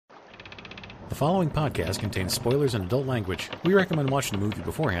The following podcast contains spoilers and adult language. We recommend watching the movie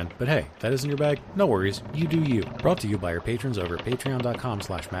beforehand, but hey, that isn't your bag? No worries, you do you. Brought to you by our patrons over at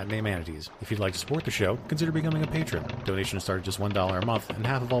patreon.com/matineemanatees. If you'd like to support the show, consider becoming a patron. Donations start at just $1 a month, and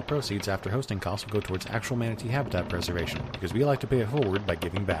half of all proceeds after hosting costs will go towards actual manatee habitat preservation, because we like to pay it forward by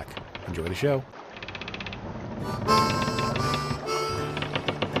giving back. Enjoy the show.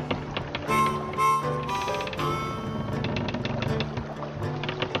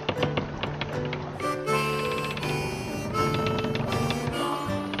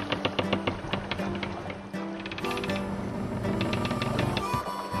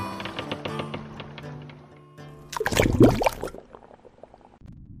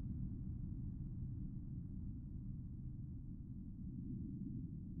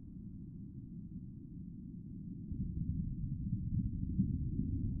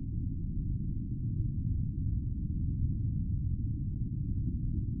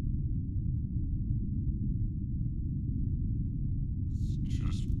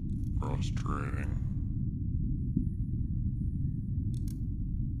 Frustrating.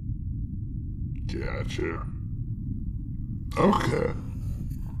 Gotcha. Okay.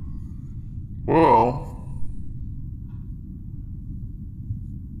 Well,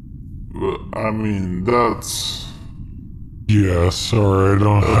 I mean, that's... Yeah, sorry, I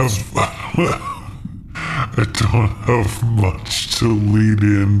don't have much to lead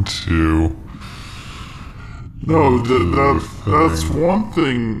into. No, that's one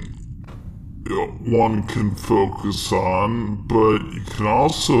thing one can focus on, but you can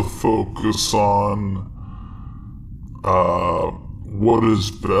also focus on what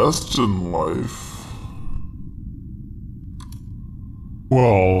is best in life.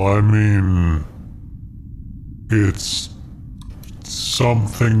 Well, I mean, it's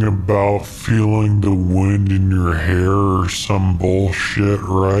something about feeling the wind in your hair or some bullshit,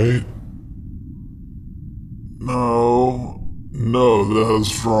 right? No,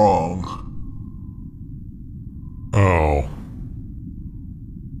 that's wrong. Oh.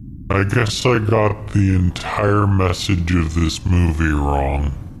 I guess I got the entire message of this movie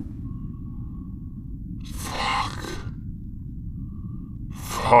wrong.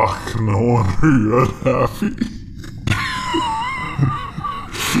 Fuck, no wonder you're unhappy.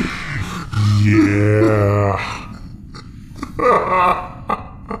 Yeah.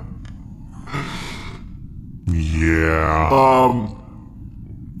 Yeah.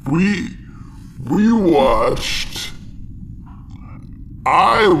 We watched...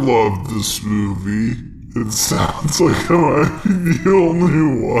 I love this movie. It sounds like I might be the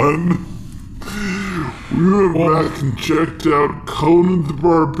only one. We went back and checked out Conan the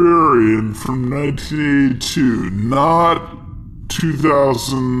Barbarian from 1982, not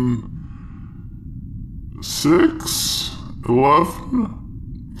 2006? 11?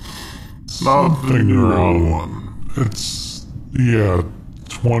 Not the newer one. It's,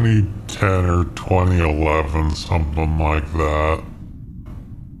 2010 or 2011, something like that.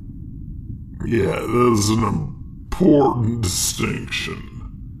 Yeah, that's an important distinction.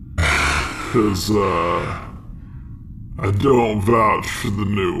 Because, I don't vouch for the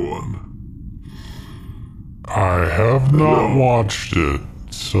new one. I have not watched it,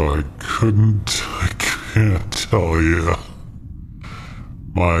 so I can't tell you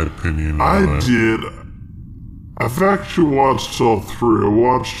my opinion on it. I did. I've actually watched all three. I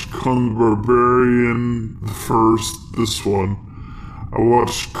watched Conan the Barbarian, the first, this one. I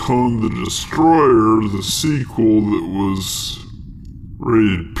watched Conan the Destroyer, the sequel that was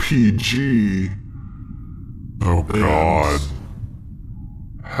rated PG. Oh God.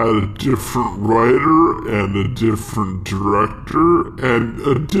 Had a different writer and a different director and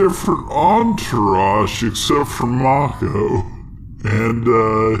a different entourage except for Mako. And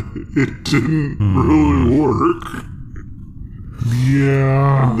it didn't really work.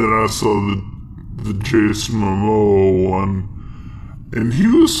 Yeah. And then I saw the Jason Momoa one, and he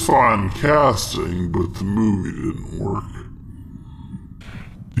was fine casting, but the movie didn't work.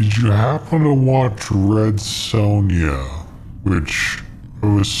 Did you happen to watch Red Sonja, which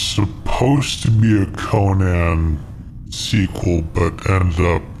was supposed to be a Conan sequel, but ended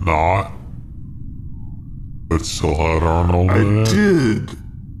up not? But still had Arnold in it?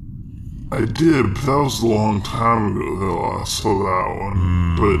 I did, but that was a long time ago that I saw that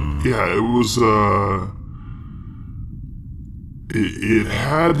one. But yeah, it was, it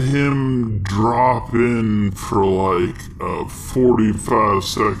had him drop in for like a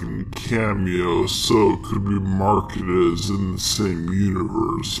 45-second cameo so it could be marketed as in the same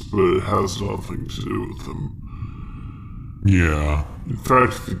universe, but it has nothing to do with him. Yeah. In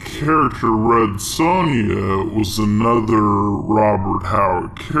fact, the character Red Sonja was another Robert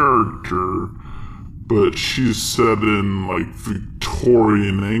Howard character, but she's set in, like,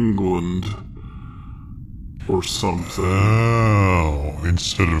 Victorian England or something. Oh,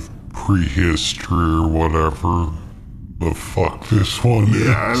 instead of prehistory or whatever the fuck this one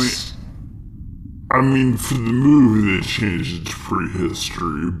is. I mean, for the movie they changed it to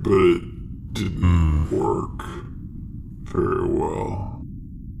prehistory, but it didn't work very well.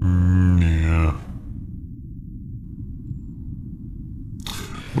 Yeah.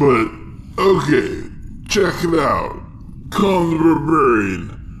 But, okay, check it out. Conan the Barbarian,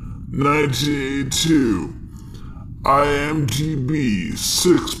 1982. IMDb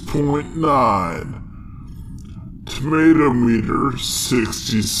 6.9. Tomato meter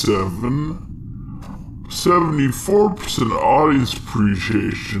 67. 74% audience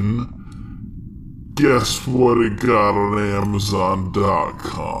appreciation. Guess what it got on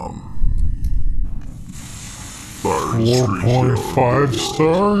Amazon.com? 4.5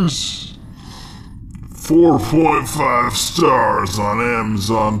 stars? 4.5 stars on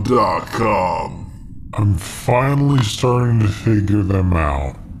Amazon.com. I'm finally starting to figure them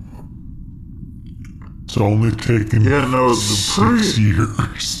out. It's only taken 6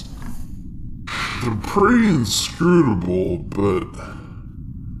 years. They're pretty inscrutable, but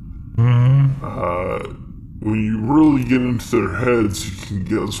when you really get into their heads, you can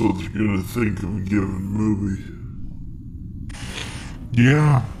guess what they're going to think of a given movie.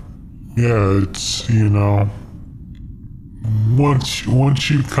 Yeah, it's, once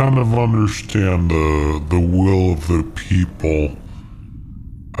you kind of understand the will of the people,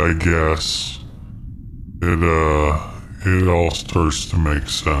 I guess, it all starts to make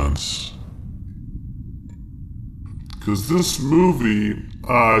sense. Because this movie,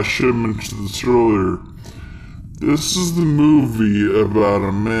 I should have mentioned this earlier, this is the movie about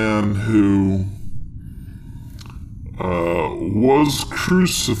a man who was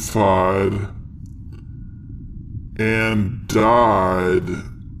crucified and died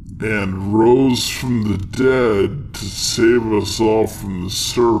and rose from the dead to save us all from the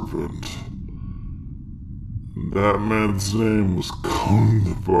serpent. And that man's name was Conan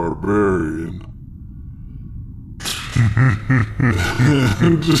the Barbarian.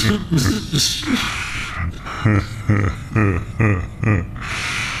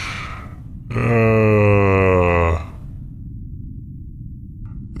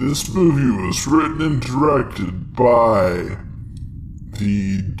 This movie was written and directed by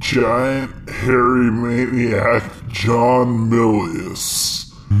the giant hairy maniac John Milius,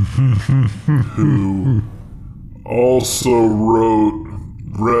 who also wrote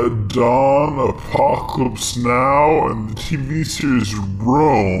Red Dawn, Apocalypse Now, and the TV series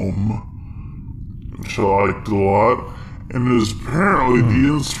Rome, which I liked a lot, and is apparently the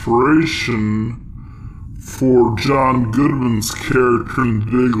inspiration for John Goodman's character in The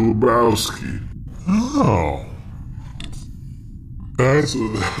Big Lebowski. Oh. That's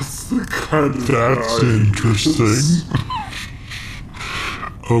the kind of That's interesting.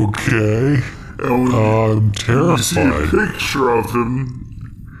 Okay. I'm terrified. When you see a picture of him,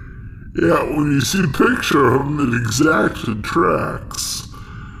 when you see a picture of him, it exactly tracks.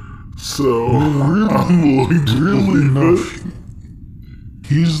 So, I'm willing to believe it.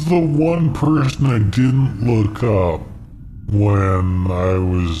 He's the one person I didn't look up when I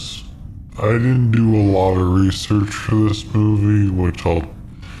didn't do a lot of research for this movie, which I'll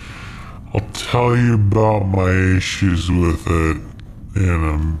tell you about my issues with it in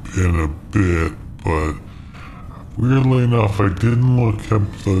a bit, but weirdly enough, I didn't look up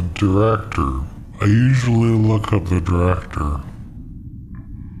the director. I usually look up the director.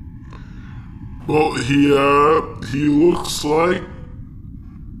 Well, he looks like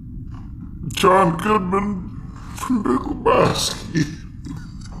John Goodman from Big Lebowski.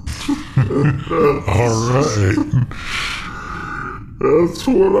 Alright. That's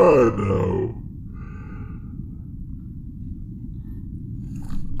what I know.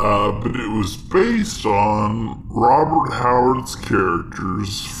 But it was based on Robert Howard's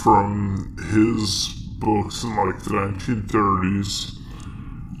characters from his books in like the 1930s.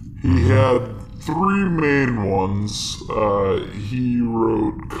 He had 3 main ones. He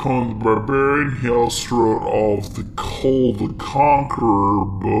wrote Conan the Barbarian. He also wrote all of the Cole the Conqueror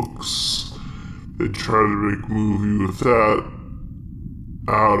books. They tried to make a movie with that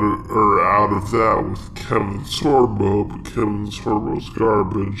out of that with Kevin Sorbo, but Kevin Sorbo's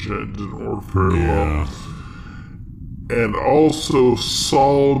garbage and it didn't work very well. And also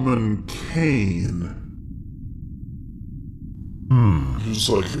Solomon Kane. Who's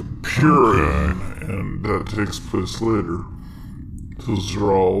like a Puritan, and that takes place later. Those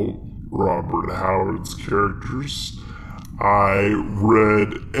are all Robert Howard's characters. I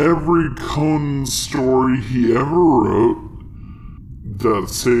read every Conan story he ever wrote. That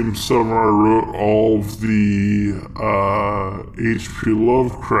same summer I wrote all of the H.P.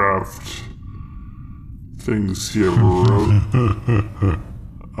 Lovecraft things he ever wrote.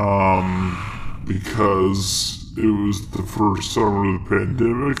 Because it was the first summer of the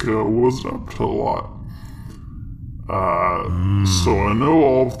pandemic and I wasn't up to a lot. So I know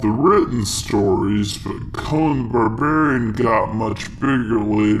all of the written stories, but Conan the Barbarian got much bigger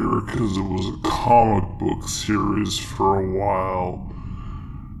later because it was a comic book series for a while.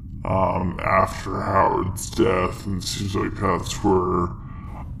 After Howard's death, and it seems like that's where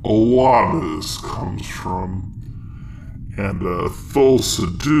a lot of this comes from. And Thulsa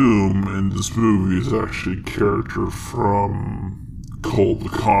Doom in this movie is actually a character from Cult the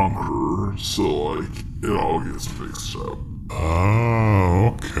Conqueror, so like it all gets mixed up.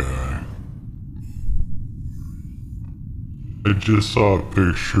 Oh, okay. I just saw a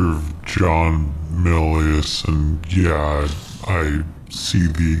picture of John Milius, and yeah, I see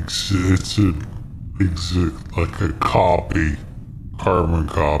it's like a carbon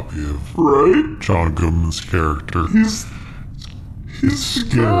copy of John Goodman's character. He's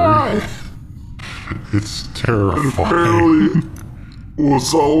scary. guy. It's terrifying. And apparently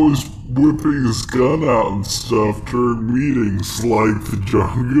was always whipping his gun out and stuff during meetings like the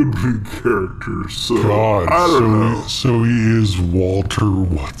John Goodman character. So God, I don't know. So he is Walter.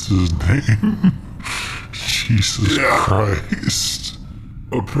 What's his name? Jesus Christ.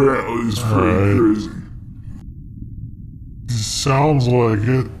 Apparently he's pretty crazy. Sounds like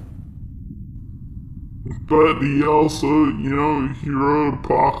it. But he also, he wrote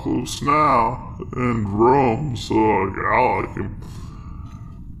Apocalypse Now and Rome, so like, I like him.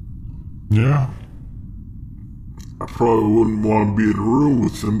 Yeah. I probably wouldn't want to be in a room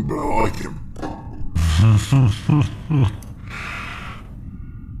with him, but I like him.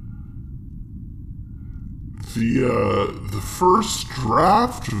 The first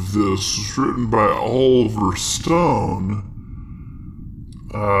draft of this was written by Oliver Stone,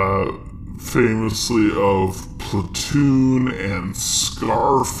 famously of Platoon and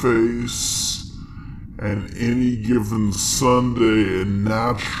Scarface and Any Given Sunday and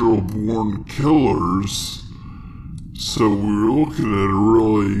Natural Born Killers. So we were looking at a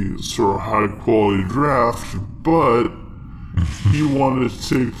really sort of high quality draft, but he wanted to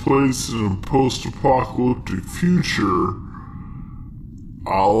take place in a post-apocalyptic future,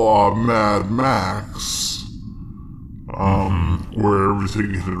 a la Mad Max, where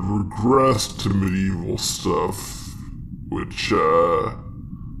everything had regressed to medieval stuff, which,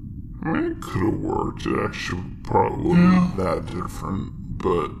 it could have worked. It actually probably wouldn't be that different,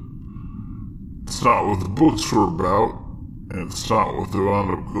 but it's not what the books were about, and it's not what they wound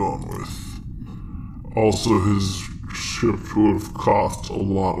up going with. Also, his script would have cost a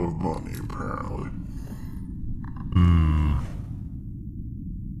lot of money, apparently.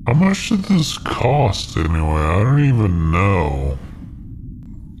 How much did this cost anyway? I don't even know.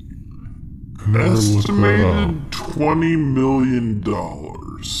 Estimated $20 million.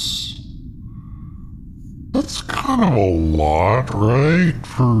 That's kind of a lot, right?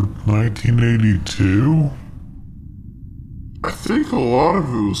 For 1982? I think a lot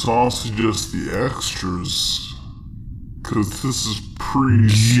of it was also just the extras. Because this is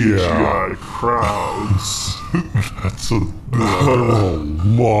pre-CGI crowds. There are a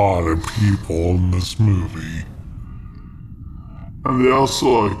lot of people in this movie. And they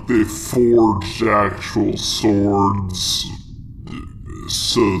also, they forged actual swords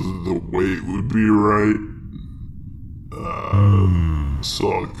so that the weight would be right.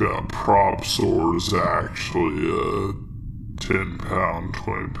 So, that prop sword is actually a 10-pound,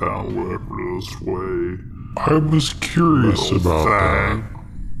 20-pound, whatever it is, weigh. I was curious about that.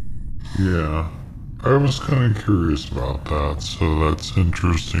 Yeah. I was kind of curious about that, so that's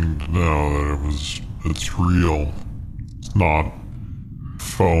interesting to know that it's real. It's not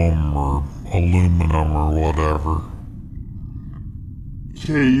foam or aluminum or whatever.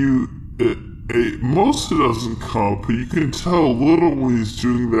 Yeah, it mostly doesn't come up, but you can tell a little when he's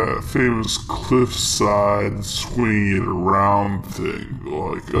doing that famous cliffside swinging it around thing.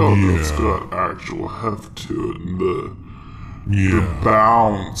 That's got actual heft to it, and the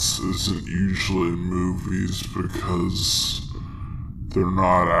bounce isn't usually in movies because they're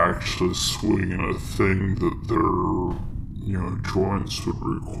not actually swinging a thing that their, joints would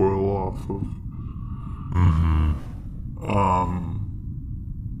recoil off of.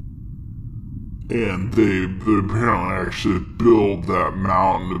 And they apparently actually build that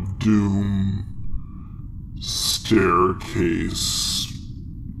Mountain of Doom staircase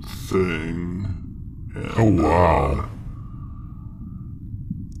thing. And, oh, wow.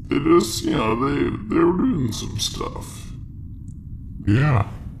 They just, they were doing some stuff. Yeah.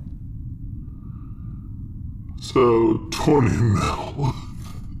 So, 20 mil.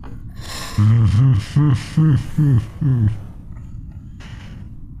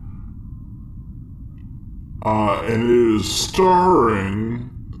 And it is starring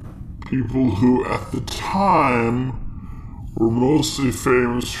people who at the time were mostly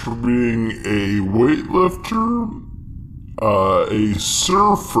famous for being a weightlifter, a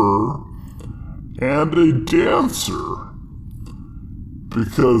surfer, and a dancer.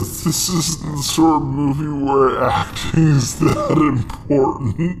 Because this isn't the sort of movie where acting is that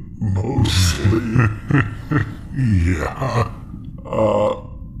important, mostly. Yeah.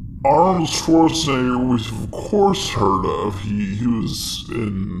 Arnold Schwarzenegger, we've of course heard of. He was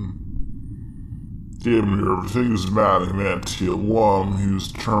in damn near everything. He was a Matty Manti alum. He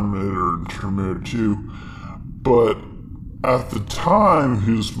was Terminator and Terminator 2. But at the time,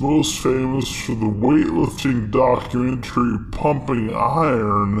 he was most famous for the weightlifting documentary Pumping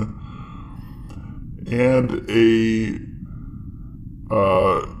Iron and a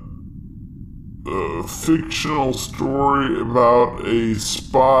fictional story about a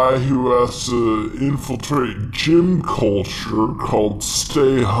spy who has to infiltrate gym culture called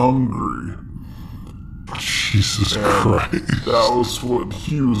Stay Hungry. Jesus Christ. That was what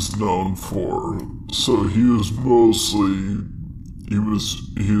he was known for. So he was mostly, he was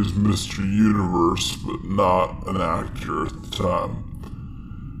Mr. Universe, but not an actor at the time.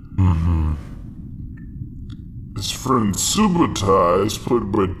 His friend Subotai is played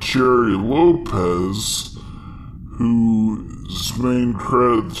by Jerry Lopez, whose main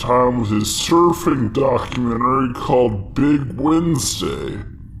credit at the time was his surfing documentary called Big Wednesday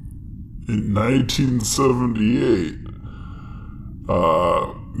in 1978.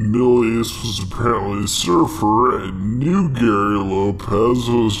 Milius was apparently a surfer and knew Gary Lopez,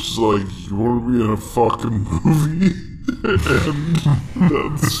 was just like, you want to be in a fucking movie? And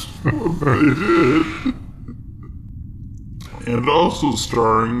that's what they did. And also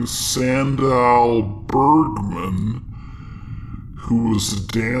starring Sandahl Bergman, who was a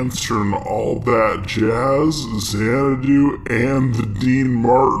dancer in All That Jazz, Xanadu, and The Dean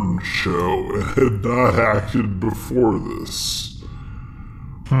Martin Show, and had not acted before this.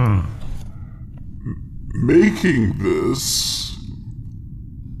 Making this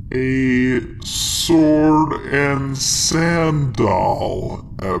a sword and sandal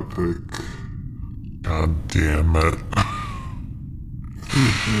epic. God damn it.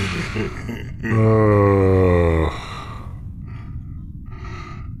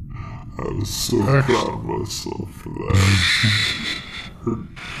 I was so proud of myself for that.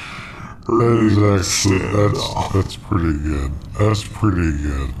 That is actually, that's pretty good. That's pretty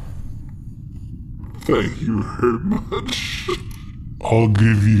good. Thank you very much. I'll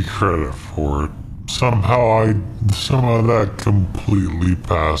give you credit for it. Somehow that completely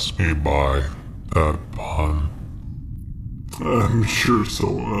passed me by, that pun. I'm sure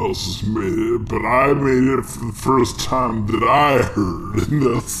someone else has made it, but I made it for the first time that I heard, and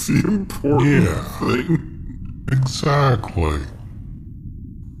that's the important thing. Exactly.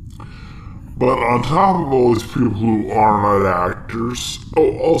 But on top of all these people who are not actors,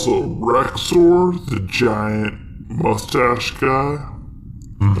 also Rexor, the giant mustache guy,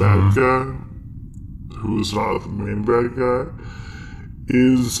 bad guy, who is not the main bad guy,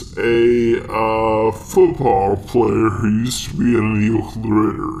 is a football player who used to be in the Oakland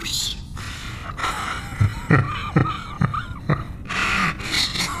Raiders.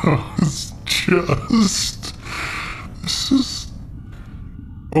 This is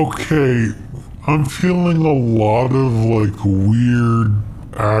okay. I'm feeling a lot of weird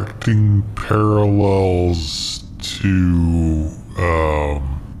acting parallels to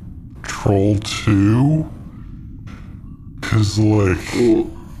Troll 2. Cause I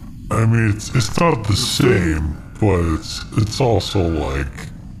mean it's not the same, but it's also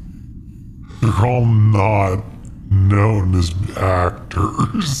they're all not known as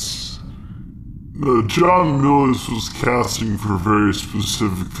actors. No, John Milius was casting for a very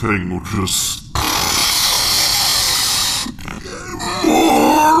specific thing, which was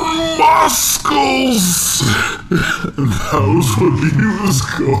more muscles! And that was what he was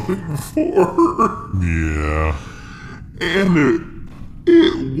going for. Yeah. And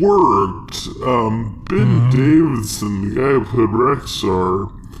it worked. Ben Davidson, the guy who played Rexar,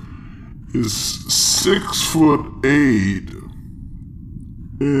 is 6'8"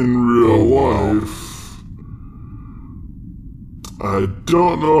 in real life. I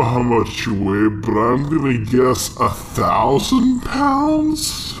don't know how much you weigh, but I'm gonna guess 1,000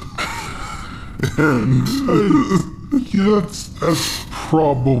 pounds? And yeah, that's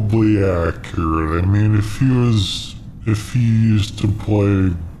probably accurate. I mean, if he used to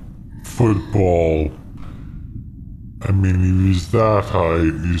play football, I mean, he was that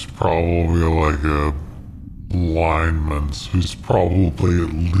height, he's probably like a lineman, so he's probably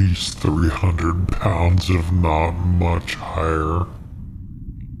at least 300 pounds, if not much higher.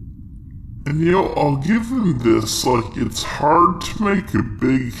 And I'll give him this, like, it's hard to make a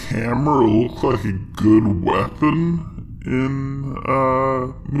big hammer look like a good weapon in,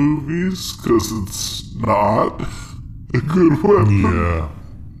 movies, because it's not a good weapon. Yeah.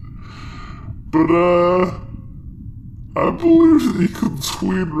 But, I believe that he could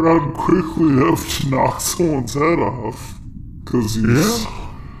swing around quickly enough to knock someone's head off. Because he's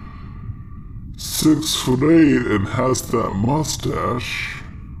 6'8" and has that mustache.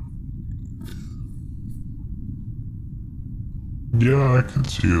 Yeah, I can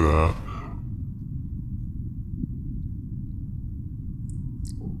see that.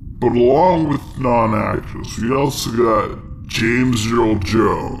 But along with non-actors, we also got James Earl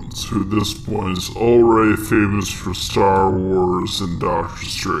Jones, who at this point is already famous for Star Wars and Doctor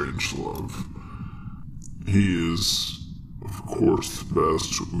Strangelove. He is, of course, the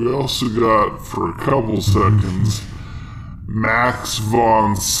best. We also got, for a couple seconds, Max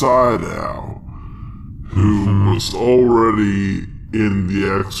von Sydow, who was already in The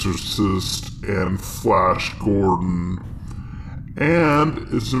Exorcist and Flash Gordon, and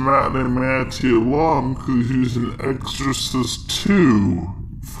is a matinee manatee alum because he was in Exorcist 2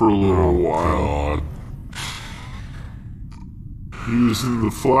 for a little while. God. He was in the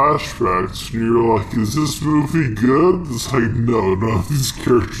flashbacks, and you're like, is this movie good? It's like, no, none of these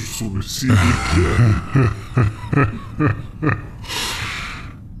characters will be seen again.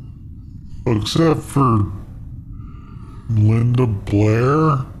 Except for Linda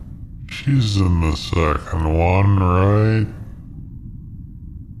Blair. She's in the second one, right?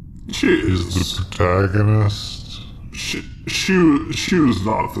 She is the protagonist. She was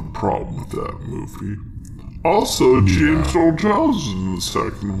not the problem with that movie. Also, James Earl Jones is in the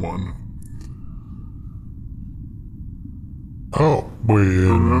second one. Oh, wait.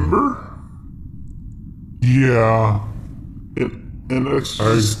 Remember? Yeah. In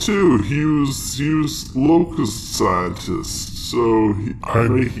Exorcist 2, he was locust scientist, so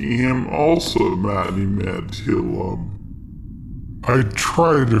making him also a matinee manatee alum. I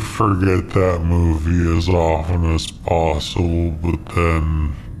try to forget that movie as often as possible, but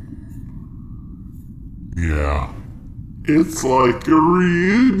then... yeah. It's like a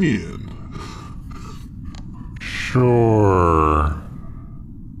reunion. Sure.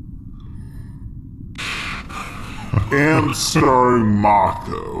 And starring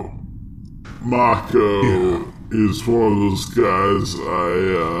Mako. Mako is one of those guys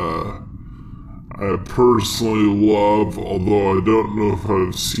I personally love, although I don't know if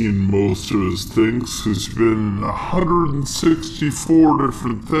I've seen most of his things. He's been in 164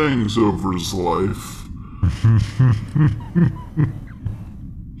 different things over his life.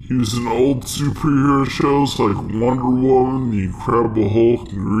 He was in old superhero shows like Wonder Woman, The Incredible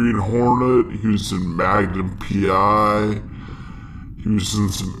Hulk, and Green Hornet. He was in Magnum P.I. He was in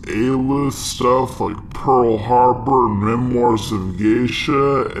some A-list stuff like Pearl Harbor and Memoirs of a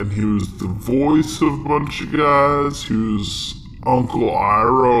Geisha, and he was the voice of a bunch of guys. He was Uncle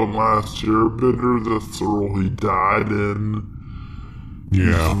Iroh in Last Airbender. That's the role he died in. Yeah.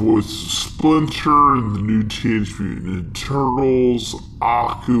 He's the voice of Splinter in the new Teenage Mutant Ninja Turtles,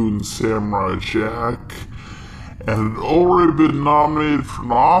 Aku and Samurai Jack, and had already been nominated for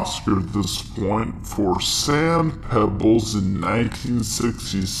an Oscar at this point for Sand Pebbles in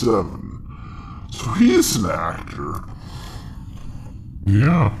 1967. So he's an actor.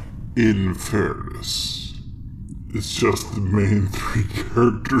 Yeah. In fairness. It's just the main three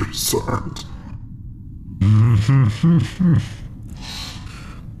characters aren't.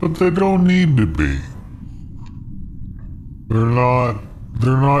 But they don't need to be. They're not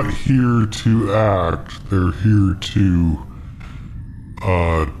here to act. They're here to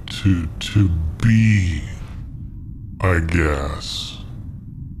be, I guess.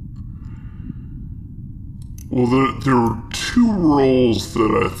 Well, there were two roles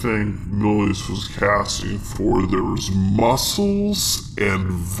that I think Milius was casting for. There was muscles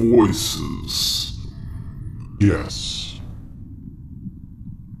and voices. Yes.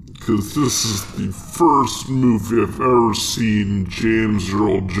 Because this is the first movie I've ever seen James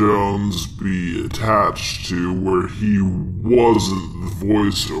Earl Jones be attached to where he wasn't the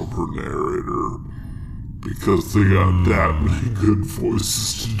voiceover narrator. because they got that many good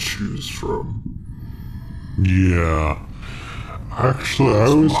voices to choose from. Yeah. Actually,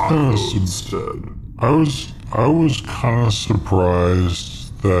 I was kind of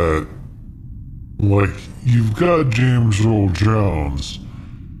surprised that, like, you've got James Earl Jones,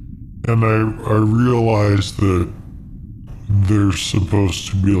 and I realized that there's supposed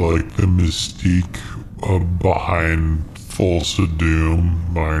to be, like, the mystique behind Thulsa Doom,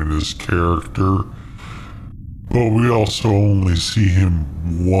 behind his character. But we also only see him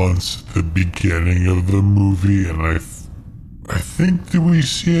once at the beginning of the movie, and I think that we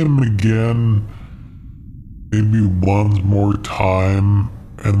see him again maybe one more time,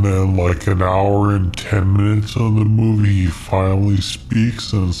 and then like an hour and 10 minutes on the movie he finally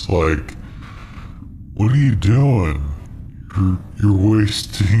speaks, and it's like, what are you doing? You're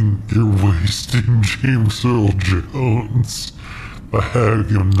wasting James Earl Jones by having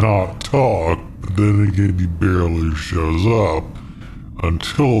him not talk, but then again he barely shows up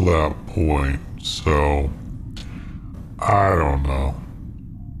until that point, so I don't know.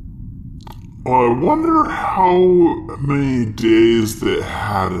 Well, I wonder how many days they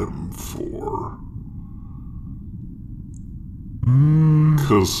had him for.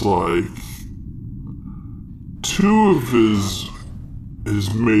 Because, like, two of his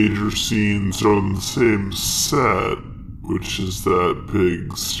major scenes are on the same set, which is that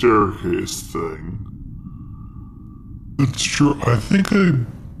big staircase thing. It's true. I think I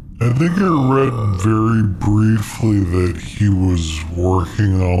read very briefly that he was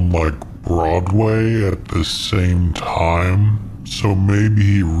working on, like, Broadway at the same time, so maybe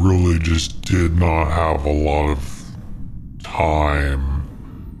he really just did not have a lot of time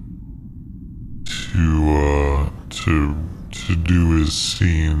to do his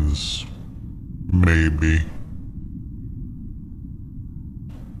scenes, maybe.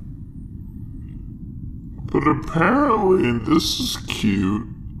 But apparently, and this is cute,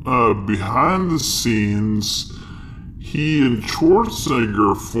 behind the scenes, he and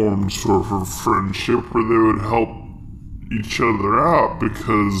Schwarzenegger formed sort of a friendship where they would help each other out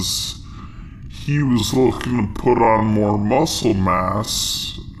because he was looking to put on more muscle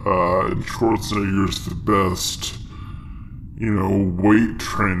mass, and Schwarzenegger's the best, weight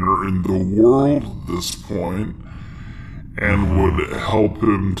trainer in the world at this point, and would help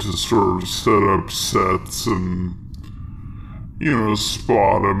him to sort of set up sets and,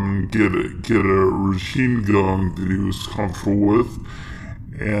 spot him and get a routine going that he was comfortable with.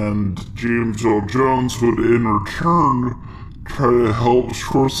 And James Earl Jones would, in return, try to help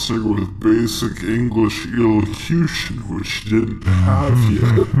Schwarzenegger with basic English elocution, which he didn't have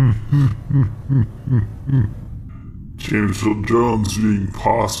yet. James Earl Jones being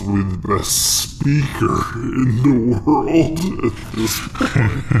possibly the best speaker in the world at this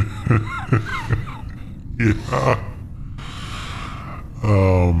point. Yeah.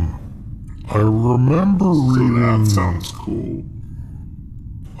 I remember reading... That sounds cool.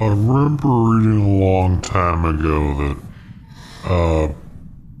 I remember reading a long time ago that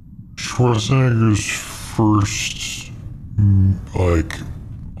Schwarzenegger's first,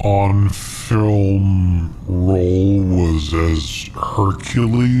 on-film role was as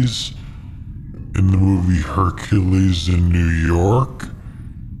Hercules in the movie Hercules in New York.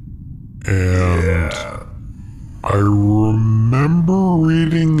 And I remember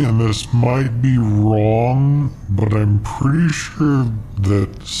reading, and this might be wrong, but I'm pretty sure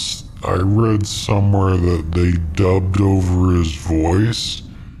that I read somewhere that they dubbed over his voice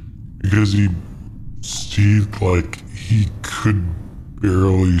because he could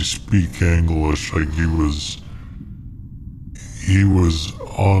barely speak English. Like he was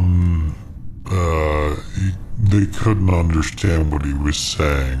on, they couldn't understand what he was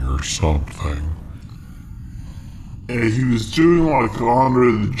saying or something. And he was doing like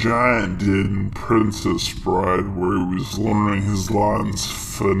Andre the Giant did in Princess Bride, where he was learning his lines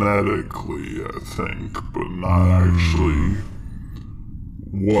phonetically, I think, but not actually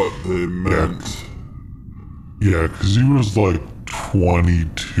what they meant. Yeah, because he was like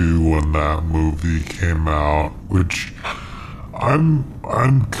 22 when that movie came out, which I'm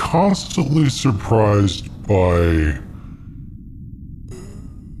constantly surprised by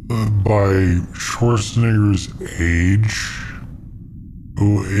Schwarzenegger's age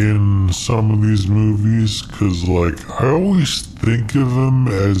in some of these movies, because I always think of him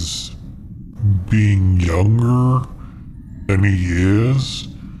as being younger than he is,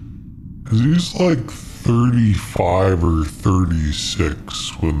 because he's 35 or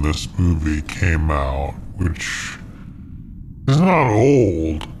 36 when this movie came out, which is not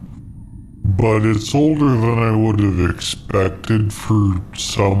old, but it's older than I would have expected for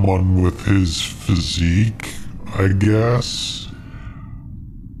someone with his physique, I guess.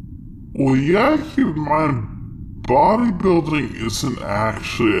 Well, yeah, keep in mind, bodybuilding isn't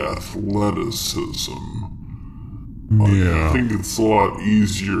actually athleticism. Yeah. I think it's a lot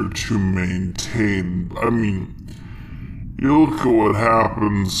easier to maintain. I mean, you look at what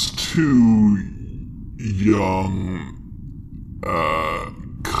happens to young,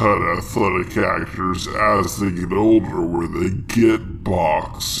 cut athletic actors as they get older, where they get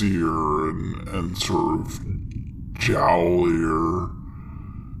boxier and sort of jowlier.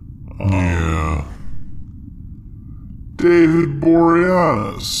 Yeah. David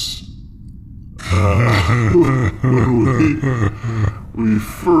Boreanaz. When we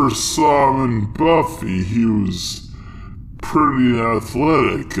first saw him in Buffy, he was pretty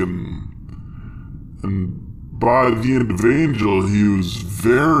athletic, and by the end of Angel, he was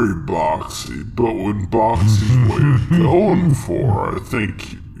very boxy. But when boxing's what you're going for, I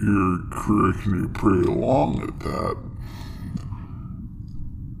think your career can be pretty long at that.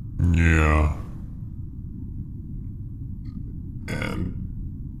 Yeah. And,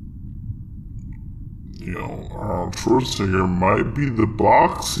 you know, Arnold Schwarzenegger might be the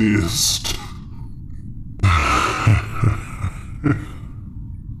boxiest.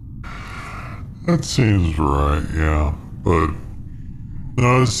 That seems right, yeah. But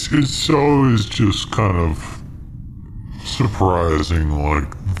no, it's always just kind of surprising.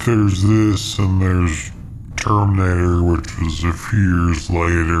 Like, there's this and there's Terminator, which was a few years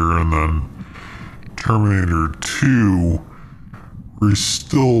later, and then Terminator 2, where he's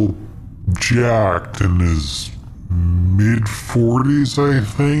still jacked in his mid-40s, I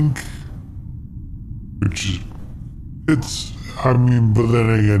think. Which, it's, I mean, but then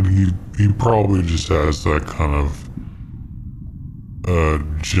again, he probably just has that kind of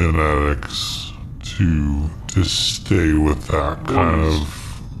genetics to stay with that kind of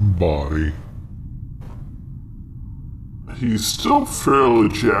body. He's still fairly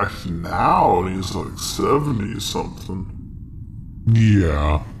jacked now, and he's like 70 something.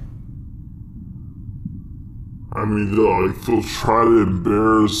 Yeah. I mean, they'll try to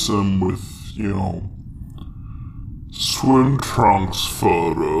embarrass him with, you know, swim trunks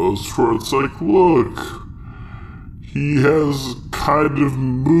photos where it's like, look, he has kind of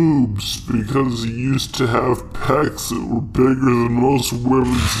moobs because he used to have pecs that were bigger than most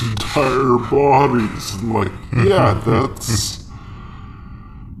women's entire bodies. And like, yeah,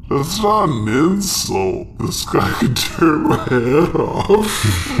 that's not an insult. This guy could tear my head off.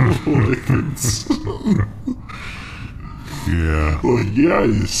 Like, it's... Yeah. Like, yeah,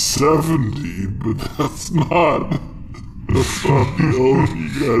 he's 70, but that's not the old you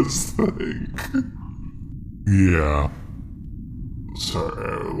guys think. Yeah. Sorry,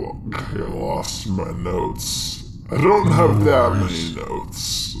 I lost my notes. I don't have that many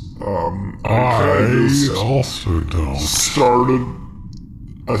notes. I also don't.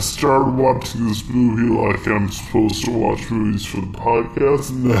 I started watching this movie like I'm supposed to watch movies for the podcast,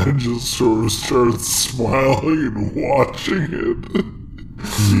 and then I just sort of started smiling and watching it.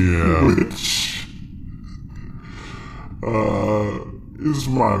 Yeah. Which is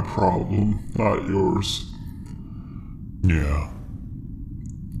my problem, not yours. Yeah.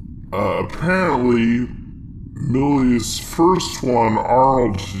 Apparently, Millie's first one,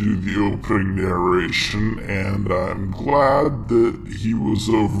 Arnold, to do the opening narration, and I'm glad that he was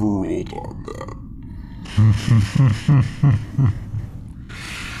overruled on that.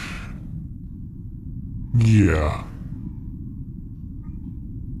 Yeah.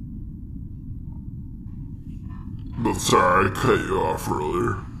 But sorry, I cut you off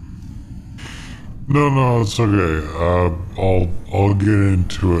earlier. No, it's okay. I'll get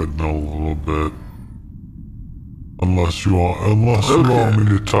into it in a little bit. Unless you want me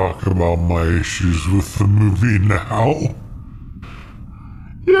to talk about my issues with the movie now.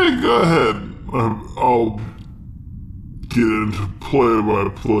 Yeah, go ahead. I'll get into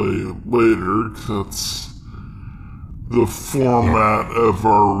play-by-play later, 'cause that's the format of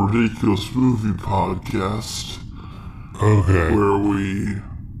our ridiculous movie podcast. Okay. Where we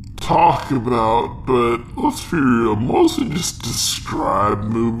talk about, but let's be real, mostly just describe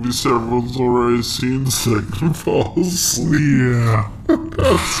movies everyone's already seen so they can fall asleep. Yeah.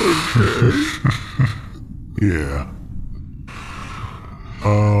 That's okay. Yeah.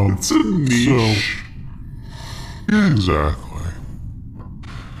 It's a niche. Yeah, exactly.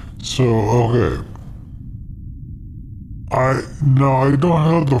 So, okay. I don't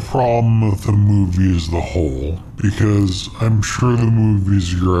have the problem with the movie as the whole, because I'm sure the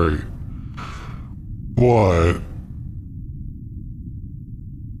movie's great. But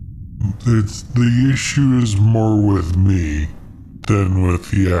the issue is more with me than with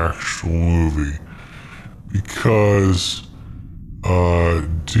the actual movie. Because,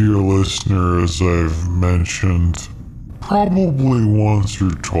 dear listener, as I've mentioned probably once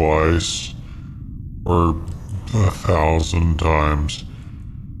or twice, or 1,000 times,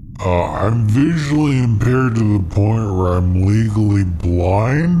 I'm visually impaired to the point where I'm legally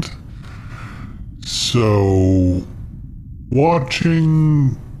blind. So,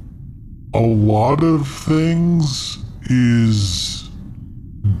 watching a lot of things is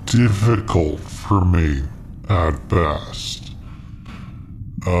difficult for me at best.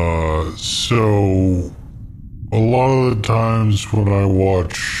 So a lot of the times when I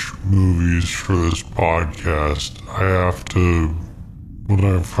watch movies for this podcast,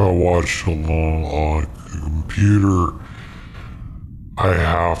 if I watch alone on a computer, I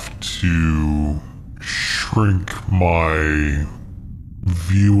have to shrink my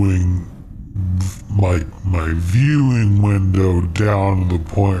viewing window down to the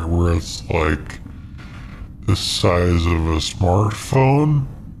point where it's like the size of a smartphone.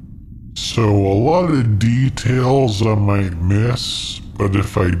 So a lot of details I might miss, but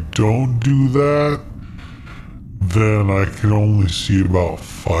if I don't do that, then I can only see about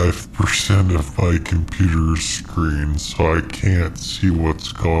 5% of my computer's screen, so I can't see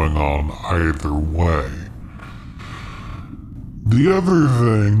what's going on either way. The other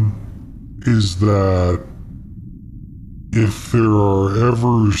thing is that if there are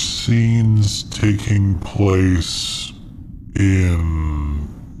ever scenes taking place in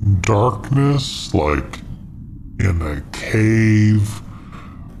darkness, like in a cave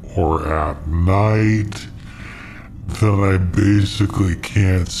or at night, then I basically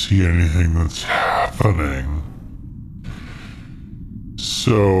can't see anything that's happening.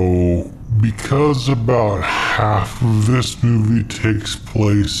 So, because about half of this movie takes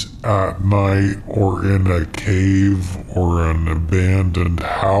place at night or in a cave or an abandoned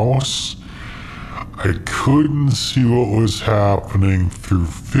house, I couldn't see what was happening through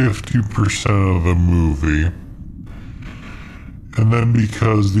 50% of the movie. And then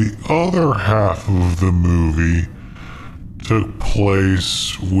because the other half of the movie took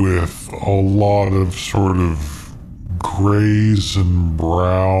place with a lot of sort of grays and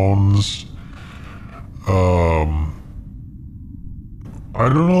browns, I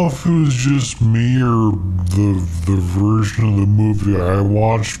don't know if it was just me or the version of the movie I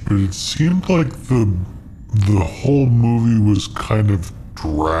watched, but it seemed like the whole movie was kind of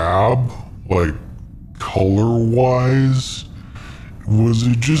drab, like color-wise. Was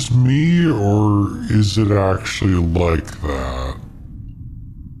it just me, or is it actually like that?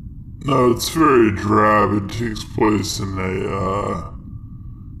 No, it's very drab. It takes place in a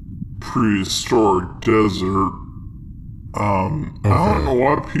prehistoric desert. Okay. I don't know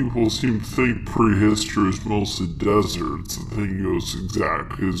why people seem to think prehistory is mostly deserts. I think it was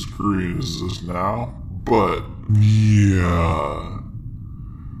exactly as green as it is now. But, yeah,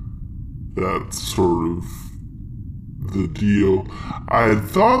 that's sort of the deal. I had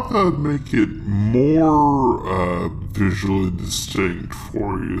thought that would make it more visually distinct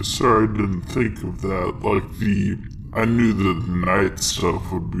for you. Sorry I didn't think of that. Like I knew that the night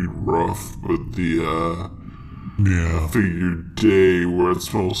stuff would be rough, but I figured day where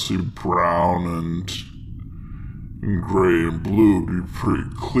it's mostly brown and gray and blue would be pretty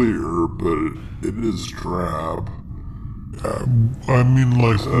clear, but it is drab. I mean,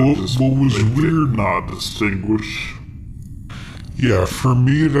 like, what was weird? Not distinguish. Yeah, for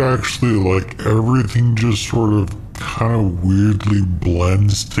me, it actually, like, everything just sort of kind of weirdly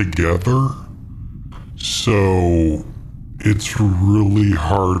blends together. So, it's really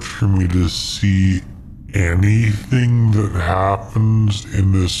hard for me to see anything that happens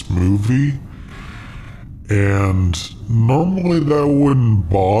in this movie. And normally that wouldn't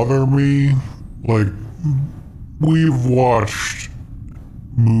bother me. Like, we've watched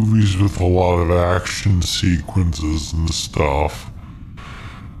movies with a lot of action sequences and stuff.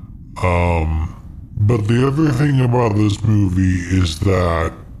 But the other thing about this movie is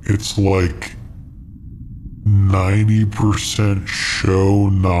that it's like 90% show,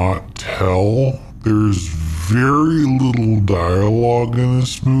 not tell. There's very little dialogue in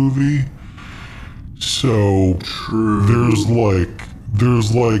this movie. So there's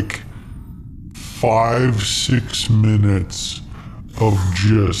like 5-6 minutes of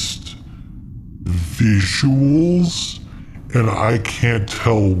just visuals, and I can't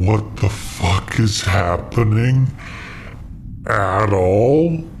tell what the fuck is happening at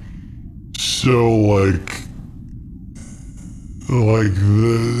all. So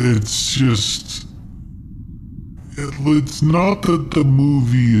it's just, it's not that the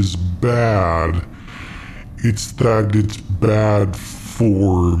movie is bad, it's that it's bad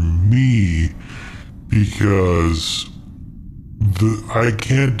for me because I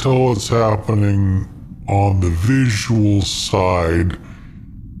can't tell what's happening on the visual side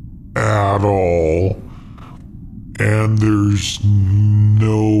at all, and there's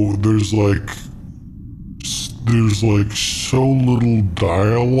like so little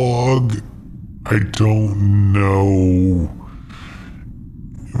dialogue. I don't know,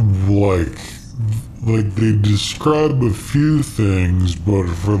 like they describe a few things, but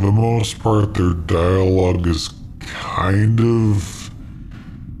for the most part their dialogue is kind of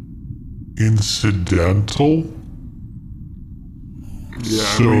incidental. Yeah,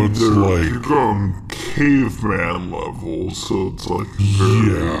 so I mean, it's you're going caveman level, so it's like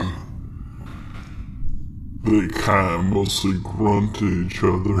very, they kind of mostly grunt at each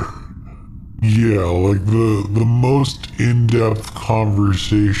other. Yeah, like the most in-depth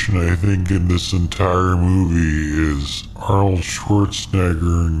conversation I think in this entire movie is Arnold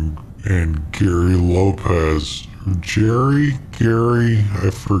Schwarzenegger and Gary Lopez. Gary, I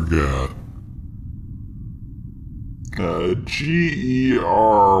forget. Gery,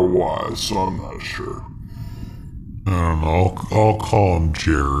 so I'm not sure. I don't know, I'll call him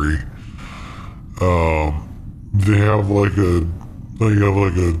Jerry. They have like a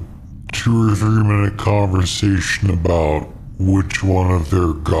 2 or 3 minute conversation about which one of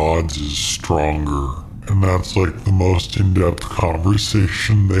their gods is stronger. And that's like the most in-depth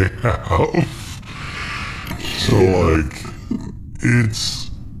conversation they have. So like, it's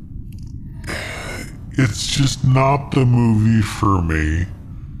just not the movie for me.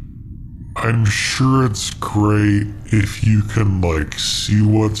 I'm sure it's great if you can like see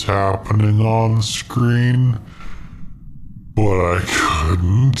what's happening on screen, but I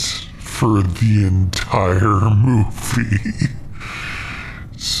couldn't for the entire movie.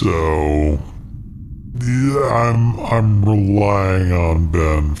 So yeah, I'm relying on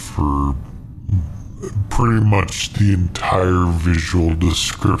Ben for pretty much the entire visual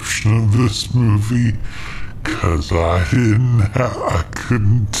description of this movie, because I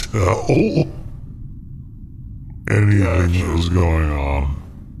couldn't tell anything that was going on.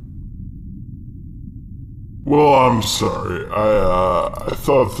 Well, I'm sorry. I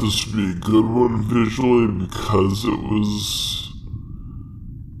thought this would be a good one visually because it was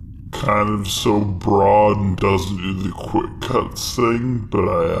kind of so broad and doesn't do the quick cuts thing, but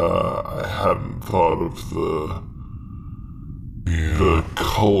I hadn't thought of the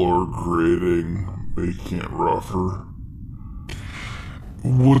color grading making it rougher.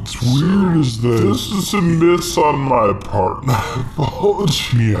 What's weird is that this is a miss on my part. I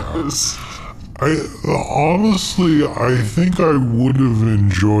apologize. Honestly, I think I would have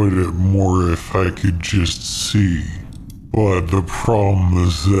enjoyed it more if I could just see. But the problem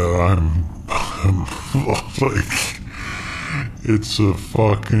is that I'm like, it's a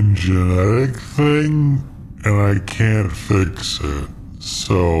fucking genetic thing, and I can't fix it.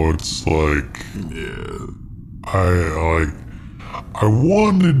 So it's like, I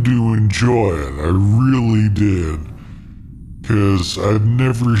wanted to enjoy it. I really did. Because I've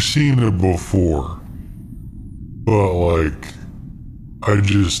never seen it before. But like, I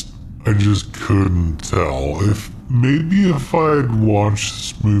just couldn't tell. Maybe if I had watched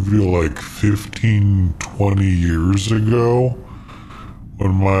this movie like 15, 20 years ago,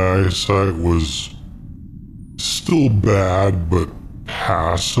 when my eyesight was still bad but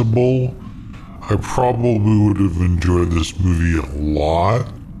passable, I probably would have enjoyed this movie a lot.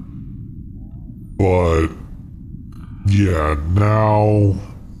 But yeah, now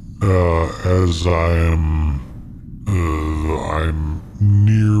as I'm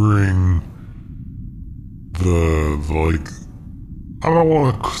nearing I don't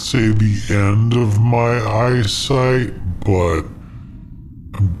want to say the end of my eyesight, but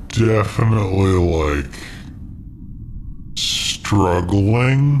I'm definitely like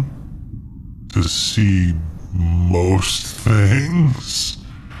struggling to see most things.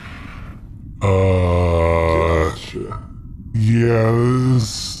 Gotcha. Yeah,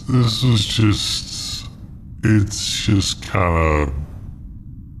 this is just, it's just kind of,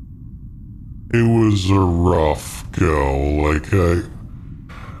 it was a rough go. Like,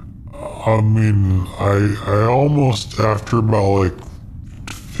 I mean, I almost, after about like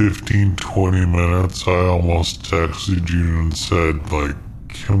 15, 20 minutes, I almost texted you and said, like,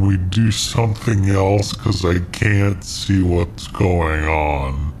 can we do something else? Because I can't see what's going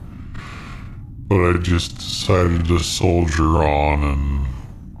on. But I just decided to soldier on and,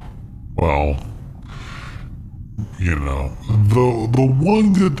 well, you know. The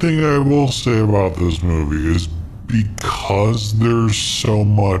one good thing I will say about this movie is because there's so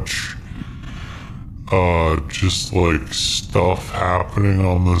much just like stuff happening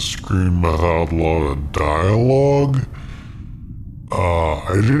on the screen without a lot of dialogue,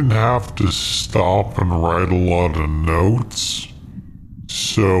 I didn't have to stop and write a lot of notes.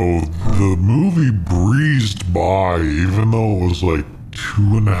 So the movie breezed by, even though it was like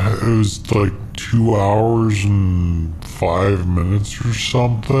 2 hours and 5 minutes or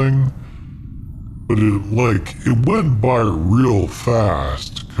something. But it went by real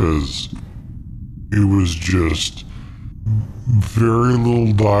fast because it was just very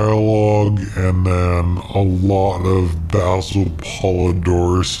little dialogue and then a lot of Basil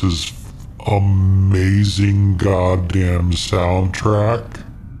Polidoris's amazing goddamn soundtrack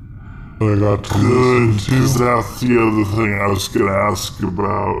that I got to listen to. Because that's the other thing I was going to ask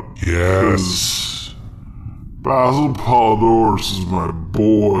about. Yes. Basil Polidoris is my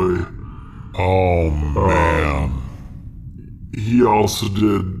boy. Oh, man. He also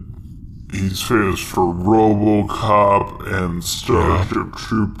he's famous for RoboCop and Starship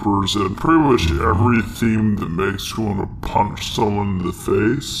Troopers and pretty much every theme that makes you want to punch someone in the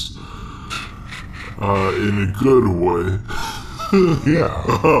face. In a good way. Yeah.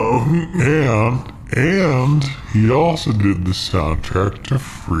 And he also did the soundtrack to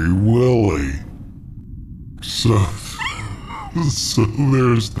Free Willy. So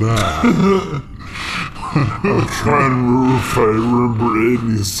there's that. I'm trying to remember if I remember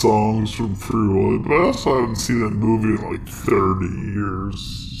any songs from Free Willy, but I also haven't seen that movie in like 30 years.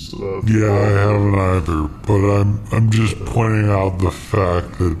 So yeah, I haven't either, but I'm just pointing out the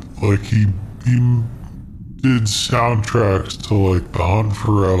fact that like he did soundtracks to like The Hunt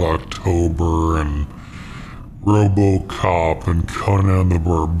for Red October and RoboCop and Conan the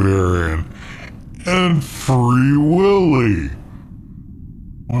Barbarian and Free Willy.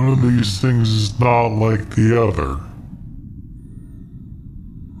 One of these things is not like the other.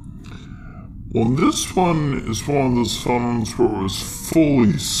 Well, this one is one of those films where it was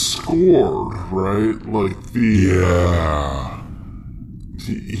fully scored, right? Like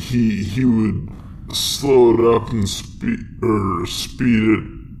he would slow it up and speed it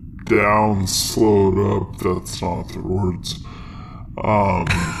down, slow it up. That's not the words.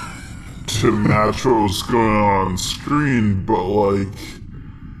 To match what was going on screen, but like.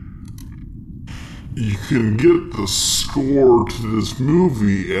 You can get the score to this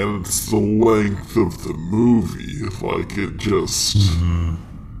movie, and it's the length of the movie. Like, it just...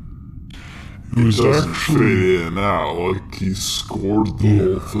 It doesn't actually fade in and out. Like, he scored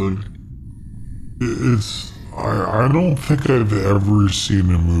the whole thing. I don't think I've ever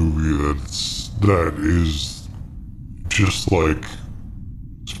seen a movie that is just, like,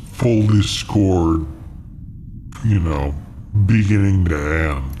 fully scored, beginning to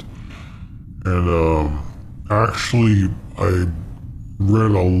end. And actually, I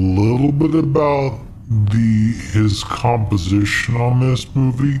read a little bit about his composition on this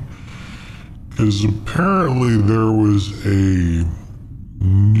movie, because apparently there was a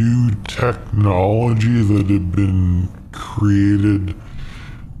new technology that had been created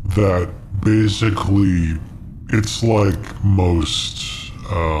that basically, it's like most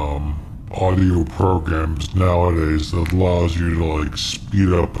audio programs nowadays that allows you to like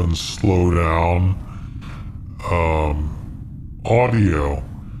speed up and slow down audio,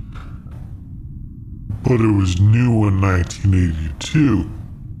 but it was new in 1982,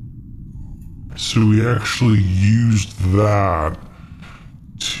 so we actually used that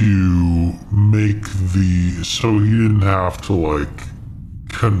to make so he didn't have to like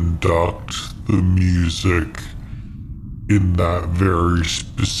conduct the music in that very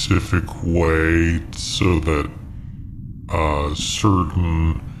specific way so that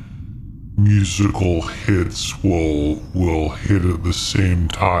certain musical hits will hit at the same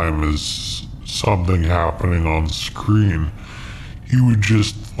time as something happening on screen. He would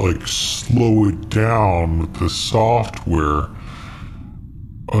just like slow it down with the software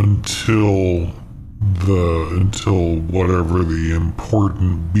until whatever the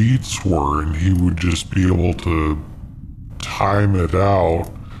important beats were, and he would just be able to time it out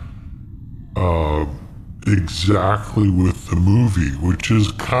exactly with the movie, which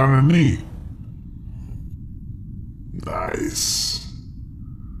is kind of neat. Nice.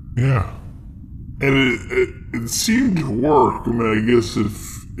 Yeah. And it seemed to work. I mean, I guess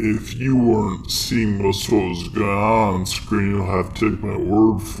if you weren't seeing most of what was going on screen, you'll have to take my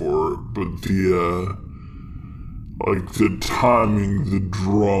word for it. But the timing, the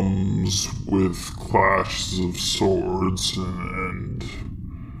drums with clashes of swords and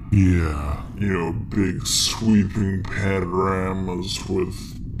yeah, big sweeping panoramas with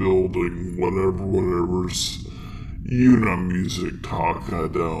building whatever's You know music talk, I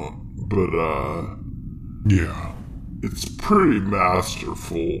don't. But, Yeah. it's pretty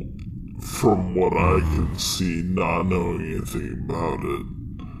masterful from what I can see, not knowing anything about it.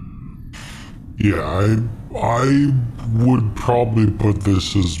 Yeah, I would probably put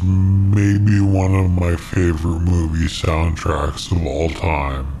this as maybe one of my favorite movie soundtracks of all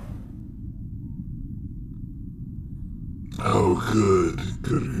time. Oh, good.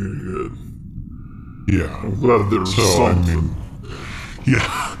 Good. Yeah. I'm glad there was something.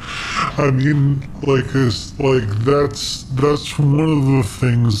 That's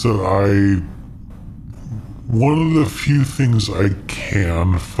one of the few things I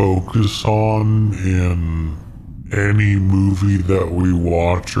can focus on in any movie that we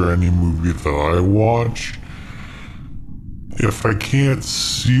watch or any movie that I watch. If I can't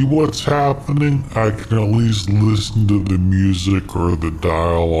see what's happening, I can at least listen to the music or the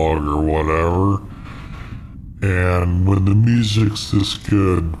dialogue or whatever. And when the music's this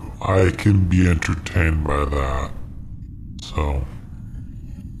good, I can be entertained by that. So.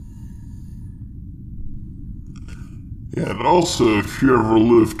 Yeah, and also, if you ever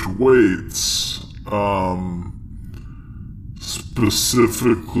lift weights,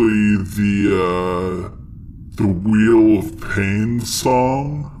 specifically the Wheel of Pain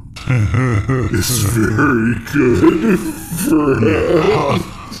song is very good for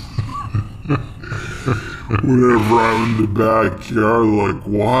whenever I'm in the backyard, like,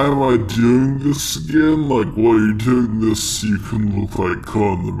 why am I doing this again? Like, while you're doing this, so you can look like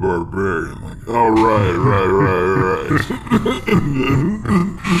Conan the Barbarian. Like, oh, right.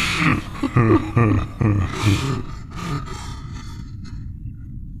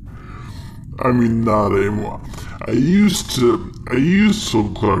 I mean, not anymore. I used to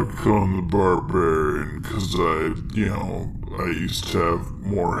look like Conan the Barbarian because I used to have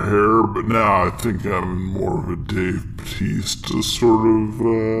more hair, but now I think I'm in more of a Dave Bautista sort of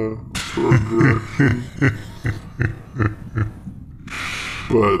direction.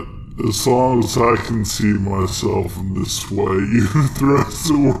 But as long as I can see myself in this way, even if the rest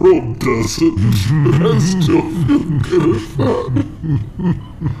of the world doesn't, I still feel good about it.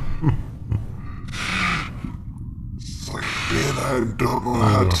 It's like, man, I don't know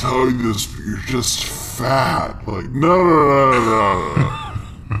how to tell you this, but you're just fat. Like, no.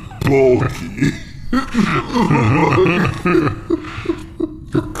 Bulky.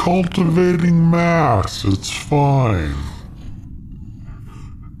 You're cultivating mass. It's fine.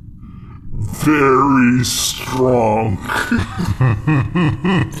 Very strong.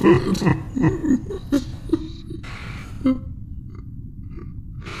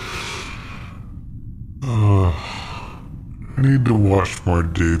 I need to watch more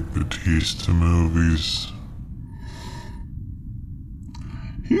Dave Bautista movies.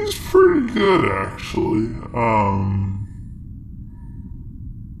 He's pretty good, actually.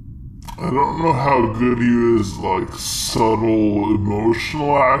 I don't know how good he is, like, subtle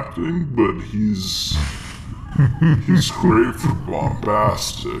emotional acting, but he's great for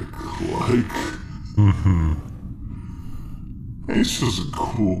bombastic. Like, he's just a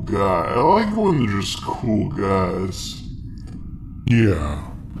cool guy. I like when they're just cool guys. Yeah.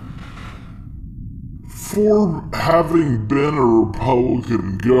 For having been a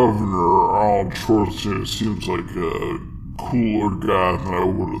Republican governor, Arnold Schwarzenegger seems like a cooler guy than I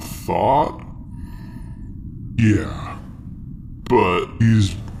would have thought. Yeah. But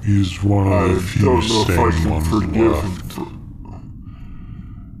he's one of the few sane ones left.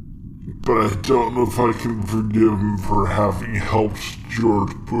 But I don't know if I can forgive him for having helped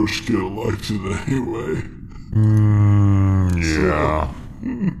George Bush get elected anyway. Yeah.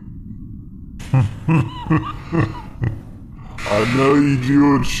 I know you do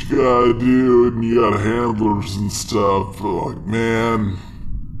what you gotta do and you got handlers and stuff, but like, man,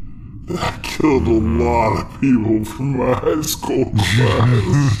 that killed a lot of people from my high school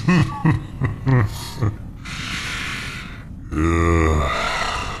class.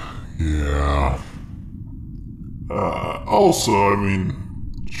 Yeah. Also, I mean,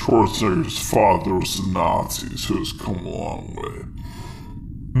 Schwarzenegger's father was a Nazi, so it's come a long way.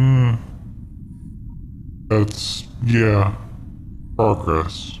 That's, yeah,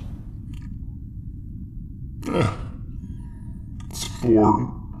 progress. Yeah. It's important.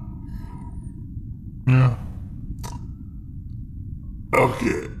 Yeah.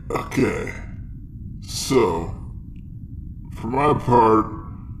 Okay. So, for my part,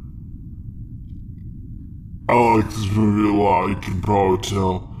 I like this movie a lot, you can probably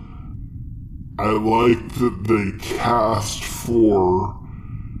tell. I like that they cast for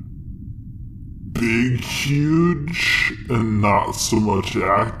big, huge, and not so much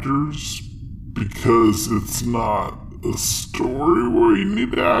actors, because it's not a story where you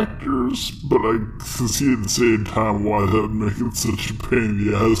need actors, but I can see at the same time why that would make it such a pain in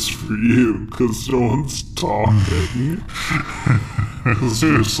the ass for you, because no one's talking. Because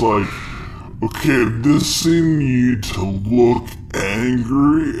you're just like, okay, this scene you need to look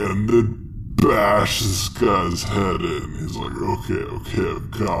angry and then bash this guy's head in. He's like, okay, I've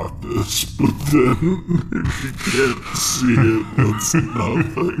got this. But then, if you can't see it, that's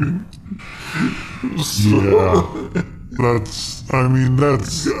nothing. Yeah, that's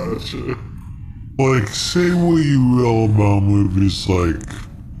Gotcha. like, say what you will about movies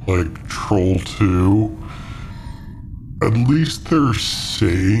like Troll 2, at least they're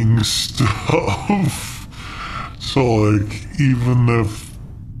saying stuff. So, like, even if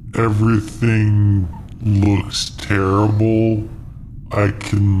everything looks terrible, I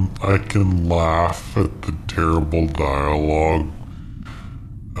can laugh at the terrible dialogue.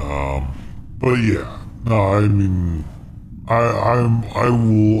 But yeah, no, I mean, I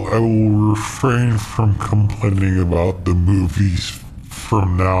will refrain from complaining about the movies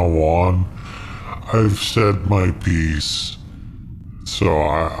from now on. I've said my piece, so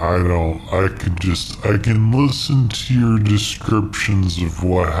I can listen to your descriptions of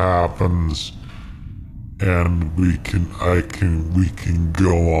what happens, and we can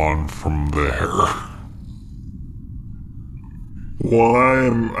go on from there. Well,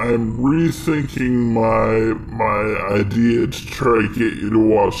 I'm rethinking my idea to try to get you to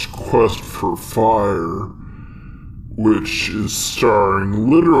watch Quest for Fire, which is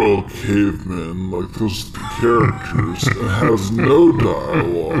starring literal cavemen, like those are the characters, and has no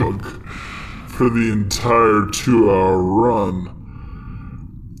dialogue for the entire 2-hour run.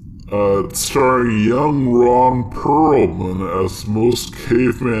 It's starring young Ron Perlman as the most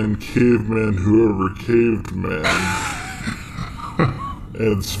caveman who ever caved man.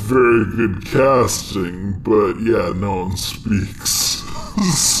 And it's very good casting, but yeah, no one speaks.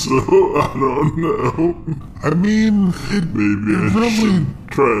 So, I don't know. I mean, Maybe I should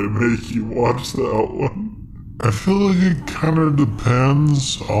try to make you watch that one. I feel like it kind of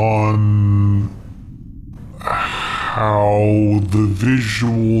depends on how the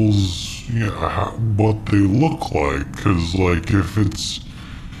visuals, what they look like. Because, like, if it's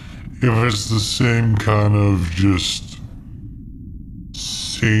the same kind of just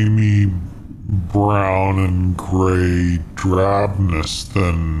samey brown and gray drabness,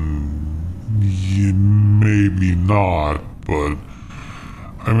 then maybe not. But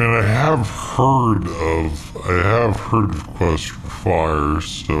I mean, I have heard of Quest for Fire,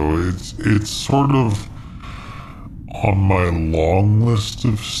 so it's sort of on my long list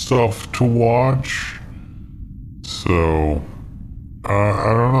of stuff to watch. So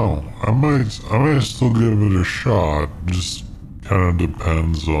I don't know. I might still give it a shot. Just kind of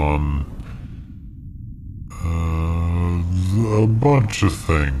depends on a bunch of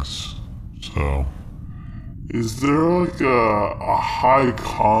things. So, is there like a high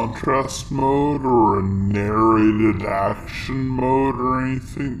contrast mode or a narrated action mode or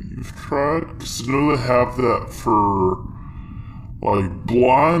anything you've tried? Because I know they have that for like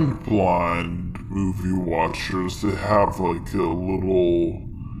blind movie watchers. They have like a little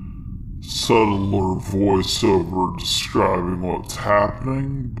subtler voiceover describing what's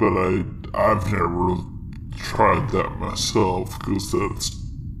happening, but I've never tried that myself because that's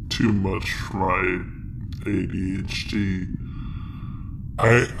too much for my ADHD.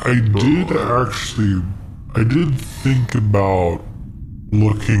 I did think about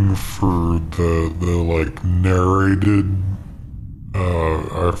looking for the like narrated,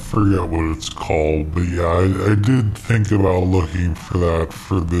 I forget what it's called, but yeah, I did think about looking for that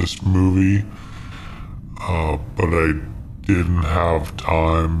for this movie, but I didn't have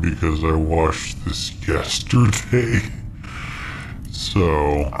time because I watched this yesterday.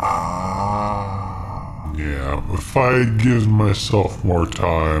 So, yeah, if I had given myself more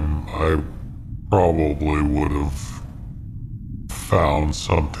time, I probably would have found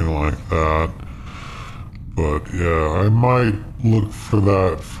something like that. But yeah, I might look for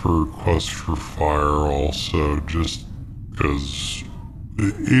that for Quest for Fire also, just because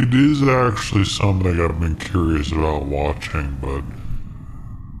it is actually something I've been curious about watching, but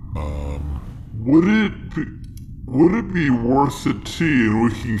would it be worth it to you, and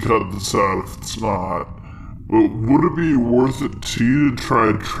we can cut this out if it's not, but would it be worth it to you to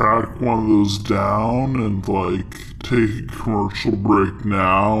try to track one of those down and like take a commercial break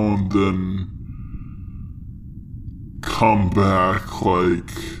now and then come back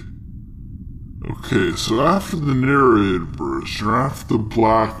like, okay, so after the narrated version, or after the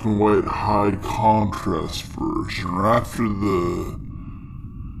black and white high contrast version, or after the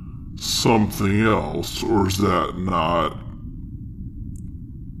something else, or is that not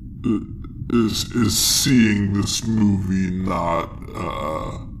is seeing this movie not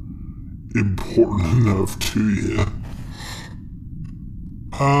important enough to you?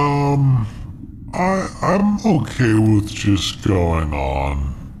 I'm okay with just going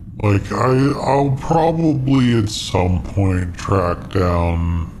on. Like, I'll probably at some point track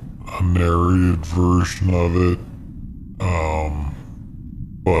down a narrated version of it.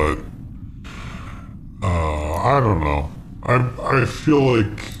 But I don't know. I feel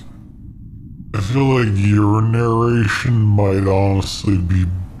like your narration might honestly be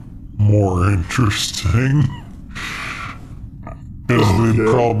more interesting. Because they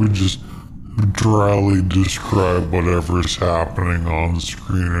probably just dryly describe whatever's happening on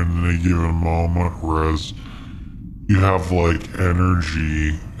screen in a given moment, whereas you have like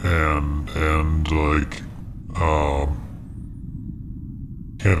energy and like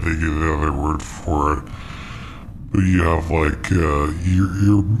can't think of the other word for it, but you have like you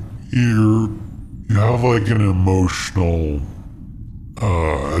have like an emotional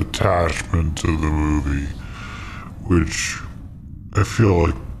attachment to the movie, which I feel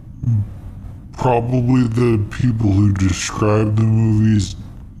like probably the people who describe the movies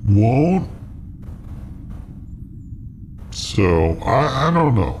won't. So I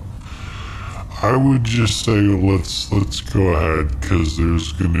don't know. I would just say let's go ahead, because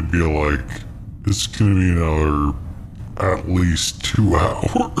there's gonna be it's gonna be another at least 2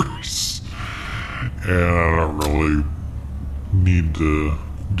 hours, and I don't really need to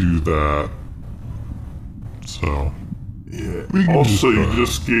do that. So yeah. Also, you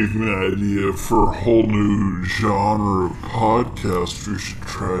just gave me an idea for a whole new genre of podcast we should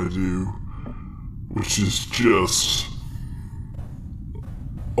try to do, which is just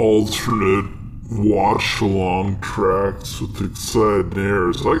alternate watch-along tracks with excited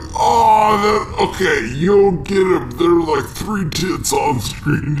narrators. Like, okay, you don't get it. There are like 3 tits on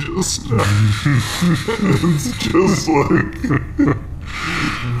screen just now. It's just like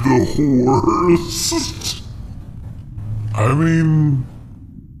the worst. I mean,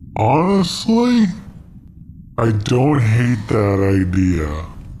 honestly, I don't hate that idea.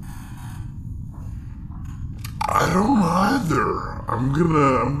 I don't either. I'm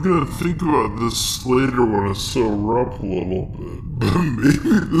gonna think about this later when I sober up a little bit. But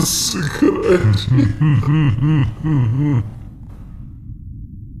maybe this is a good idea.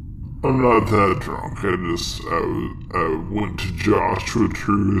 I'm not that drunk. I went to Joshua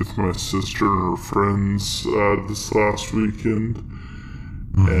Tree with my sister and her friends this last weekend,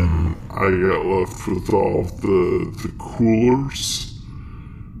 and I got left with all of the coolers.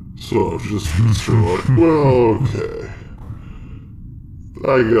 So I was just sort of like, well, okay,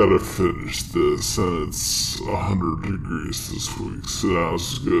 I gotta finish this, and it's 100 degrees this week, so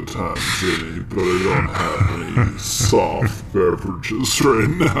now's as good a time as any, but I don't have any soft beverages right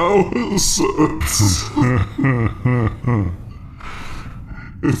now, so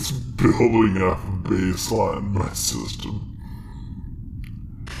it's building up a baseline in my system.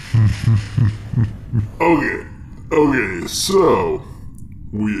 Okay, so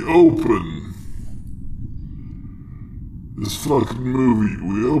we open this fucking movie.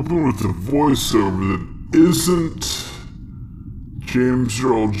 We open with a voiceover that isn't James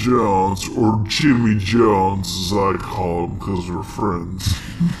Earl Jones, or Jimmy Jones as I call him because we're friends.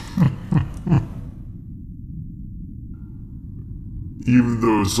 Even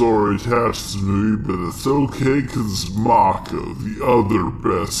though it's already attached to the movie, but it's okay because it's Mako, the other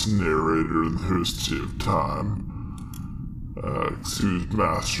best narrator in the history of time. Because he was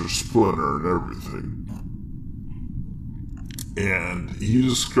Master Splinter and everything. And he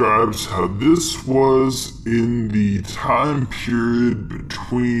describes how this was in the time period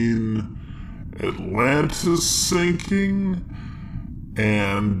between Atlantis sinking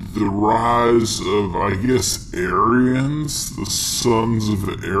and the rise of, I guess, Aryans, the sons of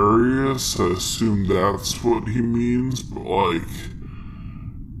Arius. I assume that's what he means, but like,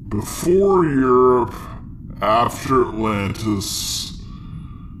 before Europe, after Atlantis,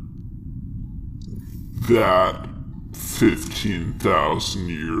 that 15,000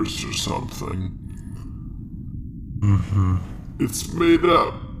 years or something. It's made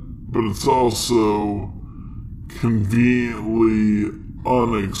up, but it's also conveniently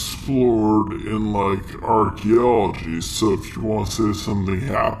unexplored in like archaeology. So if you want to say something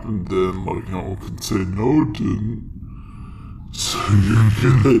happened then, like, no one can say no it didn't. So you're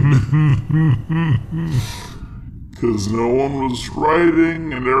good. Because no one was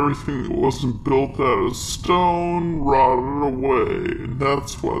writing, and everything that wasn't built out of stone rotted away, and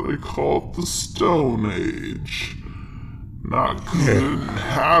that's why they call it the Stone Age. Not because they didn't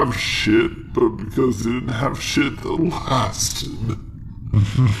have shit, but because they didn't have shit that lasted.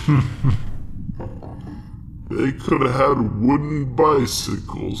 They could have had wooden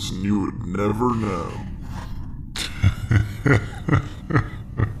bicycles and you would never know.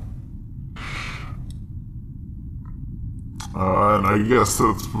 And I guess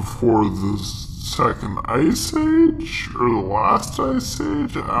that's before the second ice age, or the last ice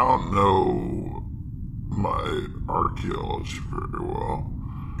age? I don't know my archaeology very well.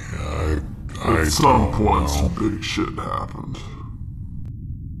 Yeah, At some point, some big shit happened.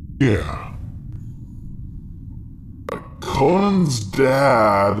 Yeah. Conan's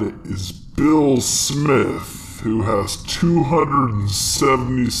dad is Bill Smith, who has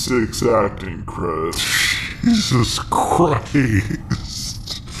 276 acting credits. Jesus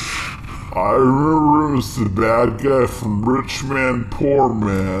Christ. I remember him as the bad guy from Rich Man, Poor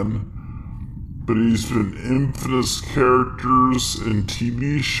Man, but he's been infamous characters in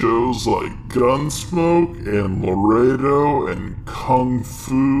TV shows like Gunsmoke and Laredo and Kung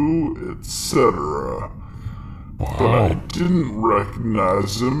Fu, etc. Wow. But I didn't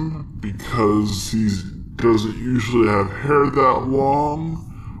recognize him because he doesn't usually have hair that long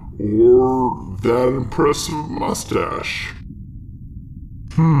or that impressive mustache.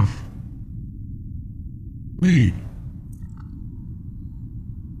 Neat.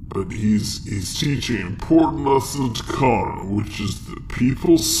 But he's teaching important lessons to Conan, which is that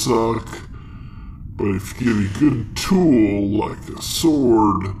people suck, but if you get a good tool like a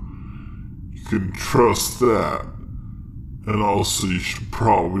sword, you can trust that. And also you should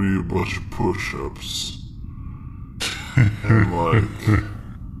probably do a bunch of push-ups. And like,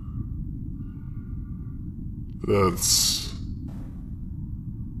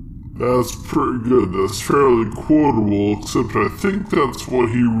 that's pretty good. That's fairly quotable, except I think that's what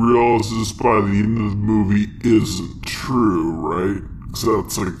he realizes by the end of the movie isn't true, right? Because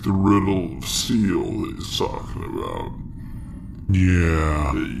that's like the riddle of steel that he's talking about.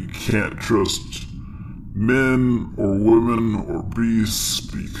 Yeah. That you can't trust men or women or beasts,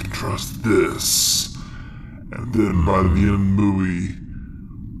 but you can trust this. And then by the end of the movie,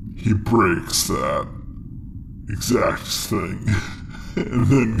 he breaks that exact thing. And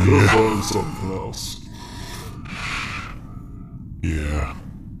then goes on to something else. Yeah.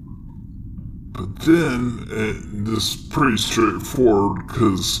 But then, this is pretty straightforward,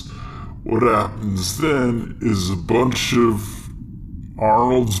 because what happens then is a bunch of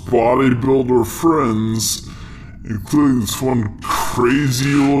Arnold's bodybuilder friends, including this one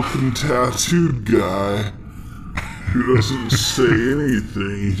crazy-looking tattooed guy, who doesn't say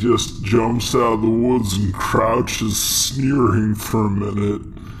anything. He just jumps out of the woods and crouches sneering for a minute.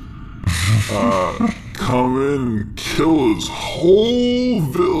 Come in and kill his whole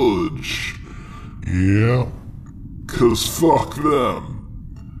village. Yeah. 'Cause fuck them.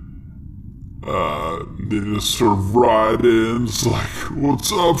 They just sort of ride in. It's like,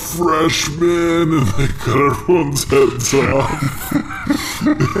 what's up, freshmen? And they cut everyone's heads off.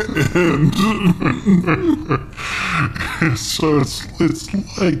 And So it's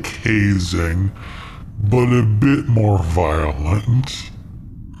like hazing, but a bit more violent.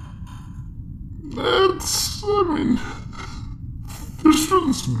 There's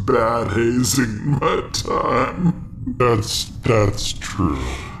been some bad hazing in my time. That's true.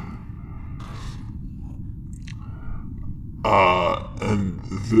 And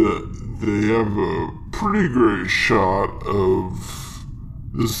they have a pretty great shot of...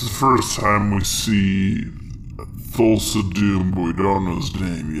 This is the first time we see Thulsa Doom, but we don't know his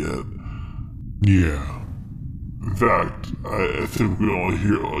name yet. Yeah. In fact, I think we only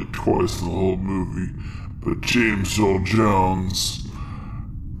hear it like twice in the whole movie. But James Earl Jones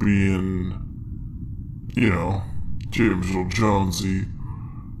being, James Earl Jonesy.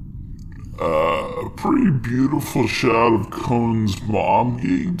 A pretty beautiful shot of Conan's mom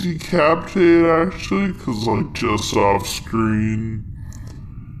getting decapitated, actually, because, just off screen.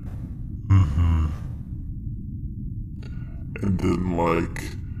 Mm-hmm. And then,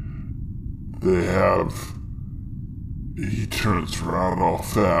 he turns around all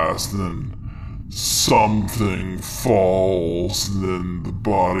fast, and then something falls, and then the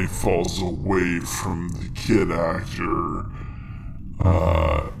body falls away from the kid actor.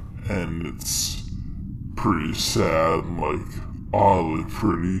 And it's pretty sad and, oddly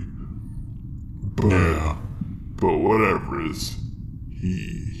pretty. But whatever it is,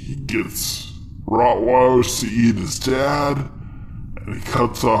 he gets Rottweilers to eat his dad, and he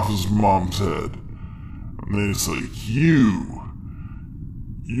cuts off his mom's head. And then he's like, you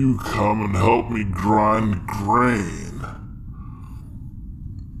come and help me grind grain.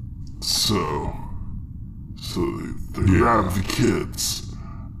 So So they grab the kids.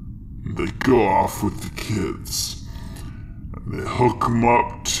 And they go off with the kids. And they hook them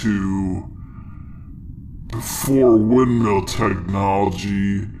up to... Before windmill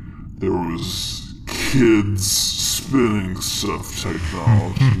technology, there was kids spinning stuff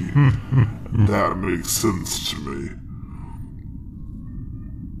technology. And that makes sense to me.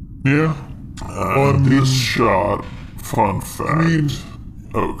 Yeah. This shot, fun fact.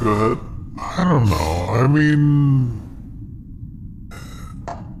 Oh, go ahead. I don't know. I mean,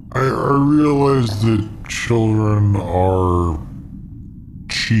 I realize that children are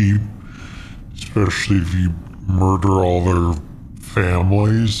cheap, especially if you murder all their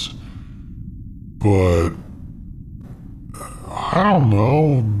families. But I don't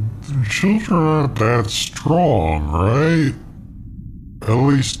know. Children aren't that strong, right? At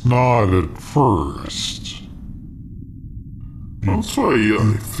least not at first. That's why you got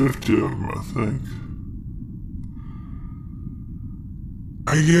like 50 of them, I think.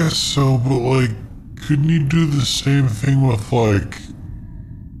 I guess so, but like, couldn't you do the same thing with like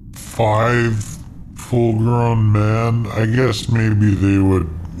 5 full-grown men? I guess maybe they would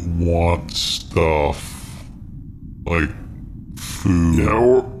want stuff like food. Yeah,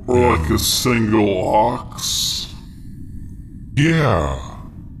 or like a single ox. Yeah.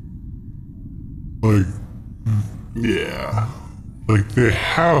 Like, yeah. Like, they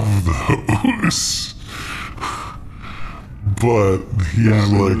have those. But he's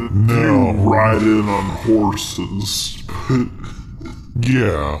like, no. They ride in on horses.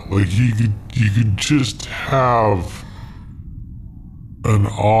 Yeah, like you could just have an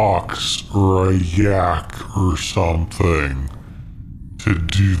ox or a yak or something to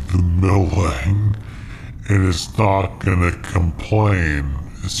do the milling, and it's not gonna complain.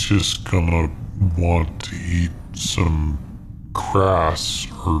 It's just gonna want to eat some grass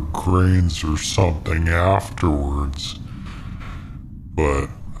or grains or something afterwards. But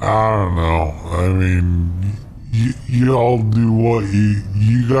I don't know. I mean, you all do what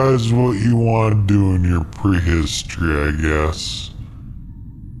you guys what you want to do in your prehistory, I guess.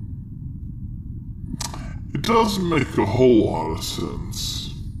 It doesn't make a whole lot of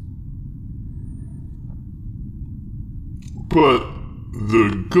sense. But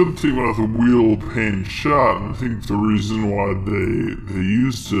the good thing about the wheel of pain shot, and I think the reason why they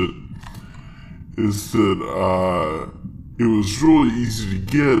used it, is that it was really easy to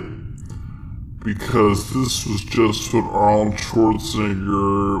get because this was just what Arnold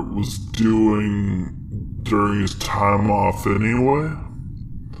Schwarzenegger was doing during his time off anyway.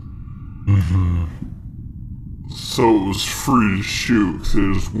 Mm-hmm. So it was free to shoot, 'cause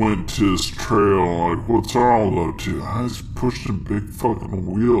they just went to his trail, like, what's Arnold up to? I was pushing a big fucking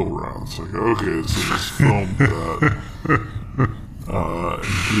wheel around. It's like, okay, so just filmed that. And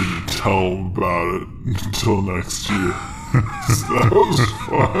didn't tell him about it until next year. So that was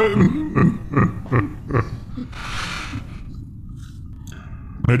fine.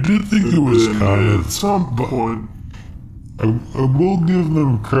 I did think it was kind of... At some point... I will give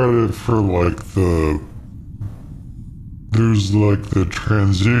them credit for, like, there's, like, the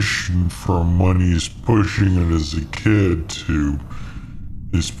transition from when he's pushing it as a kid to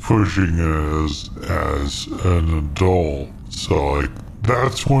he's pushing it as an adult. So, like,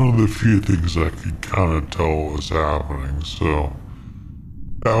 that's one of the few things I could kind of tell was happening. So,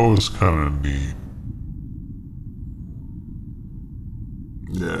 that was kind of neat.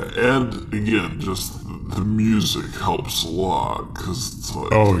 Yeah, and again, just the music helps a lot, because it's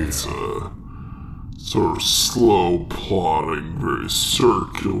like, it's a sort of slow, plodding, very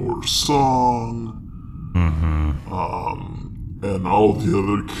circular song. Mm-hmm. And all the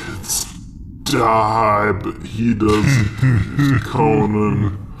other kids die, but he doesn't. He's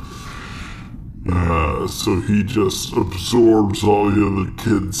Conan. So he just absorbs all the other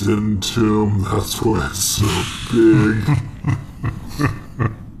kids into him. That's why it's so big.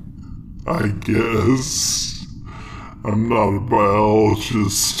 I guess. I'm not a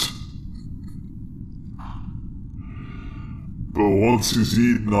biologist. But once he's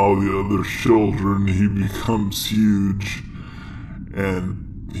eaten all the other children, he becomes huge.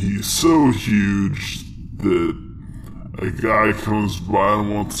 And he's so huge that a guy comes by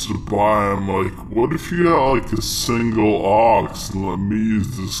and wants to buy him. Like, what if you got like a single ox and let me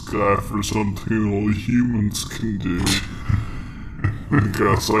use this guy for something only humans can do? And the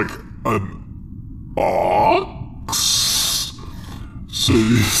guy's like, an ox? So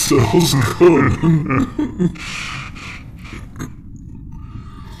he sells Conan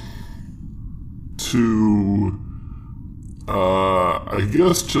to, I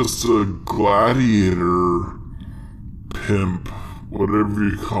guess just a gladiator pimp, whatever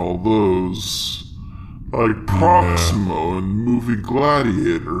you call those, Like Proximo in the movie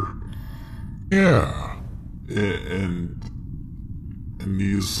Gladiator. Yeah. And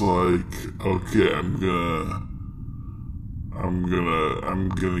he's like, okay, I'm gonna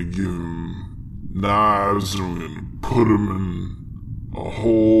give him knives, and I'm gonna put him in a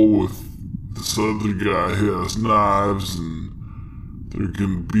hole with this other guy who has knives, and they're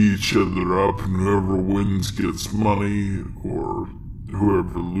gonna beat each other up, and whoever wins gets money, or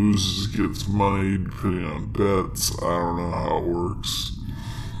whoever loses gets money, depending on bets. I don't know how it works.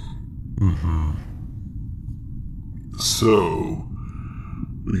 So,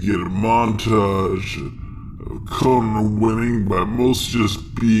 we get a montage of Conan winning by most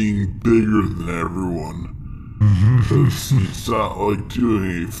just being bigger than everyone. Because he's not like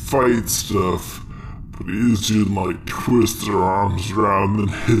doing any fight stuff, but he is doing like twist their arms around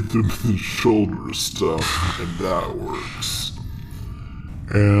and hit them in the shoulder stuff, and that works.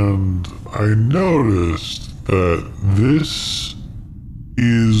 And I noticed that this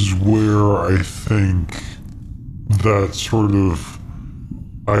is where I think that sort of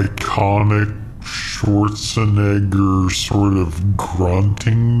iconic Schwarzenegger sort of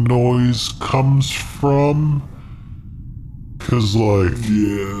grunting noise comes from. 'Cause like,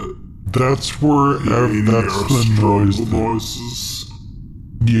 Yeah, that's where that's the noise noises.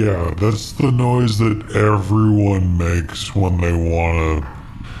 Yeah, that's the noise that everyone makes when they want to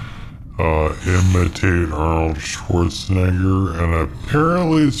imitate Arnold Schwarzenegger, and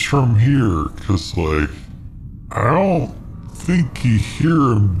apparently it's from here, because, like, I don't think you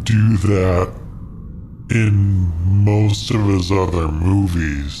hear him do that in most of his other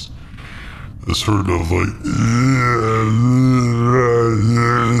movies. The sort of, like,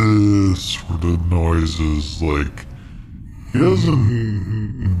 sort of noises, like, he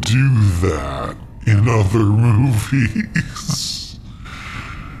doesn't do that in other movies.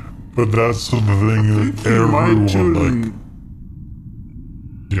 But that's the thing that everyone, like...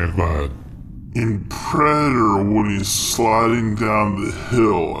 Yeah, go ahead. In Predator, when he's sliding down the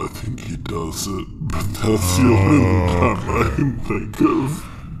hill, I think he does it. But that's the only time I can think of.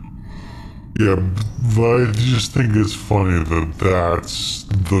 Yeah, but I just think it's funny that that's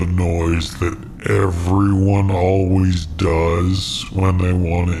the noise that everyone always does when they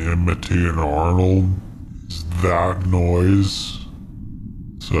want to imitate Arnold. Is that noise.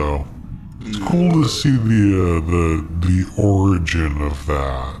 So it's cool to see the origin of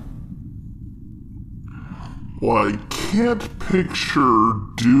that. Well, I can't picture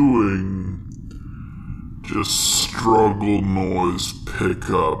doing just struggle noise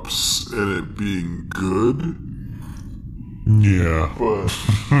pickups and it being good. Yeah. But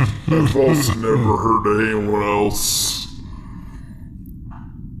I've also never heard anyone else.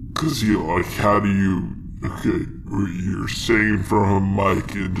 Because like, how do you... Okay, you're singing from a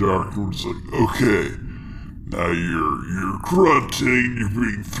mic and Darkman's like, okay, now you're grunting, you're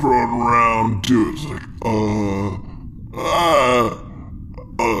being thrown around, do it. It's like,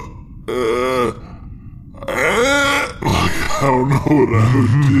 like, I don't know what I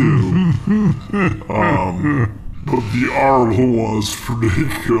would do. But the Arnold one is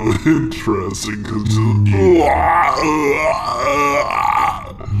particularly interesting because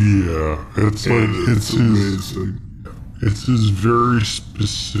yeah, it's like it's amazing. It's his very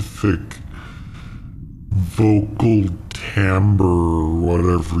specific vocal timbre or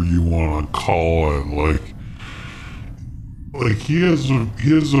whatever you want to call it. Like he has a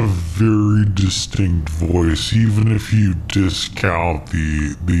very distinct voice, even if you discount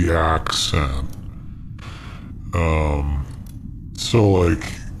the accent. So like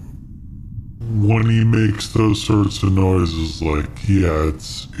when he makes those sorts of noises, like, yeah,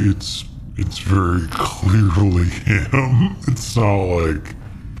 it's very clearly him. It's not like,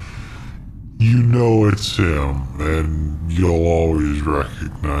 you know it's him, and you'll always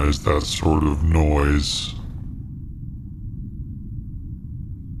recognize that sort of noise.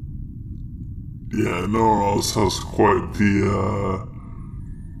 Yeah, no one else has quite the,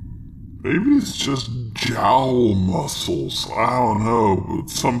 maybe it's just jowl muscles. I don't know, but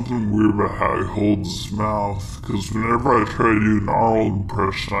something weird about how he holds his mouth. Because whenever I try to do an Arnold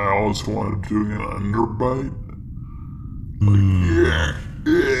impression, I always want to do an underbite. Like,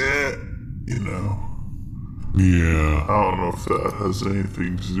 yeah, you know. Yeah. I don't know if that has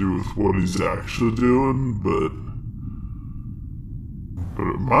anything to do with what he's actually doing, but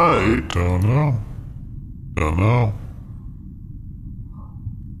it might. Don't know. I don't know.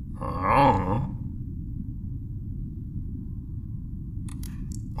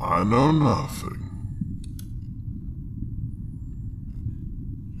 I know nothing.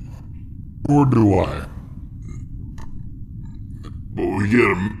 Or do I? But we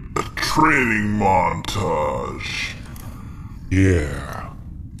get a training montage. Yeah.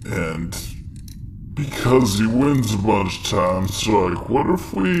 And because he wins a bunch of times, they're like, what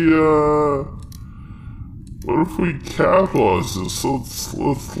if we capitalize this? Let's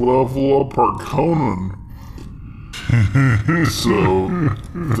level up our Conan. So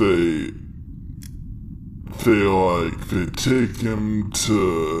they take him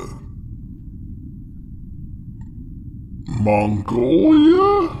to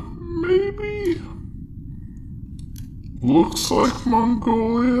Mongolia, maybe? Looks like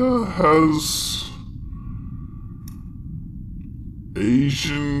Mongolia has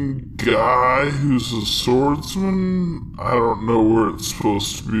Asian guy who's a swordsman. I don't know where it's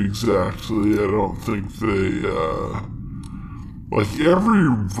supposed to be exactly. I don't think they, like every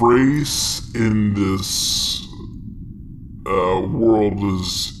race in this, world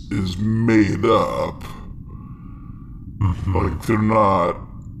is made up. Mm-hmm. Like they're not,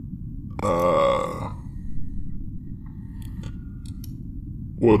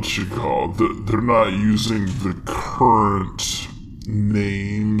 they're not using the current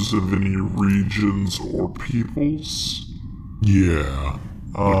names of any regions or peoples. Yeah.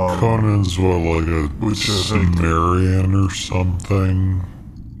 Conan's like a Sumerian or something.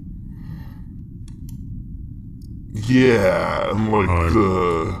 Yeah, and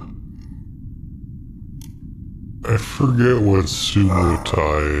I forget what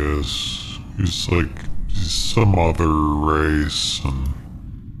Subutai is. He's some other race, and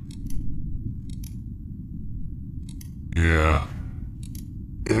yeah.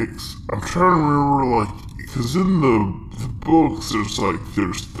 I'm trying to remember, because in the books there's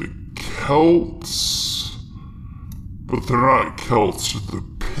the Celts, but they're not Celts, they're the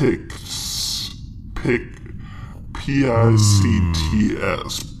Picts.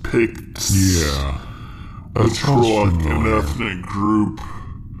 P-I-C-T-S. Picts. Yeah. Which are an ethnic group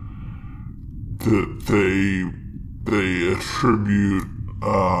that they attribute,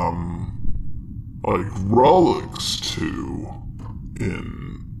 relics to in,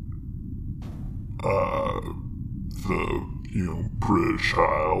 the, British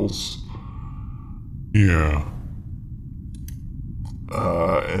Isles. Yeah.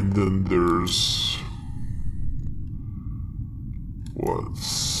 And then there's,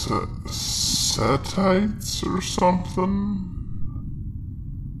 Setites or something?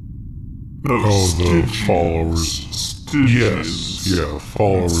 No, the followers. Stygians. Yes, yeah,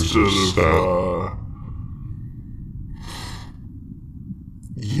 followers of Set.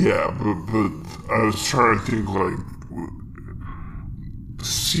 Yeah, but I was trying to think,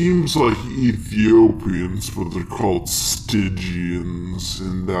 seems like Ethiopians, but they're called Stygians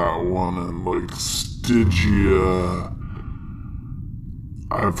in that one, and Stygia,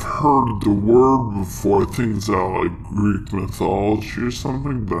 I've heard the word before. I think it's out Greek mythology or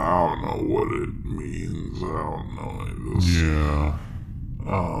something, but I don't know what it means. I don't know any of this. Yeah.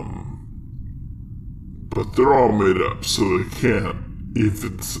 But they're all made up, so they can't. If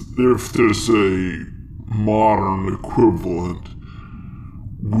there's a modern equivalent,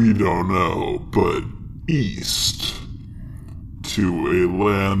 we don't know. But east to a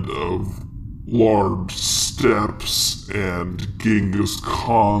land of large steppes and Genghis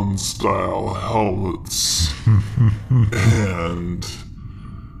Khan style helmets and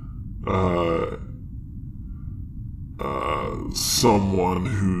someone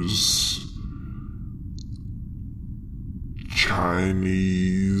who's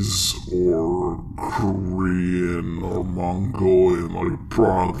Chinese or Korean or Mongolian,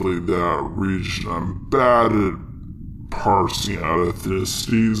 broadly that region. I'm bad at parsing out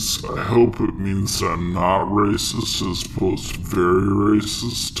ethnicities. I hope it means I'm not racist as opposed to very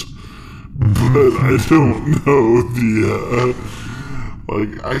racist. But I don't know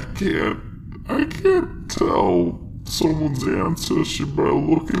I can't tell someone's ancestry by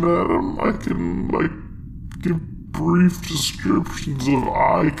looking at them. I can give brief descriptions of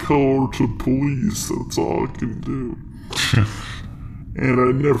eye color to police. That's all I can do. And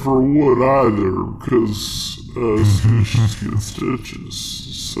I never would either, because stitches get stitches,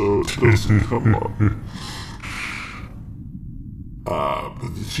 so it doesn't come up. But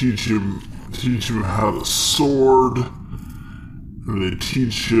they teach him how to sword, and they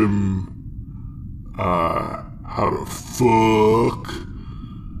teach him how to fuck,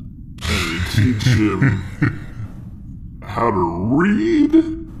 and they teach him how to read,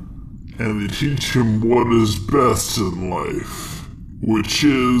 and they teach him what is best in life. Which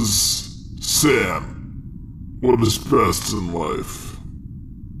is, Sam, what is best in life?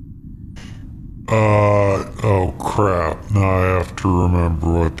 Oh crap, now I have to remember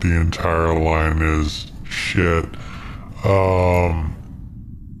what the entire line is. Shit.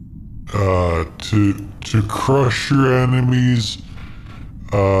 to crush your enemies,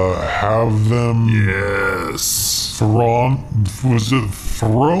 have them thrown. Was it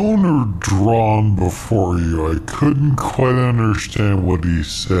thrown or drawn before you? I couldn't quite understand what he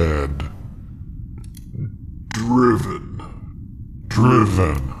said. Driven.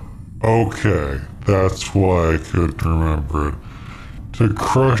 Okay, that's why I couldn't remember it. To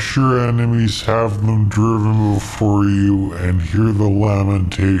crush your enemies, have them driven before you, and hear the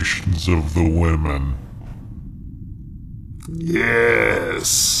lamentations of the women.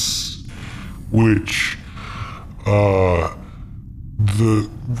 Yes. Which,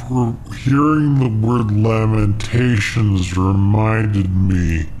 hearing the word lamentations reminded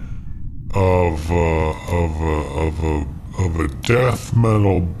me of a death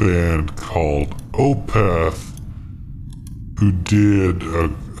metal band called Opeth, who did a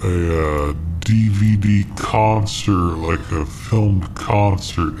DVD concert, like a filmed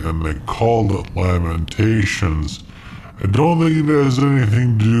concert, and they called it Lamentations. I don't think it has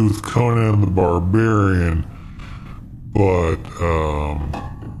anything to do with Conan the Barbarian, but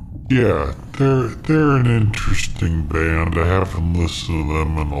yeah, they're an interesting band. I haven't listened to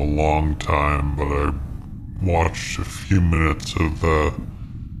them in a long time, but I watched a few minutes of the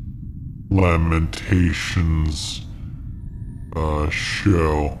Lamentations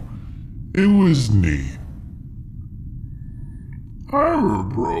show. It was neat. I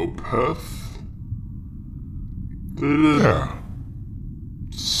remember Opeth. They did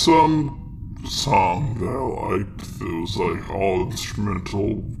some song that I liked that was like all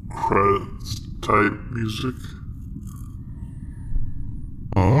instrumental credits type music.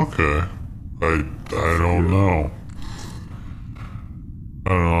 Oh, okay. I don't know. I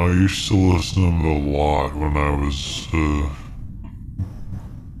don't know, I used to listen to them a lot when I was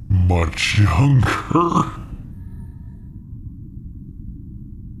much younger.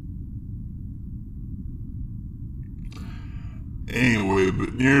 Anyway,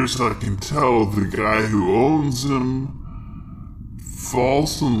 but near as I can tell, the guy who owns him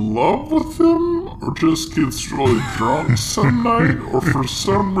falls in love with him, or just gets really drunk some night, or for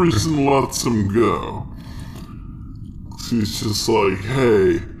some reason lets him go. He's just like,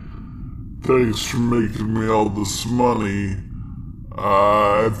 hey, thanks for making me all this money.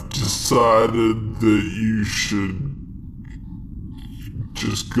 I've decided that you should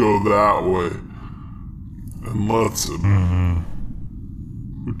just go that way. And lets him. Mm-hmm.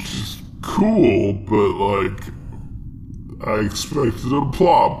 Which is cool, but like, I expected a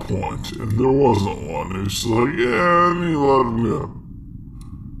plot point, and there wasn't one. It was just like, yeah, and he let him go.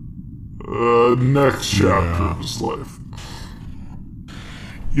 Next chapter of his life.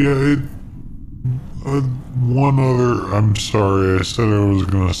 Yeah, one other, I'm sorry, I said I was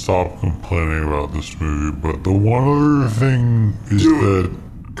going to stop complaining about this movie, but the one other thing is that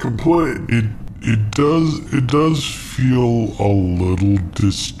complain. It does feel a little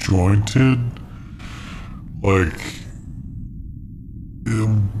disjointed. Like,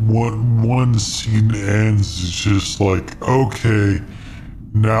 one scene ends, it's just like, okay,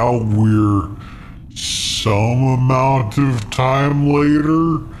 now we're some amount of time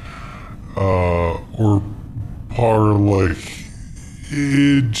later, or part of, like,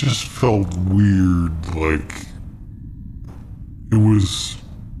 it just felt weird, like, it was,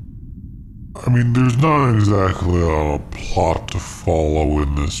 I mean, there's not exactly a plot to follow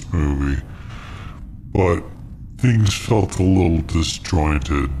in this movie, but things felt a little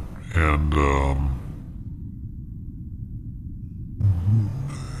disjointed, and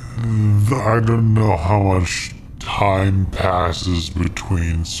I don't know how much time passes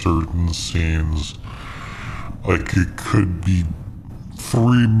between certain scenes. Like, it could be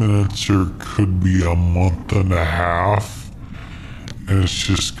 3 minutes or it could be a month and a half, and it's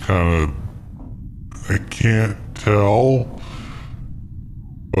just kind of, I can't tell,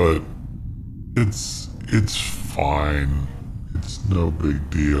 but it's fine. It's no big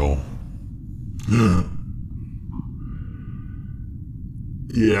deal.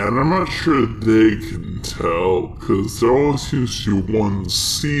 Yeah, and I'm not sure they can tell, because there only seems to be one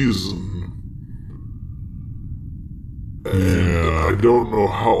season. And I don't know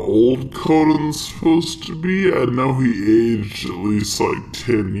how old Conan's supposed to be. I know he aged at least like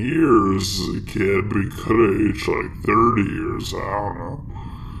 10 years as a kid, but he could have aged like 30 years, I don't know.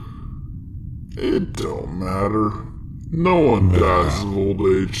 It don't matter. No one dies of old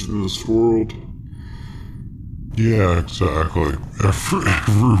age in this world. Yeah, exactly.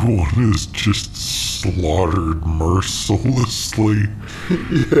 Everyone is just slaughtered mercilessly.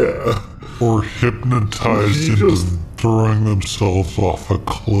 Yeah. Or hypnotized into throwing themselves off a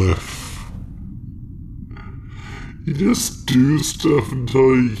cliff. You just do stuff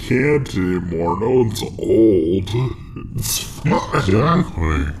until you can't anymore. No one's old. It's fine.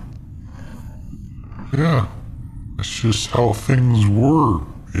 Exactly. Yeah. That's just how things were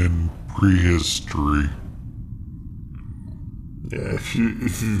in prehistory. Yeah, if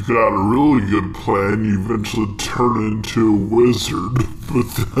you've got a really good plan, you eventually turn into a wizard. But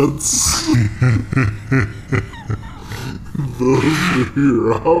that's... those are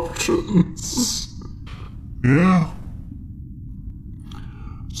your options. Yeah.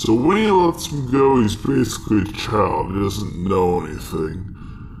 So when he lets him go, he's basically a child. He doesn't know anything.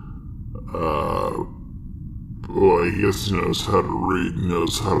 Well, I guess he knows how to read, he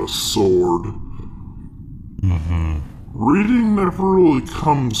knows how to sword. Mm-hmm. Reading never really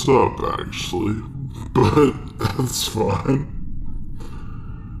comes up, actually. But that's fine.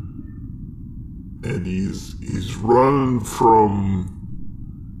 And he's running from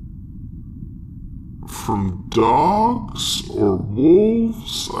dogs or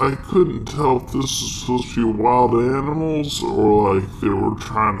wolves. I couldn't tell if this was supposed to be wild animals or like they were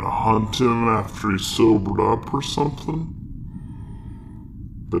trying to hunt him after he sobered up or something.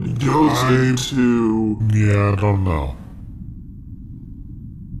 But he goes into... Yeah, I don't know.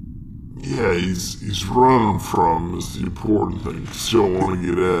 Yeah, he's running from is the important thing, because you don't want to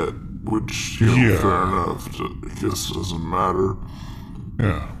get at, which, you know, fair enough, I guess it doesn't matter.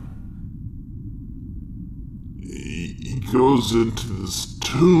 Yeah. He goes into this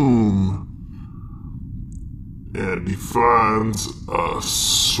tomb, and he finds a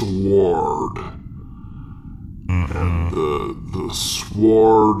sword. Mm-hmm. And the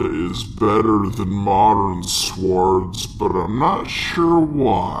sword is better than modern swords, but I'm not sure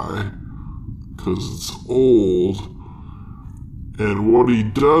why. Because it's old, and what he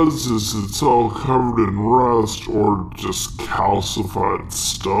does is it's all covered in rust or just calcified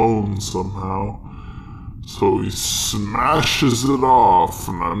stone somehow. So he smashes it off,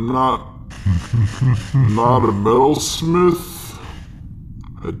 and I'm not a metalsmith.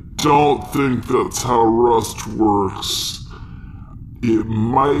 I don't think that's how rust works. It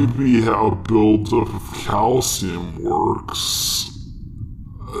might be how buildup of calcium works.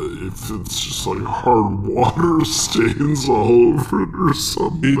 If it's just like hard water stains all over it or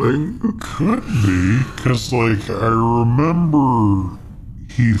something. It could be, because like I remember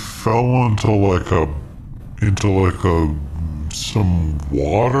he fell into some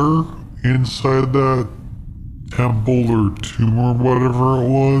water inside that temple or tomb or whatever it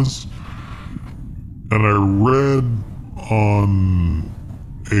was. And I read on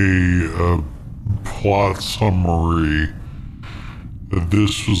a plot summary that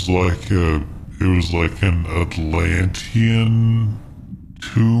this was like an Atlantean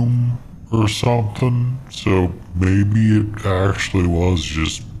tomb or something. So maybe it actually was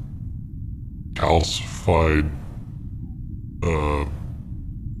just calcified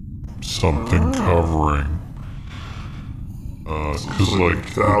something covering. Cause like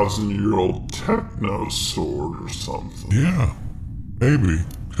 1,000-year-old techno sword or something. Yeah, maybe.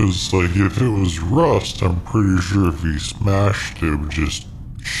 Because, like, if it was rust, I'm pretty sure if he smashed it, it would just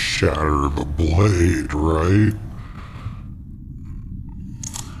shatter the blade, right?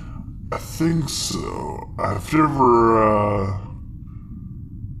 I think so. I've never,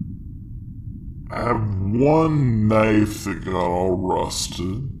 I have one knife that got all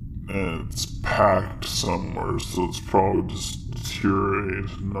rusted, and it's packed somewhere, so it's probably just deteriorated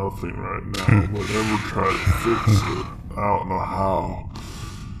to nothing right now, but I never tried to fix it. I don't know how.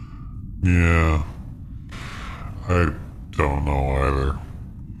 Yeah. I don't know either.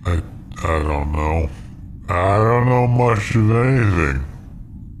 I don't know. I don't know much of anything.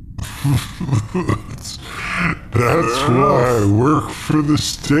 That's why I work for the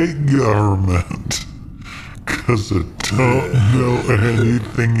state government. 'Cause I don't know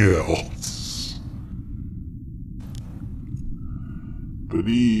anything else. But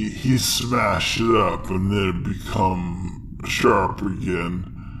he smashed it up and then it become sharp again.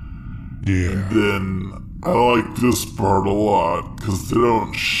 Yeah. And then I like this part a lot because they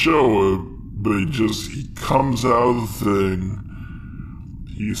don't show it, but he comes out of the thing,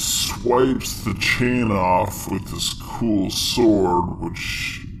 he swipes the chain off with this cool sword,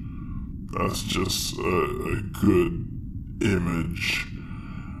 which that's just a good image.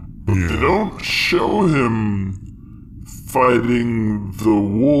 But they don't show him fighting the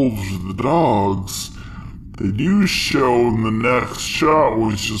wolves or the dogs. They do show in the next shot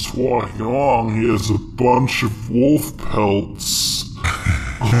when he's just walking along, he has a bunch of wolf pelts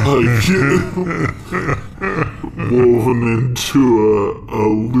like woven into a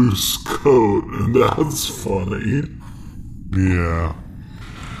loose coat, and that's funny. Yeah.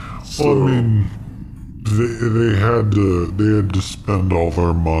 So, Well, I mean, they had to spend all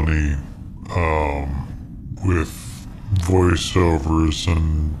their money with voiceovers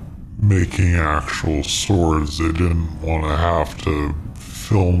and making actual swords. They didn't want to have to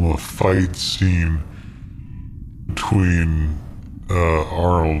film a fight scene between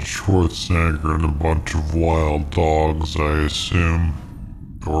Arnold Schwarzenegger and a bunch of wild dogs, I assume,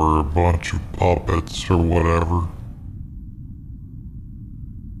 or a bunch of puppets or whatever.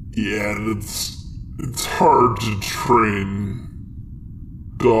 Yeah, and it's hard to train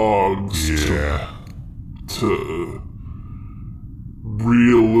dogs to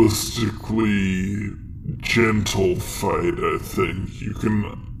realistically gentle fight. I think you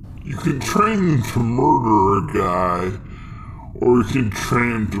can train them to murder a guy, or you can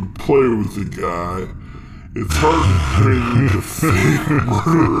train them to play with a guy. It's hard to train them to fake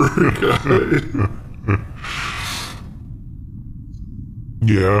murder a guy.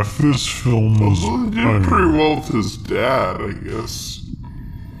 Yeah, if this film was... Although he did pretty well with his dad, I guess.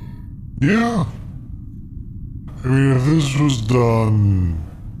 Yeah. I mean, if this was done...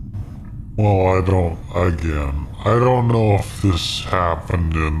 Well, I don't know if this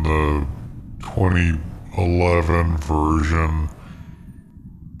happened in the 2011 version.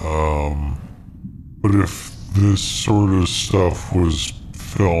 But if this sort of stuff was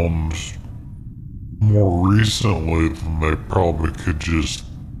filmed more recently, then they probably could just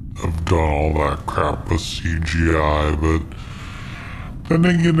have done all that crap with CGI, but then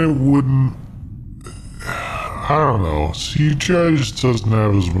again, it wouldn't... I don't know. CGI just doesn't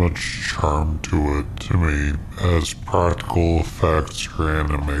have as much charm to it, to me, as practical effects or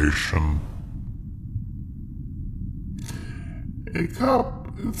animation.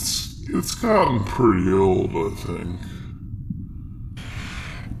 It's gotten pretty old, I think.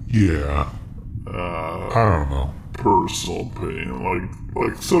 Yeah. I don't know. Personal opinion.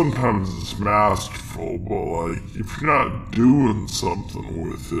 Like sometimes it's masterful, but like if you're not doing something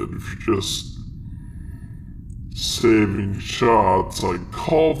with it, if you're just saving shots, like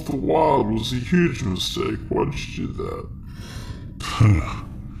Call of the Wild was a huge mistake. Why'd you do that?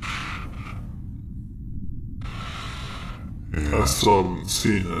 Yeah. I still haven't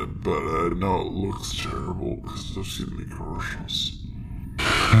seen it, but I know it looks terrible because I've seen the commercials.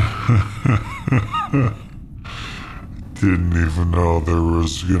 Didn't even know there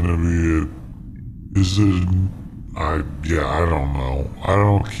was gonna be I don't know. I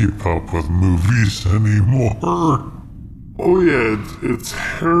don't keep up with movies anymore. Oh yeah, it's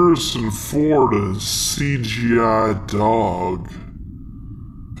Harrison Ford and his CGI dog.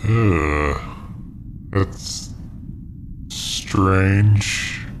 That's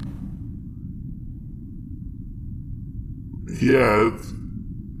strange. Yeah,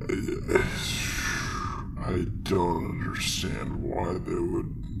 I don't understand why they would.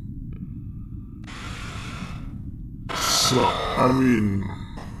 So, I mean,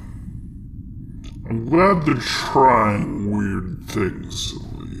 I'm glad they're trying weird things at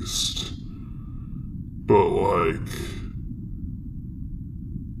least. But, like,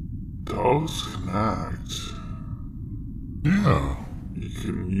 dogs can act. Yeah. You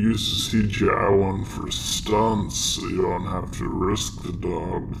can use the CGI one for stunts, so you don't have to risk the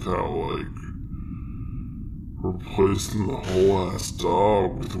dog without, like, replacing the whole ass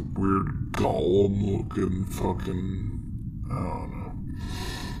dog with a weird golem looking fucking... I don't know.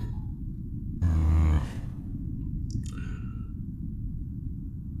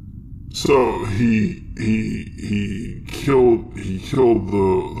 So he killed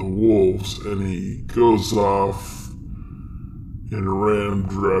the wolves, and he goes off in a random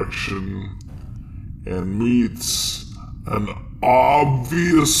direction and meets an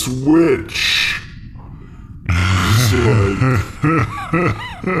obvious witch.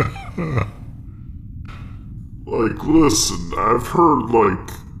 Like, listen, I've heard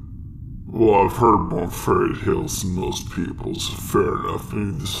more fairy tales than most people, so fair enough.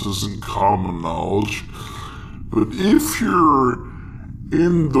 Maybe this isn't common knowledge. But if you're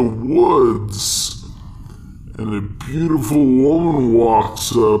in the woods and a beautiful woman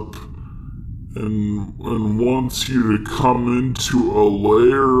walks up and wants you to come into a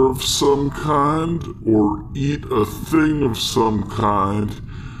lair of some kind or eat a thing of some kind,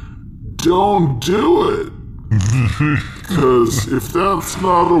 don't do it. Because if that's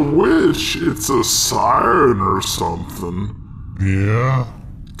not a witch, it's a siren or something. Yeah.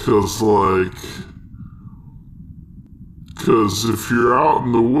 Because if you're out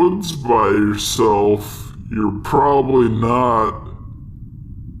in the woods by yourself, you're probably not,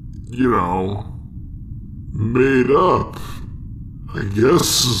 made up. I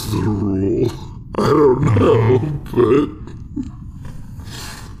guess is the rule. I don't know, but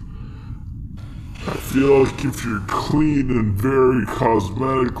I feel like if you're clean and very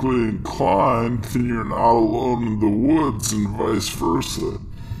cosmetically inclined, then you're not alone in the woods and vice versa.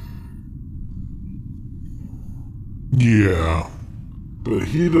 Yeah. But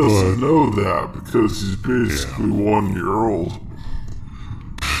he doesn't know that because he's basically 1 year old.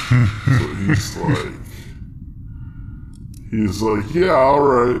 So he's like, yeah,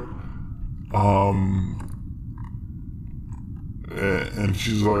 alright. And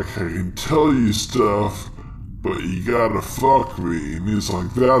she's like, I can tell you stuff, but you gotta fuck me. And he's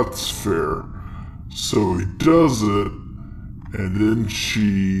like, that's fair. So he does it, and then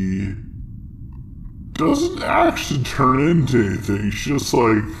she doesn't actually turn into anything. She just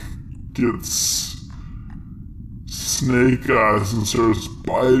like gets snake eyes and starts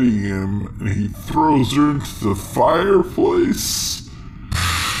biting him, and he throws her into the fireplace.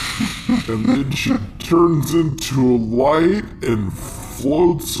 And then she turns into a light and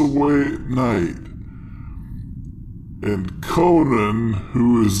floats away at night. And Conan,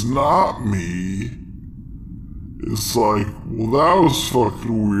 who is not me, is like, well, that was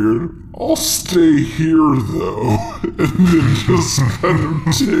fucking weird. I'll stay here, though. And then just kind of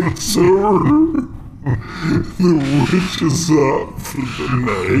takes over. The witch is up for the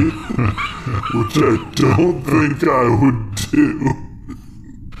night, which I don't think I would do.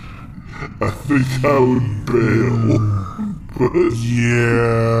 I think I would bail, but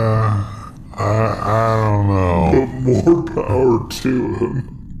yeah, I don't know. But more power to him.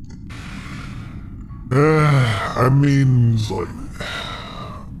 I mean, It's like,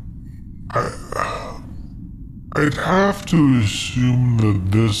 I'd have to assume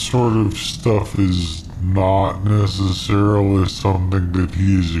that this sort of stuff is not necessarily something that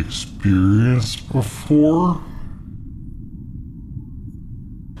he's experienced before.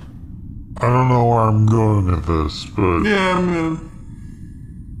 I don't know where I'm going with this, but yeah, man.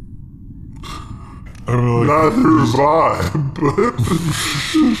 I mean, like, Neither have I, but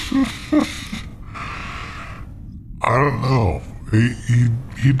I don't know.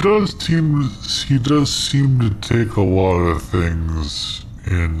 He does seem to take a lot of things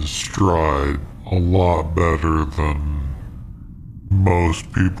in stride a lot better than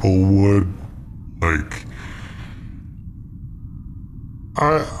most people would. Like,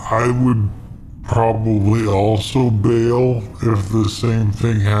 I would probably also bail if the same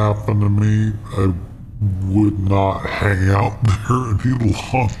thing happened to me. I would not hang out there any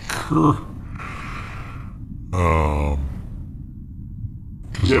longer.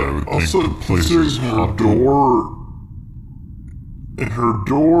 yeah. Also, considering her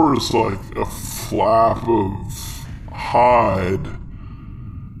door is like a flap of hide,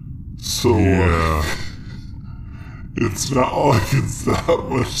 so Yeah. it's not like it's that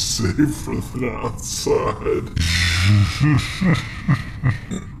much safer than outside.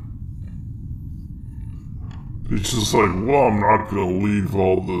 It's just like, well, I'm not gonna leave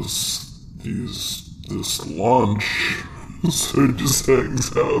all this lunch, so he just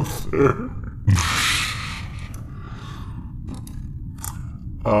hangs out there.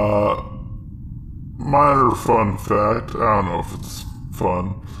 Minor fun fact, I don't know if it's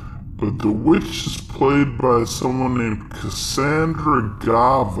fun, but the witch is played by someone named Cassandra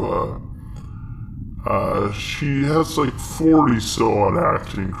Gava. She has like 40 so odd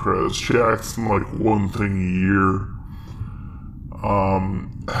acting credits. She acts in like one thing a year.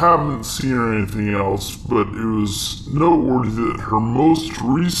 Haven't seen her anything else, but it was noteworthy that her most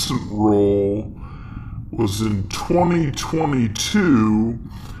recent role was in 2022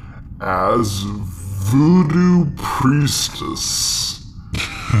 as Voodoo Priestess,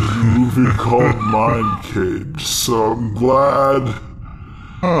 a movie called Mind Cage. So I'm glad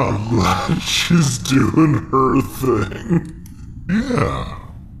she's doing her thing. Yeah.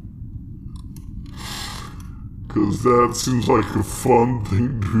 Because that seems like a fun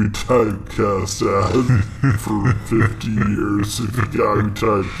thing to be typecast as for 50 years if you gotta be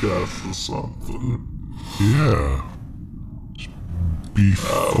typecast as something. Yeah. Be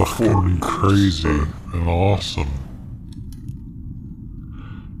fucking crazy and awesome.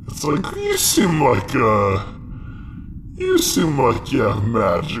 It's like, you seem like you have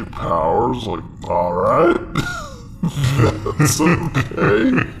magic powers. Like, alright. That's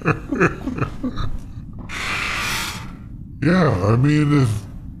okay. Yeah, I mean, if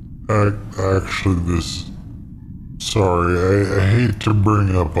actually this. Sorry, I hate to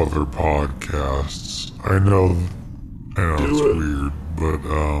bring up other podcasts. I know it's weird, but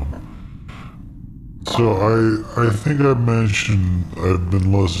so I think I mentioned I've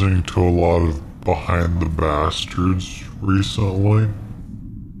been listening to a lot of Behind the Bastards recently.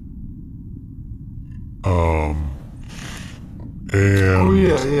 And Oh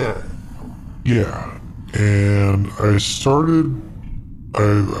yeah. yeah, And I started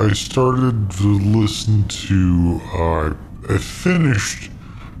to listen to, I finished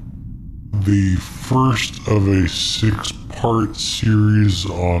the first of a 6-part series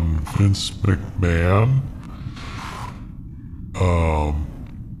on Vince McMahon.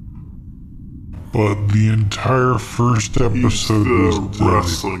 But the entire first episode was the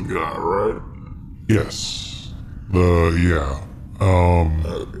wrestling guy, right? Yes.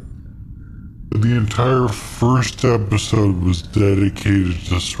 The entire first episode was dedicated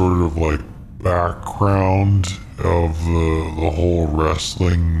to sort of like background of the whole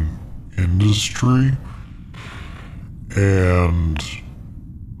wrestling industry. And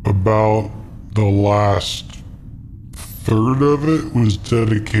about the last third of it was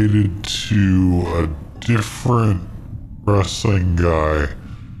dedicated to a different wrestling guy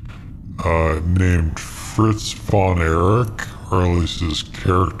named Fritz von Erich, or at least his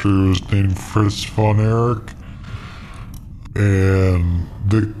character was named Fritz von Erich. And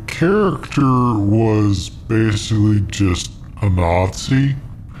the character was basically just a Nazi.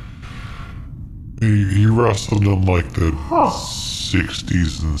 He wrestled in like the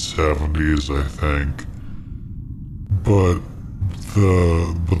 60s and 70s, I think. But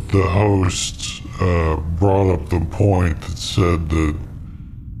the host brought up the point that said that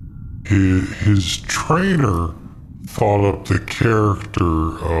his trainer thought up the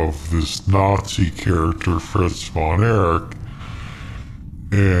character of this Nazi character, Fritz von Erich,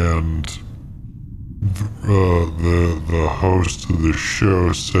 and the host of the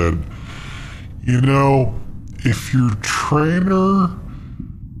show said, you know, if your trainer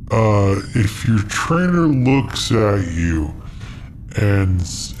looks at you and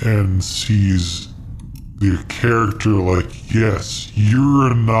sees the character like, yes,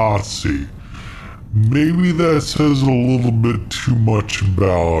 you're a Nazi, maybe that says a little bit too much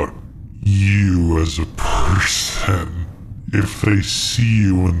about you as a person. If they see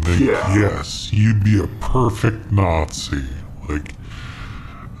you and think, yes, you'd be a perfect Nazi. Like,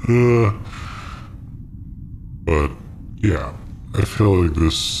 but yeah, I feel like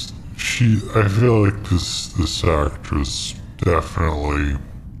this actress definitely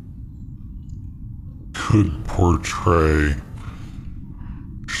could portray,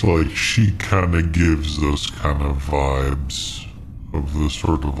 like, she kind of gives those kind of vibes of the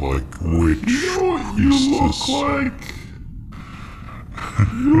sort of like witch. You know what you look like?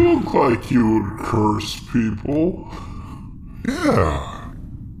 You look like you would curse people. Yeah,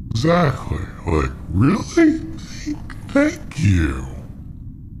 exactly. Like, really? Thank you.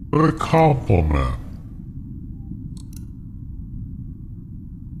 What a compliment.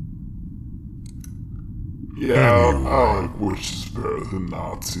 Yeah, Anyway. I like witches better than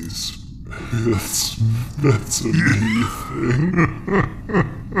Nazis. That's a me thing.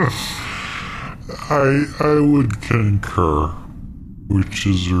 I would concur.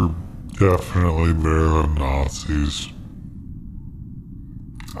 Witches are definitely better than Nazis.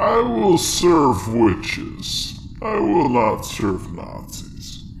 I will serve witches. I will not serve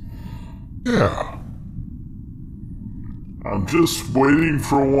Nazis. Yeah. I'm just waiting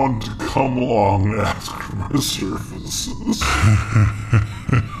for one to come along and ask for my services.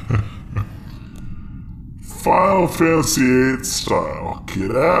 Final Fantasy VIII style.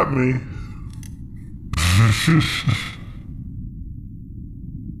 Get at me.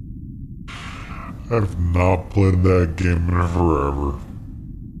 I've not played that game in forever.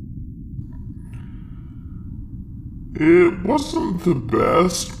 It wasn't the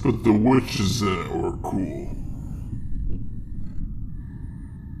best, but the witches in it were cool.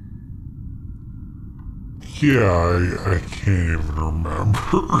 Yeah, I can't even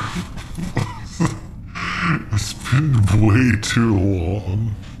remember. It's been way too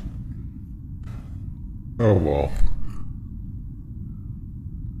long. Oh well.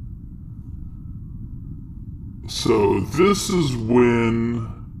 So this is when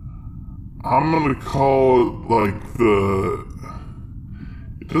I'm gonna call it like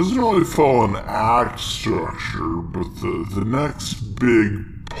it doesn't really follow an act structure, but the next big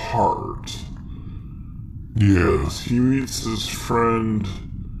part. Yes. He meets his friend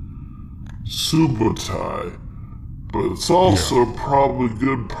Subotai, but it's also probably a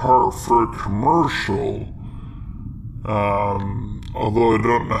good part for a commercial. Although I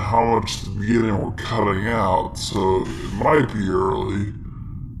don't know how much at the beginning we're cutting out, so it might be early,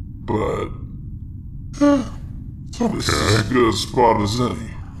 but It's okay. this is as good a spot as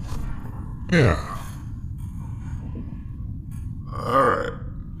any. Yeah. Alright.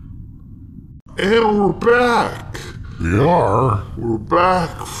 And we're back! We are. We're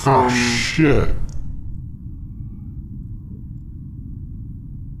back from... Oh, shit.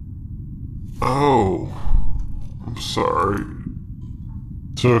 Oh. sorry.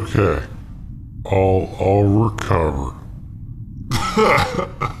 It's okay. I'll recover.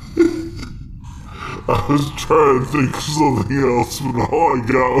 I was trying to think of something else, but all I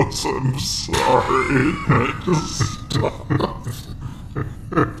got was I'm sorry. I just stopped.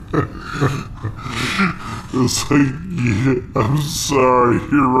 It's like, yeah, I'm sorry,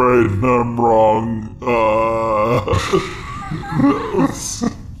 you're right and I'm wrong.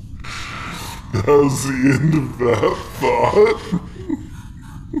 That was the end of that thought.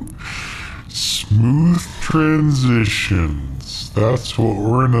 Smooth transitions. That's what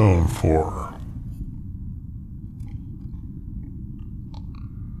we're known for.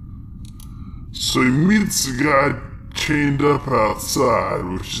 So he meets a guy chained up outside,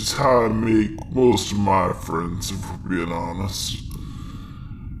 which is how I make most of my friends, if we're being honest.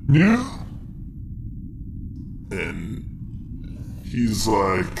 Yeah. And he's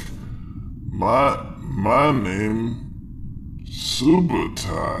like, my name,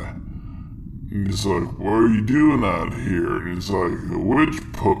 Subotai. And he's like, what are you doing out here? And he's like, a witch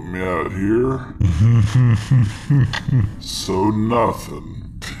put me out here. So nothing.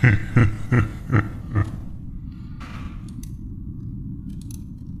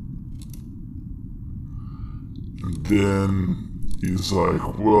 And then he's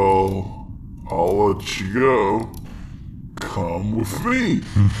like, well, I'll let you go. Come with me.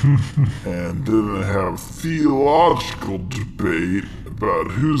 And then they have theological debate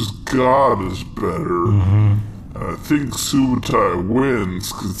about whose god is better. And I think Subotai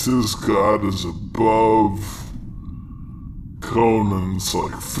wins because his god is above Conan's,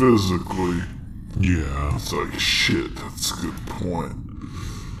 like, physically. Yeah. It's like, shit, that's a good point.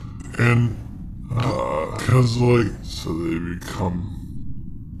 And, cause like... So they become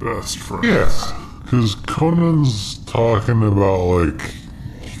best friends. Yeah. Cause Conan's talking about, like,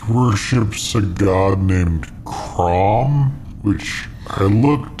 he worships a god named Crom, which I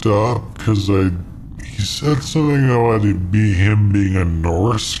looked up because he said something about him being a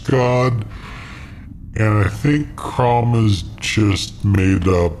Norse god. And I think Crom is just made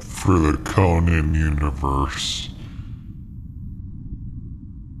up for the Conan universe.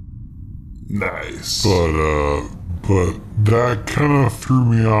 Nice. But that kind of threw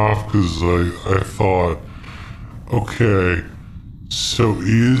me off because I thought, okay, so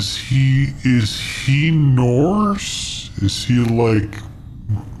is he Norse? Is he like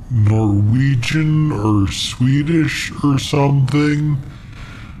Norwegian or Swedish or something?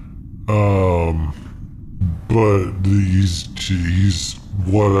 But he's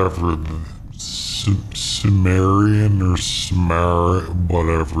whatever, Sumerian or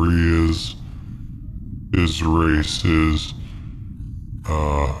whatever he is, his race is.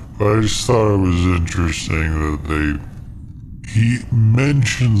 But I just thought it was interesting that he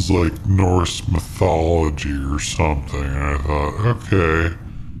mentions like Norse mythology or something, and I thought, okay,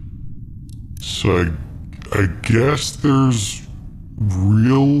 so I guess there's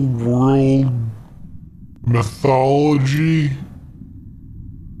real world mythology,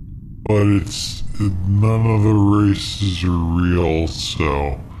 but none of the races are real,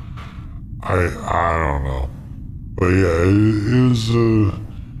 so I don't know. But yeah, it was a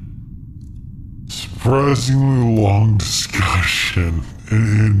surprisingly long discussion,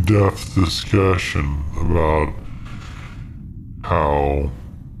 in-depth discussion about how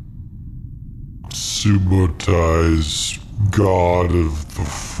Subotai's god of the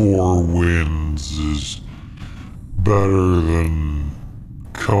four winds is better than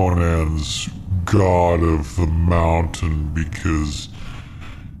Conan's god of the mountain because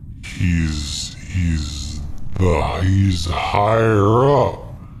he's higher up,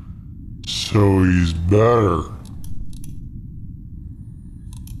 so he's better.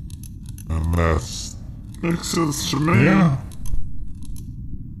 And that's makes sense to me. Yeah.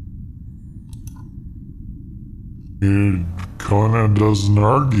 Conan doesn't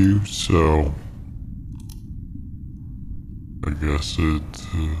argue, so I guess it.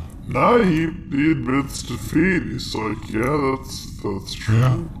 No, he admits defeat. He's like, yeah, that's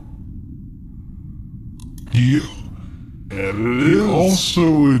true. Yeah. And He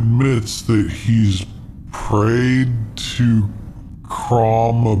also admits that he's prayed to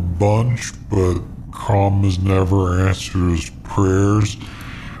Crom a bunch, but Crom has never answered his prayers,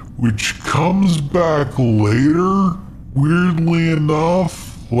 which comes back later, weirdly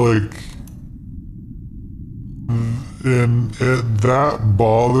enough, like, and that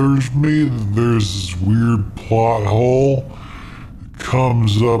bothers me. There's this weird plot hole that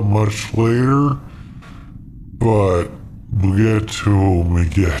comes up much later, but we'll get to it when we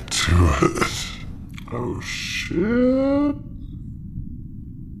get to it. Oh shit.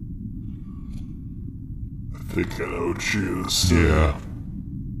 I think I know what you're gonna say. Yeah.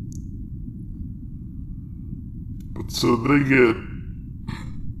 But so they get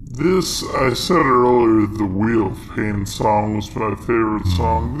this. I said earlier, the Wheel of Pain song was my favorite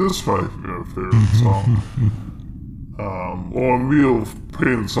song. This might be my favorite song. Wheel of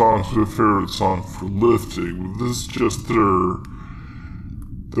Pain song is my favorite song for lifting. But this is just they're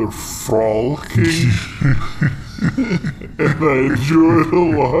frolicking, and I enjoy it a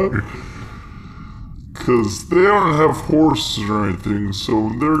lot. Because they don't have horses or anything, so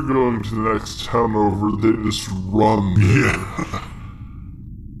when they're going to the next town over, they just run there.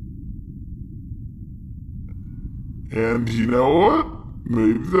 Yeah. And you know what?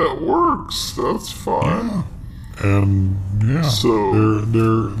 Maybe that works. That's fine. Yeah. And yeah, so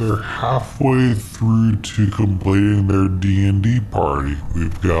they're halfway through to completing their D&D party.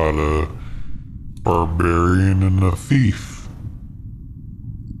 We've got a barbarian and a thief.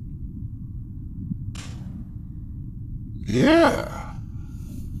 Yeah.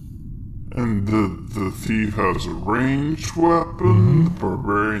 And the thief has a ranged weapon, the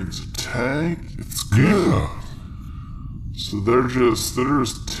barbarian's a tank. It's good. Yeah. So they're just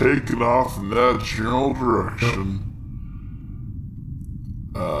taking off in that general direction.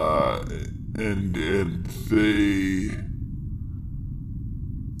 And they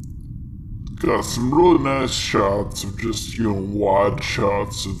got some really nice shots of just, wide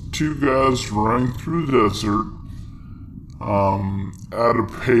shots of two guys running through the desert. At a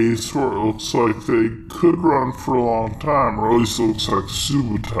pace where it looks like they could run for a long time, or at least it looks like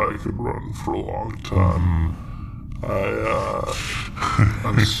Subutai could run for a long time.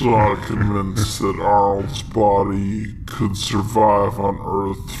 I'm still not convinced that Arnold's body could survive on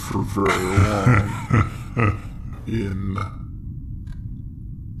Earth for very long in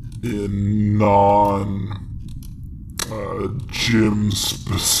non gym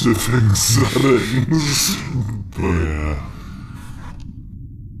specific settings. Yeah.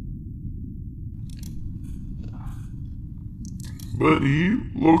 But he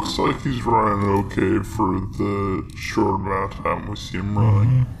looks like he's running okay for the short amount of time we see him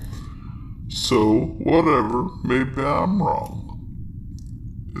running. So, whatever. Maybe I'm wrong.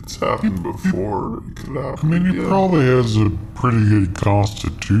 It's happened before. It could happen He again. probably has a pretty good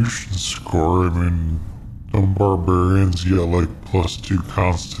constitution score. Some barbarians get like +2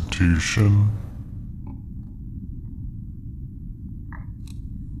 constitution.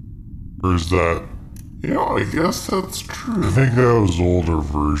 Or is that... I guess that's true. I think that was older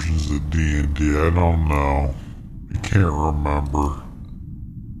versions of D&D. I don't know. I can't remember.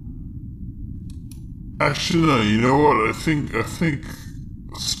 Actually, no. You know what? I think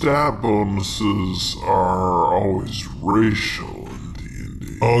stat bonuses are always racial in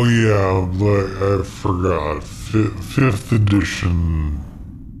D&D. Oh yeah, I forgot. 5th edition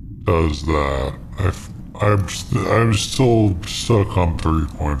does that. I'm still stuck on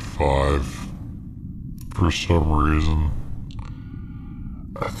 3.5 for some reason.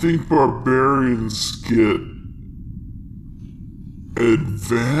 I think barbarians get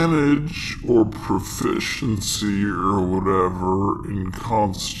advantage or proficiency or whatever in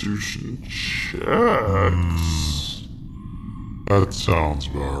constitution checks. That sounds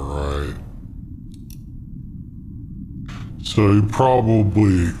about right. So he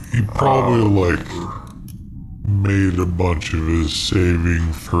probably made a bunch of his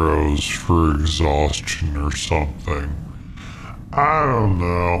saving throws for exhaustion or something. I don't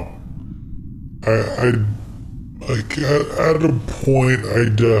know. At a point, I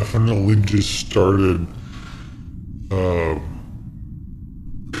definitely just started,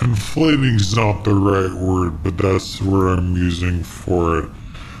 conflating's not the right word, but that's the word I'm using for it.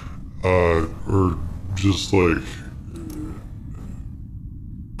 Or just like,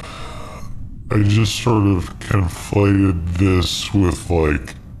 I just sort of conflated this with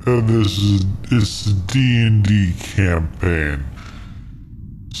like, it's a D&D campaign,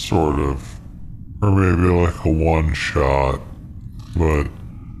 sort of. Or maybe like a one-shot, but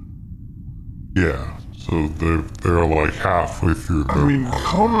yeah, so they're like halfway through their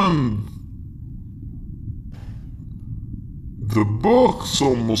Conan, the books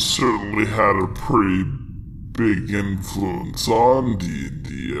almost certainly had a pretty big influence on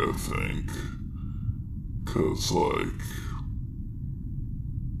D&D, I think. 'Cause,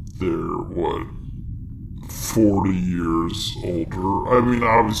 they're, 40 years older.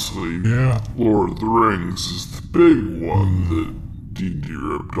 Obviously, Lord of the Rings is the big one that D&D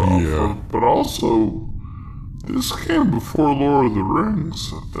ripped off of, but also, this came before Lord of the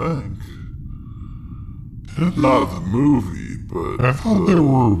Rings, I think. Not the movie, but I thought they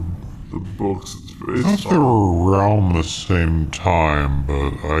were the books it's I based thought they on. were around the same time,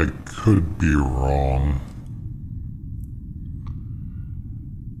 but I could be wrong.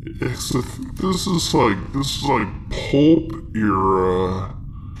 This is like pulp era,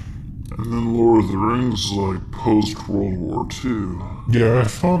 and then Lord of the Rings is like post World War II. Yeah, I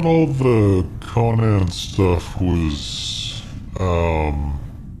thought all the Conan stuff was,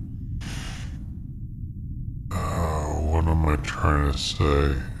 what am I trying to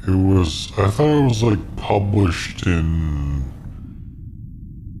say? I thought it was like published in,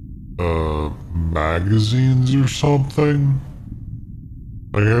 magazines or something.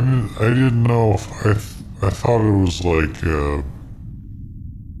 Like, I didn't know if I thought it was like a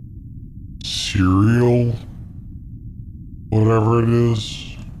serial, whatever it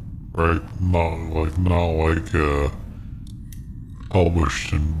is, right? Not like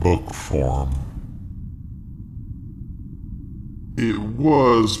published in book form. It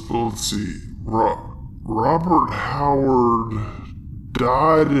was, but let's see. Robert Howard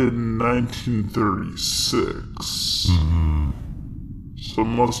died in 1936. Mm-hmm. So it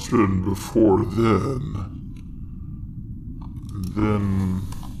must have been before then. Then...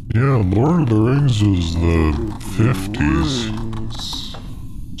 Yeah, Lord of the Rings was the 50s.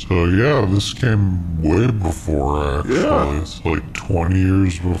 So yeah, this came way before, actually. Yeah. It's like 20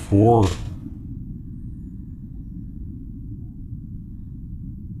 years before.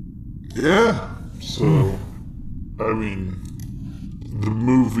 Yeah. So, I mean, the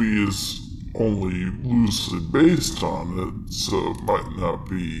movie is only loosely based on it, so it might not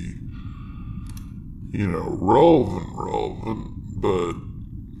be, relevant, but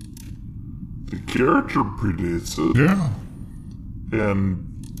the character predates it. Yeah. And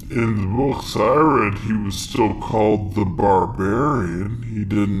in the books I read, he was still called the Barbarian. He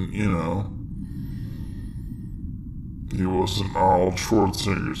didn't, he wasn't Arnold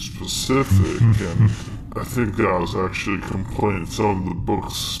Schwarzenegger specific, and I think that was actually a complaint some of the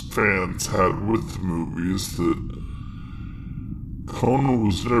books fans had with the movies, that Conan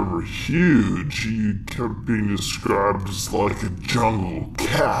was never huge. He kept being described as like a jungle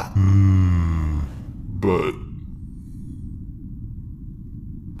cat. But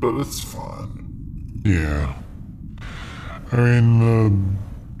it's fine. Yeah. I mean,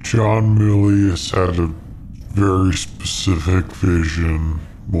 John Milius had a very specific vision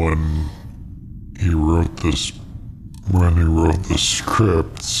when he wrote the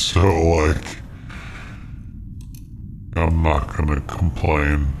script, so like, I'm not gonna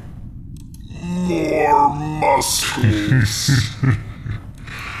complain. More muscles.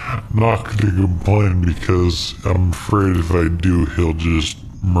 Not gonna complain because I'm afraid if I do, he'll just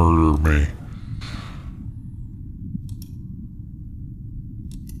murder me.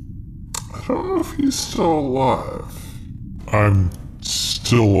 I don't know if he's still alive. I'm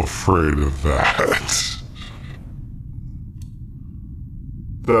still afraid of that.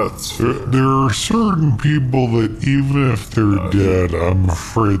 That's fair. There are certain people that even if they're dead, I'm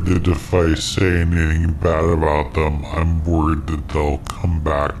afraid that if I say anything bad about them, I'm worried that they'll come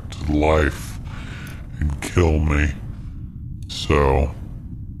back to life and kill me. So...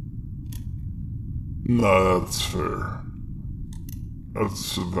 No, that's fair.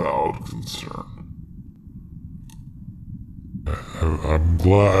 That's a valid concern. I'm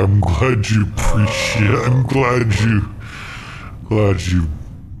glad you appreciate. I'm glad you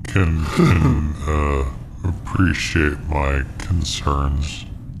can appreciate my concerns.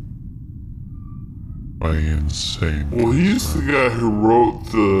 My insane. Well, he's the guy who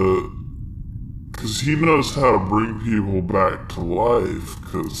wrote because he knows how to bring people back to life,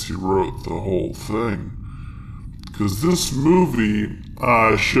 because he wrote the whole thing. Because this movie,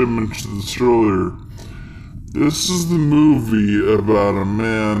 I should have mentioned this earlier, this is the movie about a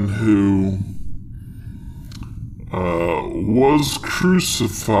man who was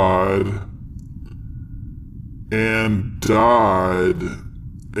crucified and died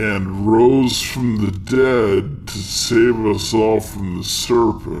and rose from the dead to save us all from the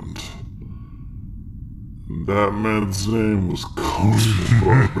serpent. And that man's name was Conan the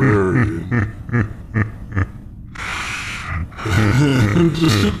Barbarian.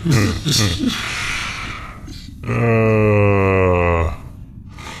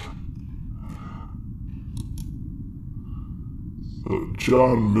 So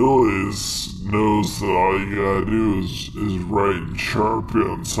John Milius knows that all you gotta do is write in Sharpie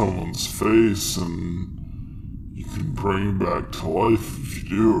on someone's face and you can bring him back to life if you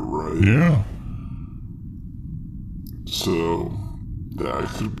do it right. Yeah. So that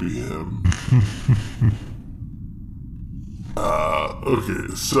could be him. Okay,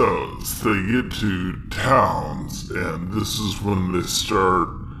 so they get to towns, and this is when they start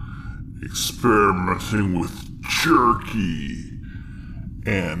experimenting with jerky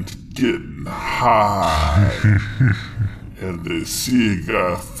and getting high and they see a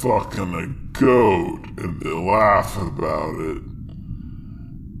guy fucking a goat, and they laugh about it,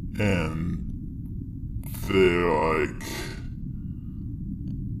 and they're like,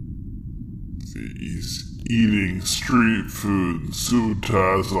 he's eating street food, and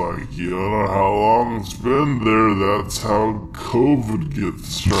Subutai's like, you don't know how long it's been there, that's how COVID gets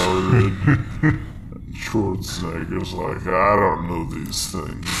started. And Schwarzenegger's like, I don't know these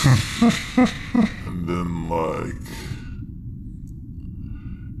things. And then, like,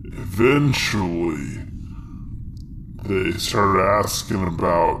 eventually, they started asking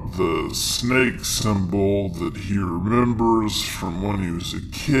about the snake symbol that he remembers from when he was a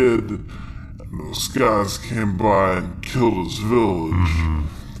kid, and those guys came by and killed his village,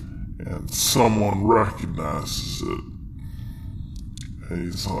 and someone recognizes it. And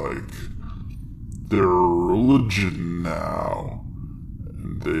he's like, they're a religion now,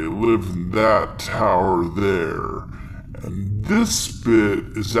 and they live in that tower there. And this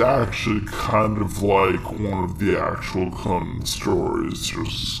bit is actually kind of like one of the actual Conan stories.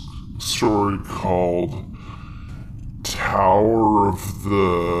 There's a story called Tower of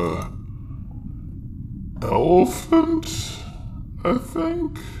the Elephant, I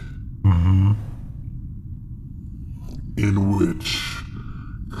think? In which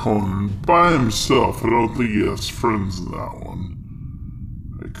Conan, by himself, I don't think he has friends in that one.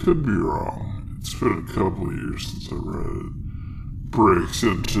 I could be wrong. It's been a couple of years since I read it. Breaks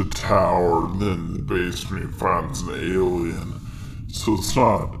into a tower, and then in the basement he finds an alien. So it's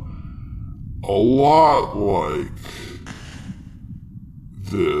not a lot like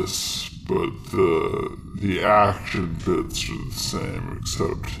this, but the action bits are the same,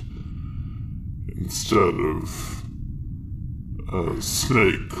 except instead of a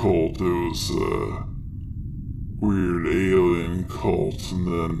snake cult, it was a weird alien cult, and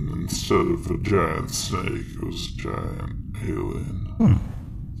then instead of a giant snake, it was a giant alien.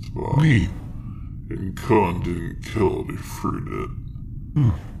 Neat. And Conan didn't kill it, he freed it.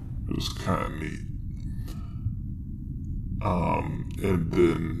 It was kind of neat. And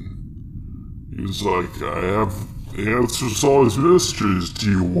then he was like, I have the answers to all these mysteries.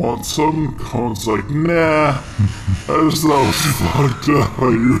 Do you want some? Conan's like, nah. I just thought it was fucked up how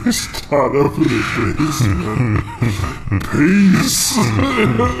you were tied up in a basement. Peace.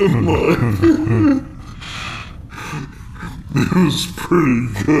 And like, it was pretty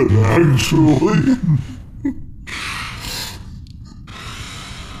good, actually.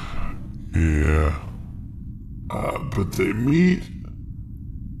 Yeah. But they meet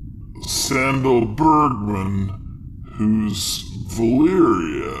Sandal Bergman, who's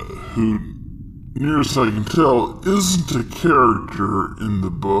Valeria, who, near as I can tell, isn't a character in the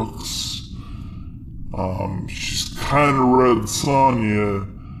books. She's kind of Red Sonja,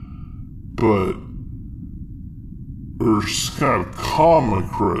 or she's kind of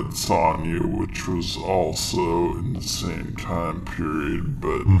comic Red Sonja, which was also in the same time period,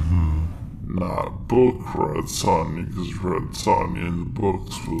 but not book Red Sonja, because Red Sonja in the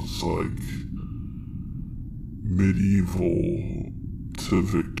books was like medieval to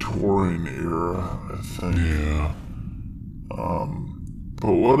Victorian era, I think. Yeah.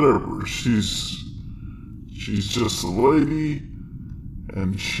 But whatever, she's just a lady,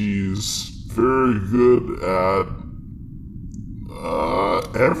 and she's very good at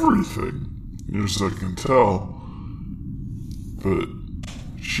everything, as I can tell. But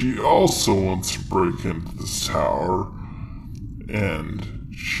she also wants to break into this tower, and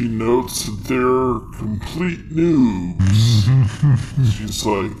she notes that they're complete noobs. She's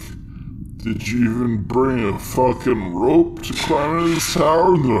like, did you even bring a fucking rope to climb into this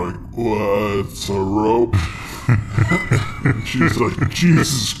tower? And they're like, what's a rope? And she's like,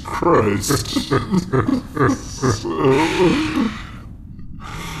 Jesus Christ.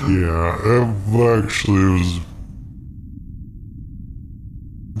 Yeah, it actually was...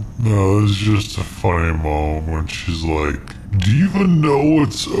 No, it was just a funny moment when she's like, do you even know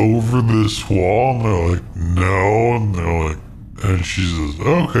what's over this wall? And they're like, no. And they're like, and she says,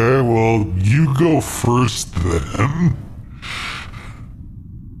 okay, well, you go first then.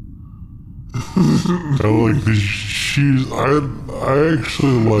 I like that I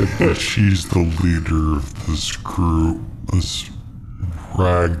actually like that she's the leader of this group, this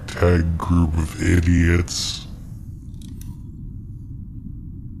ragtag group of idiots.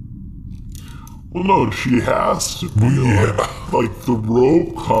 Well, no, she has to be. Like the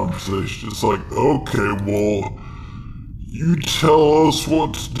rope conversation is like, okay, well, you tell us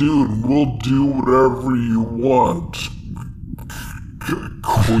what to do and we'll do whatever you want,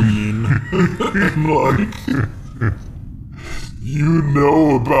 Queen. Like, you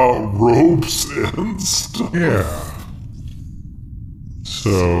know about ropes and stuff. Yeah.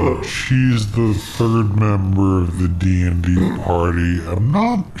 So she's the third member of the D&D party. I'm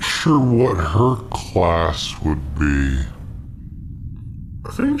not sure what her class would be. I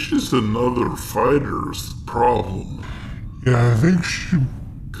think she's another fighter is the problem. Yeah, I think she...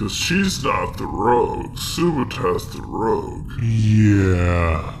 Because she's not the rogue. Subuta's the rogue.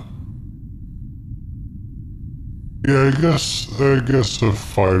 Yeah. Yeah, I guess a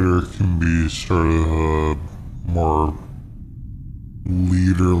fighter can be sort of a more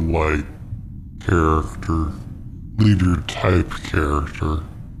leader-like character. Leader-type character.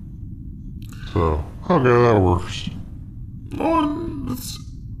 So, okay, that works. Well,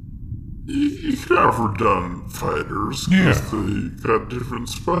 you could have redundant fighters because they got different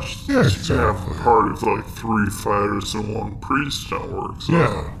specialties. Yeah, exactly. You have a party with like 3 fighters and 1 priest that works out.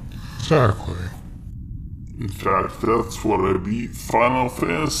 Yeah, exactly. In fact, that's what I beat Final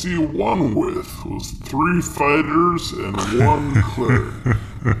Fantasy 1 with, was 3 fighters and 1 cleric.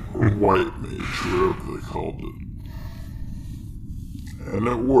 Or white mage, whatever they called it. And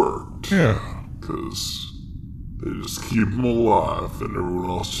it worked. Yeah. Because they just keep them alive and everyone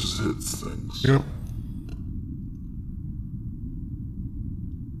else just hits things. Yep.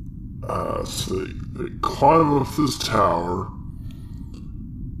 So they climb up this tower.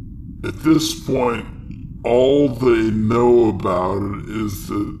 At this point, all they know about it is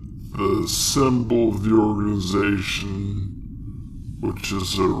that the symbol of the organization, which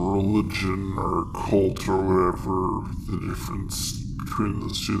is a religion or a cult or whatever the difference between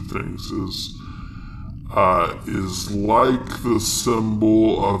those two things is like the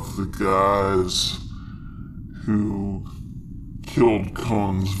symbol of the guys who killed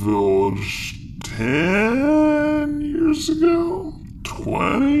Conan's village 10 years ago?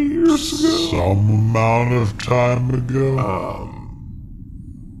 20 years ago? Some amount of time ago.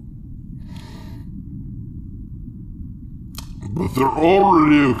 But they're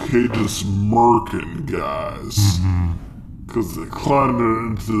already okay just murking guys. Because they climbed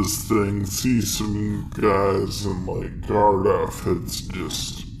into this thing, see some guys in like guard outfits,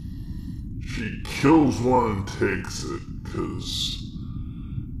 just... She kills one and takes it, because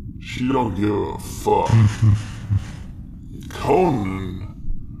she don't give a fuck. Conan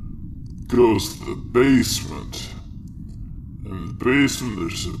goes to the basement. In the basement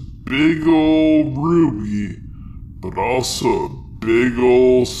there's a big old ruby, but also a big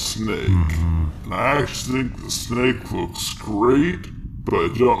old snake. And I actually think the snake looks great, but I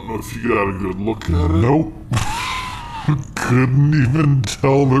don't know if you got a good look at it. Nope. Couldn't even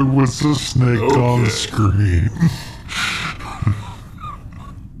tell there was a snake on screen.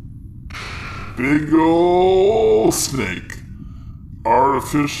 Big old snake.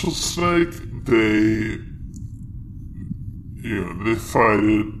 Artificial snake, they fight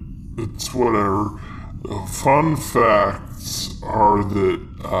it. It's whatever. The fun facts are that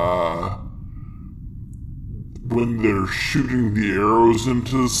when they're shooting the arrows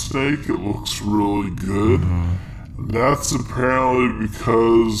into the snake, it looks really good. And that's apparently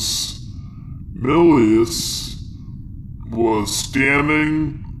because Milius was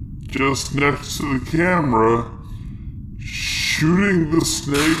standing just next to the camera, shooting the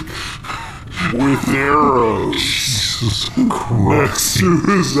snake with arrows. Jesus Next to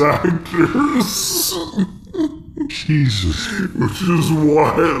his actors. Jesus. Which is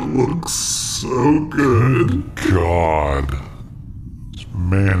why it looks so good. God. This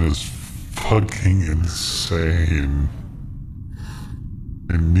man is fucking insane.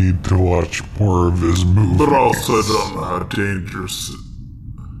 I need to watch more of his movies. But also I don't know how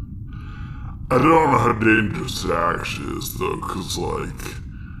dangerous it actually is, though, because, like,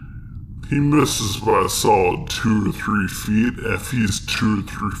 he misses by a solid 2 or 3 feet. If he's 2 or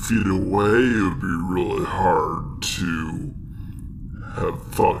 3 feet away, it would be really hard to have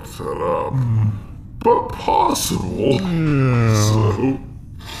fucked that up. But possible. Yeah. So...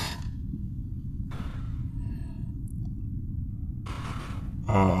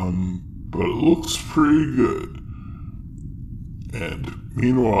 but it looks pretty good. And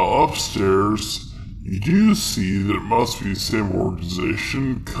meanwhile, upstairs, you do see that it must be the same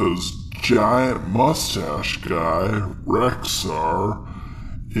organization, because giant mustache guy, Rexar,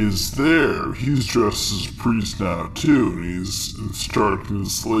 is there. He's dressed as a priest now, too, and he's instructing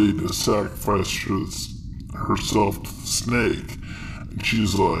this lady to sacrifice herself to the snake. And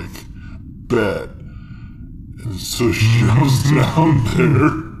she's like, bet. And so she goes down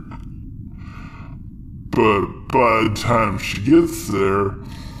there. But by the time she gets there,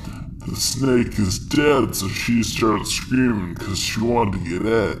 the snake is dead, so she starts screaming because she wanted to get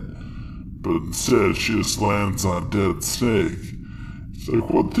it. But instead, she just lands on a dead snake. It's like,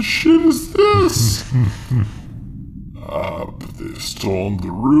 what the shit is this? But they've stolen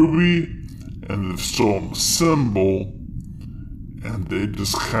the ruby, and they've stolen the symbol, and they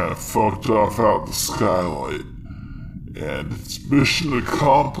just kind of fucked off out the skylight. And it's mission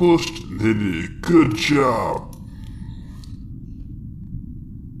accomplished, and they did a good job.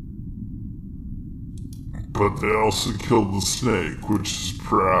 But they also killed the snake, which is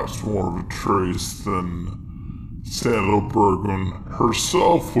perhaps more of a trace than Sandra Bergman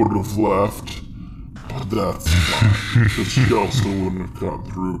herself would have left. But that's fine, because she also wouldn't have got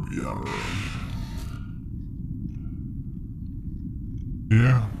the ruby on her own.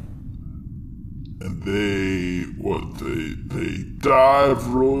 Yeah. And they dive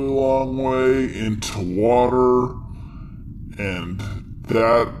really long way into water, and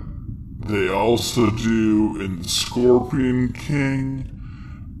that they also do in Scorpion King,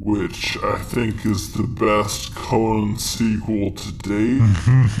 which I think is the best Conan sequel to date,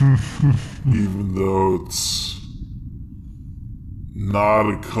 even though it's not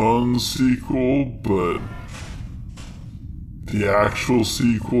a Conan sequel, but the actual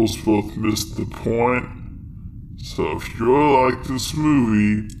sequels both missed the point. So if you really like this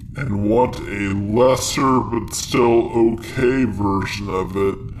movie and want a lesser but still okay version of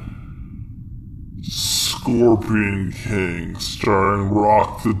it, Scorpion King, starring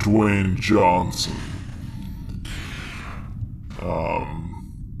Rock the Dwayne Johnson.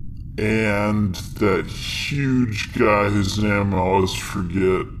 And that huge guy whose name I always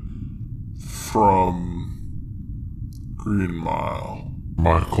forget from Green Mile.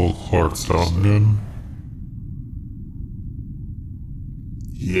 Michael Clark Duncan.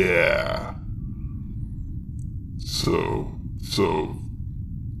 Yeah. So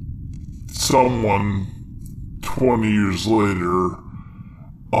someone 20 years later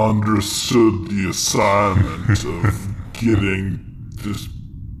understood the assignment of getting this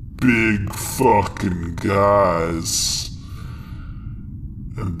big fucking guys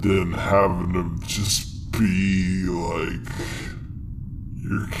and then having them just be like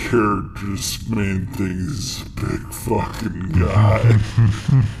your character's main thing is a big fucking guy.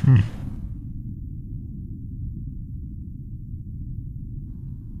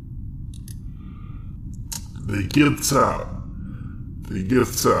 They gets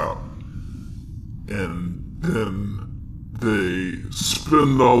out, and then they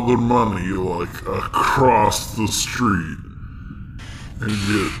spend all their money like across the street and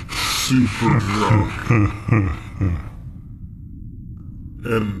get super drunk.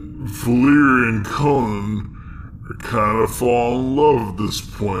 And Valyria and Conan are kind of fall in love at this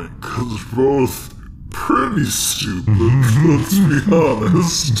point, because they're both pretty stupid, let's be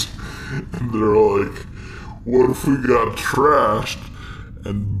honest. And they're like, what if we got trashed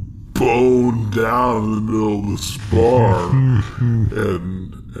and boned down in the middle of this bar?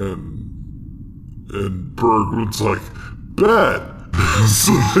 And Bergman's like, bet!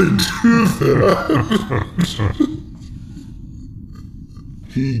 So they do that.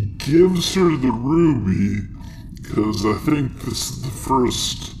 He gives her the ruby, because I think this is the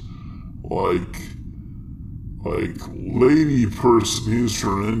first, like lady person he's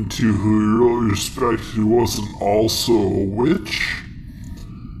run into who he really respected who wasn't also a witch.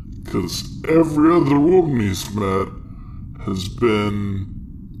 Because every other woman he's met has been,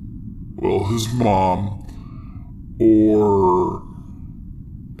 well, his mom or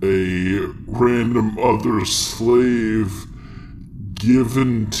a random other slave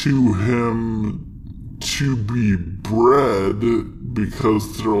given to him to be bred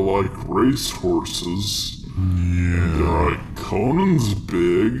because they're like racehorses. Yeah. They're like, Conan's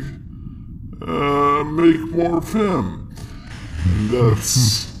big, make more of him. And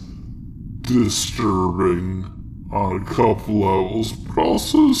that's disturbing on a couple levels, but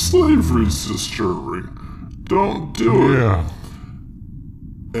also slavery's disturbing. Don't do it. Yeah.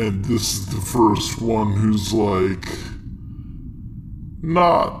 And this is the first one who's like,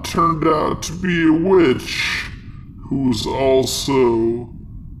 not turned out to be a witch, who's also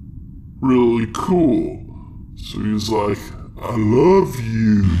really cool. So he's like, I love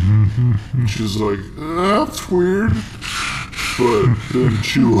you. And she's like, that's weird. But then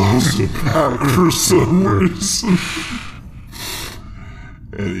she loves him back for some reason.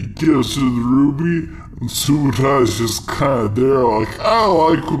 And he gives her the ruby, and Sumitai's just kind of there like, I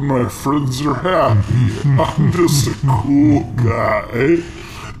like when my friends are happy. I'm just a cool guy,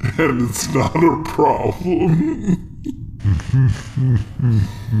 and it's not a problem.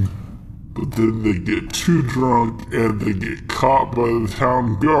 But then they get too drunk, and they get caught by the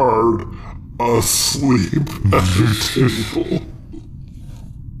town guard asleep at their table.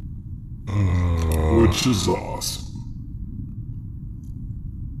 Which is awesome.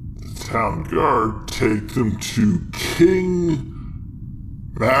 The town guard take them to King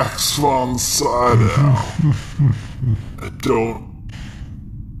Max von Sydow. I don't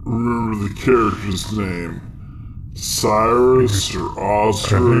remember the character's name. Cyrus or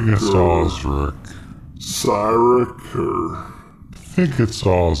Osric? I think it's Osric. Cyric or... I think it's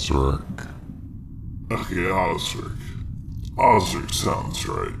Osric. Okay, Osric. Osric sounds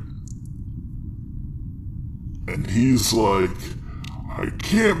right. And he's like, I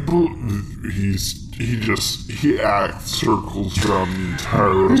can't believe he acts circles around the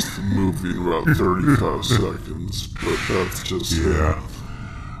entire rest of the movie in about 35 seconds, but that's just him.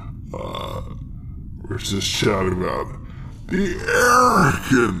 We're just shouting about the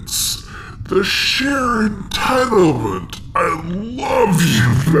arrogance, the sheer entitlement. I love you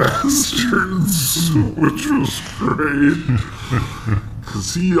bastards, which was great.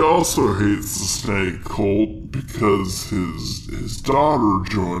 Because he also hates the snake cult because his daughter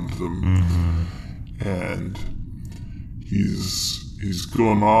joined them. And he's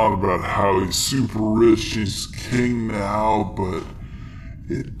going on about how he's super rich, he's king now, but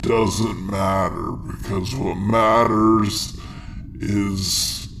it doesn't matter because what matters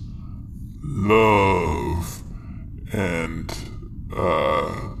is love. And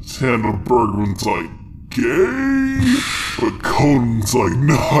Sandra Bergman's like, gay? But Conan's like,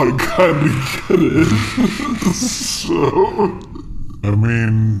 no, I kinda get it. So... I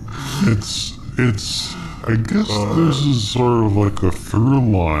mean, it's I guess this is sort of like a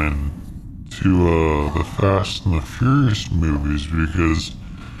through line to the Fast and the Furious movies, because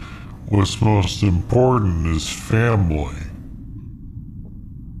what's most important is family.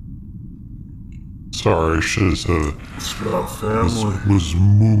 Sorry, I should have said it. It's about family. What's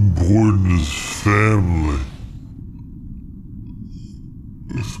more important is family.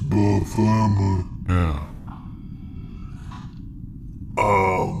 It's about family. Yeah.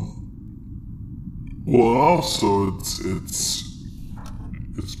 Well, also, it's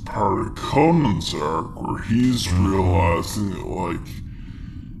part of Conan's arc where he's realizing that, like,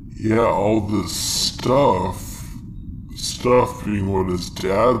 yeah, all this stuff being what his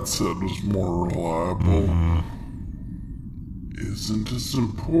dad said was more reliable, isn't as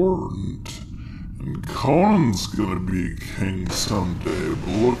important. And Conan's gonna be a king someday,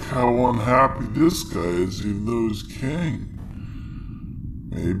 but look how unhappy this guy is, even though he's king.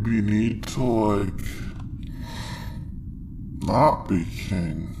 Maybe you need to, like, not be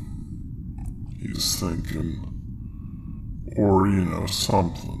king, he's thinking. Or, you know,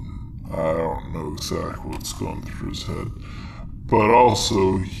 something. I don't know exactly what's going through his head. But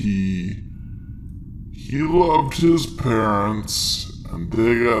also, he loved his parents, and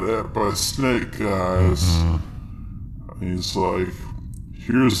they got ate by snake guys. And he's like,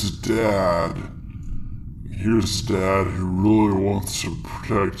 here's a dad. Here's a dad who really wants to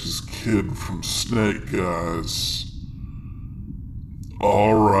protect his kid from snake guys.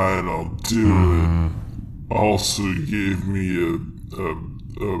 Alright, I'll do it. Also, he gave me a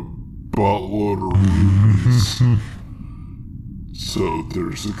buttload of rubies. So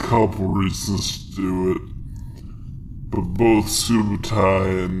there's a couple reasons to do it. But both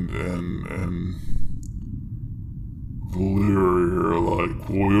Subutai and Valyria are like,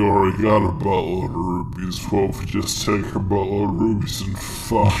 well, we already got a buttload of rubies. What if we just take her buttload of rubies and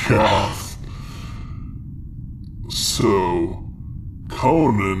fuck off? So,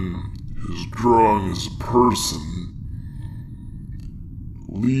 Conan, who's growing as a person,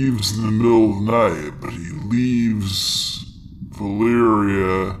 leaves in the middle of the night, but he leaves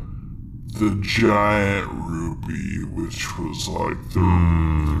Valyria the giant ruby, which was like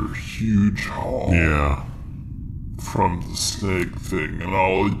their huge haul from the snake thing, and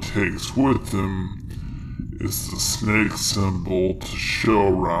all he takes with him is the snake symbol to show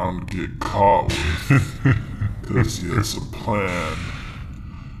around and get caught with, because he has a plan,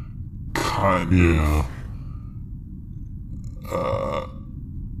 kind of.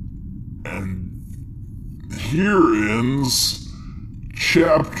 And here ends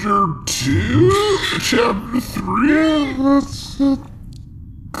Chapter 2? Chapter 3? That's it.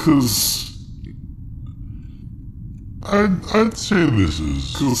 Because I'd say this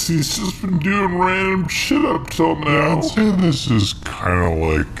is... Because he's just been doing random shit up till now. I'd say this is kind of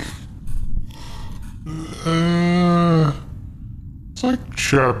like... it's like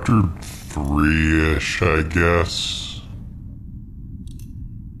Chapter 3-ish, I guess.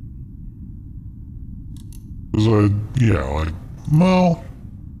 Because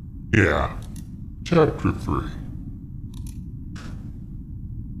Chapter 3.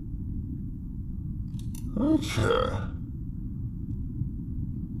 Okay.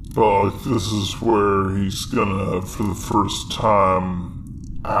 But like, this is where he's gonna, for the first time,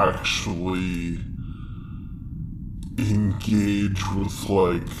 actually engage with,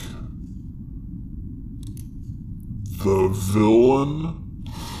 like, the villain.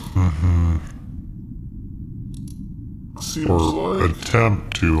 Seems or like.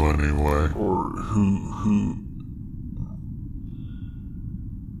 attempt to, anyway. Or who...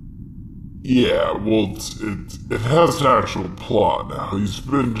 Yeah, well, it has an actual plot now. He's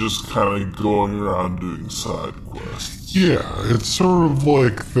been just kind of going around doing side quests. Yeah, it's sort of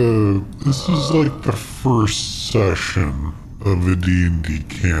like this is like the first session of a D&D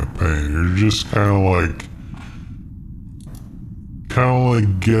campaign. You're just kind of like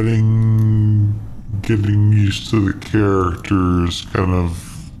getting used to the characters, kind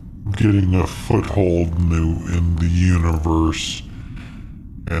of getting a foothold in the universe.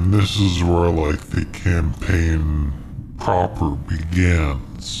 And this is where, like, the campaign proper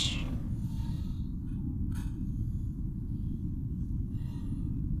begins.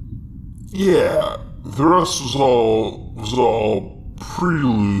 Yeah, the rest was all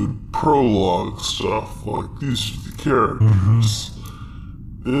prelude, prologue stuff. Like, these are the characters.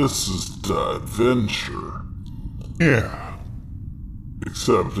 This is the adventure. Yeah.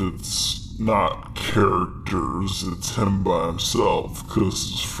 Except it's not characters, it's him by himself,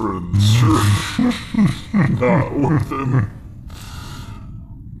 because his friends are not with him.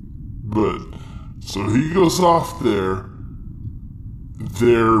 But, so he goes off there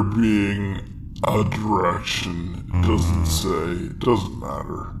being a direction. It doesn't say, it doesn't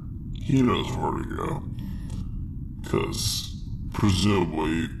matter. He knows where to go. Because,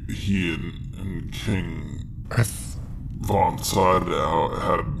 presumably, he and King Von Sydow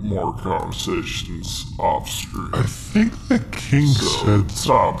had more conversations off screen. I think the king said... It's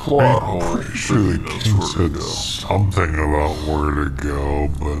not a plot hole. I'm pretty sure the king said something about where to go,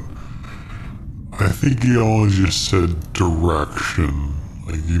 but I think he only just said direction.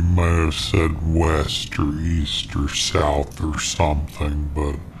 Like, he might have said west or east or south or something,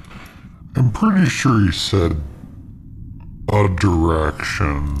 but I'm pretty sure he said a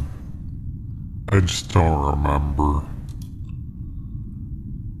direction. I just don't remember.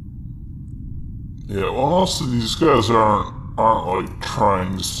 Yeah, well, also these guys aren't like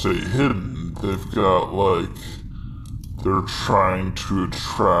trying to stay hidden. They've got, like, they're trying to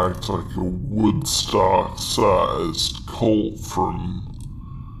attract, like, a Woodstock-sized cult from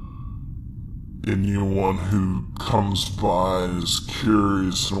anyone who comes by and is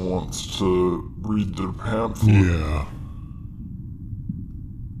curious and wants to read their pamphlet. Yeah.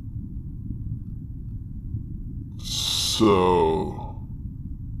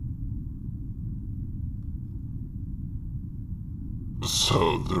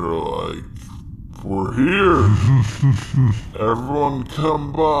 So they're like, we're here. Everyone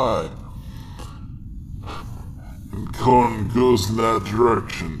come by. And Conan goes in that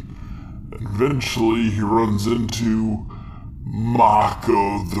direction. Eventually he runs into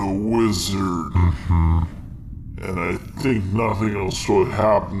Mako the Wizard. And I think nothing else really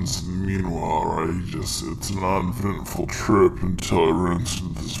happens in the meanwhile, right? It's an uneventful trip until he runs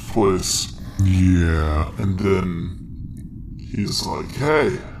into this place. Yeah. And then he's like,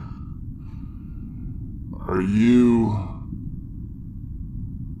 hey, do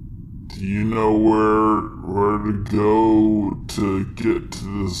you know where to go to get to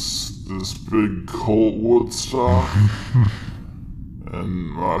this big cult Woodstock?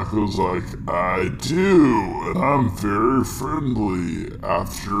 And Mako's like, I do, and I'm very friendly,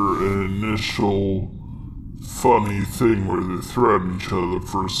 after an initial funny thing where they threaten each other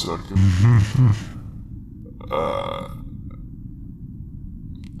for a second.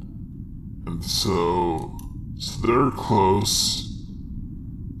 And so they're close.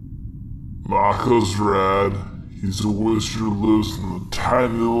 Mako's rad. He's a wizard who lives in a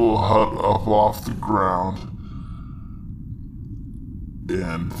tiny little hut up off the ground.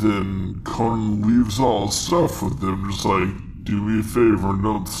 And then Conan leaves all his stuff with them, just like, do me a favor and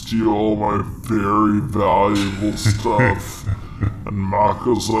don't steal all my very valuable stuff. And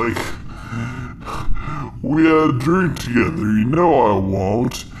Mako's like, we had a drink together, you know I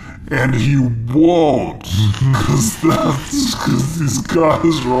won't. And he won't, because these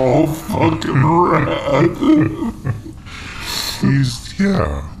guys are all fucking rad.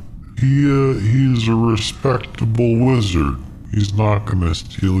 He's a respectable wizard. He's not gonna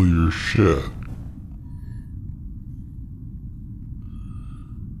steal your shit.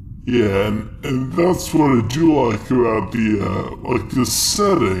 Yeah, and that's what I do like about the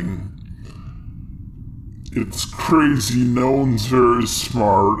setting. It's crazy, no one's very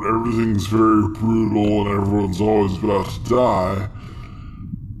smart, everything's very brutal, and everyone's always about to die.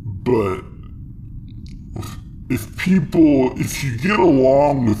 But if you get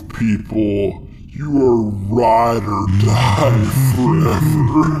along with people, you are ride or die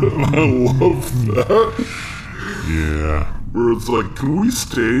forever. And I love that. Yeah. Where it's like, can we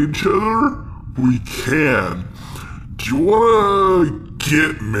stay each other? We can. Do you want to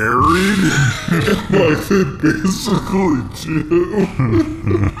get married? Like they basically do.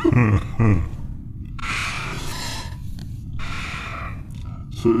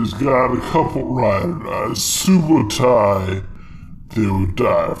 So he's got a couple ride or dies. Subotai, they would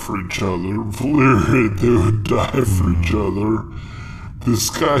die for each other. Valyria, they would die for each other. This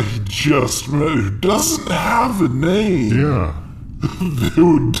guy he just met, who doesn't have a name, Yeah. they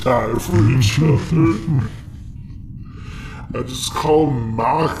would die for each other. I just call him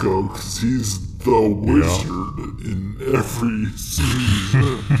Mako because he's the wizard in every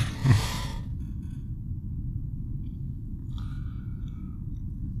season.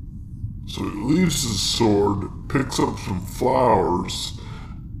 So he leaves his sword, picks up some flowers,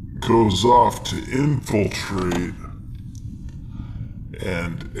 goes off to infiltrate,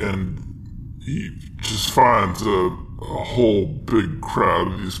 and he just finds a whole big crowd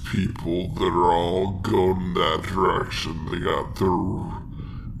of these people that are all going in that direction. They got their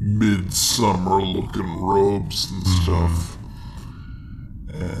midsummer looking robes and stuff.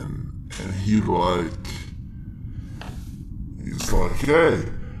 And he's like, hey,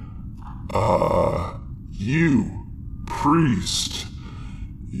 you, priest,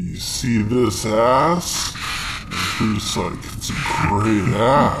 you see this ass? And priest's like, it's a great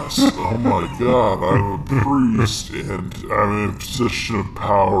ass. Oh my god, I'm a priest and I'm in a position of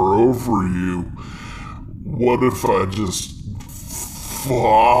power over you. What if I just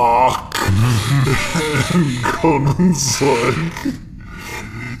fuck? And Conan's like,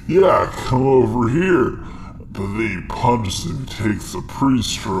 yeah, come over here. But then he punches him, takes the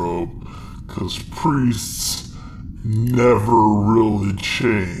priest robe, because priests never really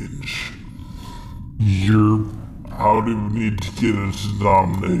change. I don't even need to get into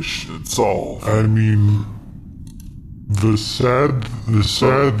denomination, it's all. I mean, the sad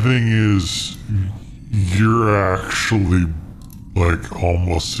thing is, you're actually, like,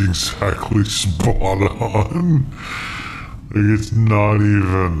 almost exactly spot on. Like, it's not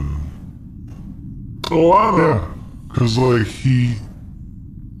even... Oh, I know. Yeah, because, like,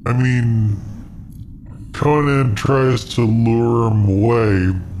 Conan tries to lure him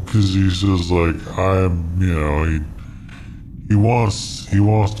away because he says, like, he wants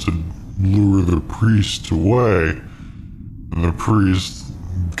to lure the priest away, and the priest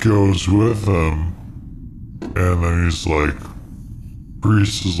goes with him, and then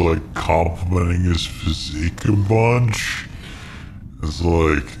priest is, like, complimenting his physique a bunch. It's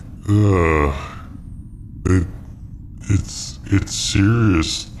like, it's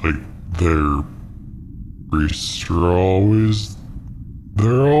serious. Like, their priests are always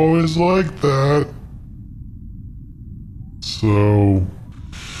like that. So,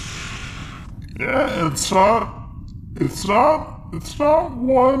 yeah, it's not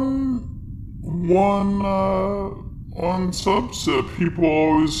one subset. People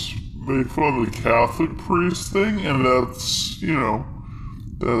always make fun of the Catholic priest thing, and that's,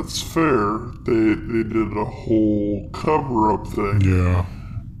 that's fair. They did a whole cover-up thing. yeah.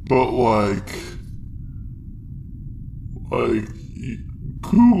 But like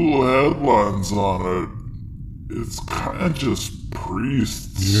Google headlines on it, it's kind of just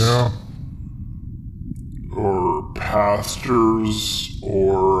priests. Yeah. Or pastors,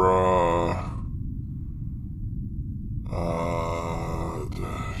 or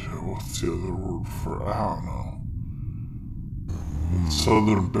what's the other word for, I don't know.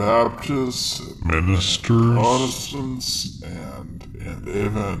 Southern Baptists, Ministers, Protestants, and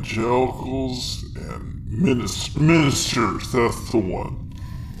evangelicals, and ministers, that's the one.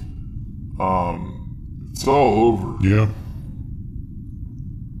 It's all over. yeah.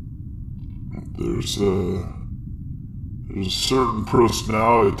 There's a certain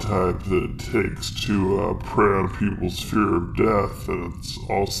personality type that it takes to prey on people's fear of death, and it's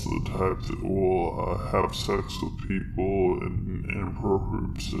also the type that will have sex with people in an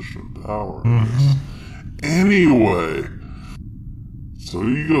inappropriate position of power. Anyway, so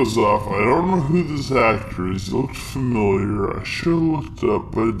he goes off. I don't know who this actor is. He looked familiar. I should have looked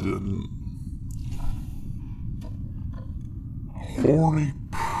up, but I didn't. Horny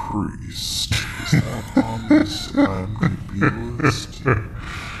priest. Is that on this IMDb list?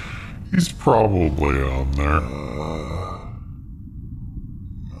 He's probably on there.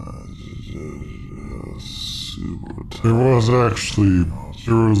 There was a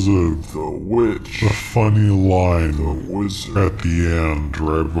The witch. funny line The wizard. at the end,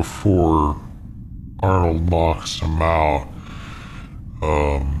 right before Arnold knocks him out.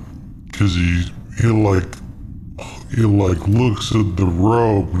 'Cause he looks at the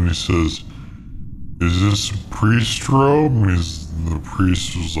robe and he says, "Is this a priest robe?" And the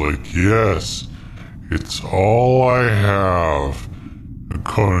priest was like, "Yes, it's all I have." And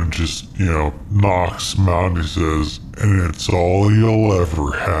Conan just, knocks him out and he says, "And it's all you'll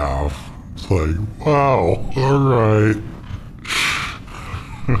ever have." It's like, wow, alright.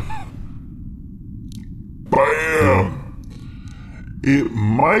 Bam! It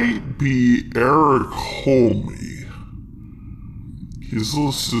might be Eric Holme. He's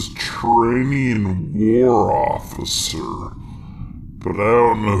listed as Turanian war officer, but I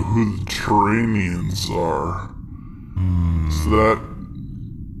don't know who the Turanians are. So that...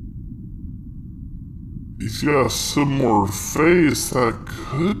 he's got a similar face. That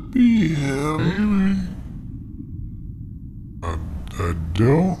could be him. I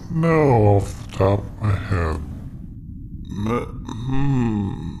don't know off the top of my head.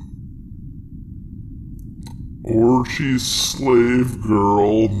 Orgy, slave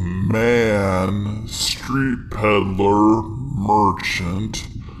girl, man, street peddler, merchant,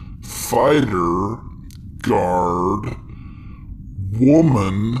 fighter, guard,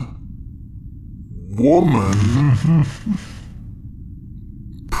 woman,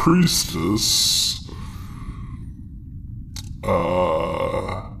 priestess,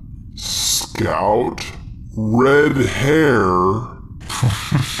 scout, red hair,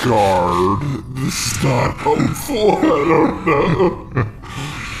 guard. This is not helpful. I don't know.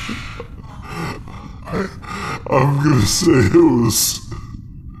 I'm gonna say it was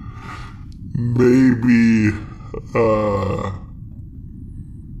maybe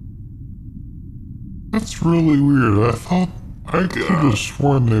That's really weird. I could have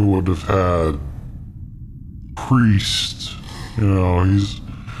sworn they would have had priest. He's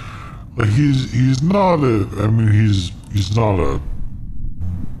not he's not a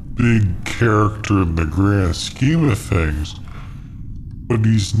big character in the grand scheme of things, but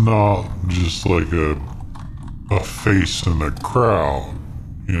he's not just like a face in the crowd.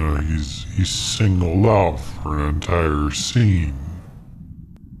 He's singled out for an entire scene.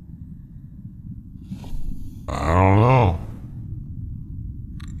 I don't know.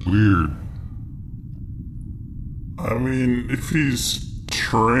 Weird. I mean, if he's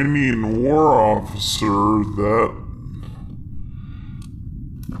Turanian war officer, that...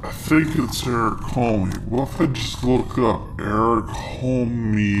 I think it's Eric Holme. What if I just look up Eric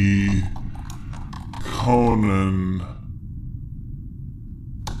Holme, Conan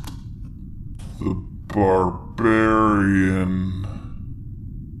the Barbarian?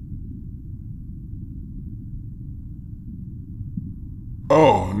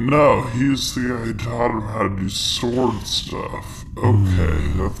 Oh, no, he's the guy who taught him how to do sword stuff.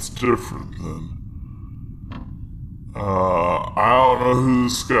 Okay, that's different then. I don't know who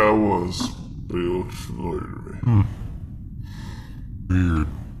this guy was, but he looked familiar to me. Weird.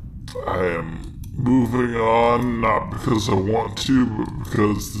 I am moving on, not because I want to, but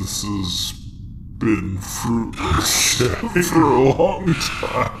because this has been fruitless for a long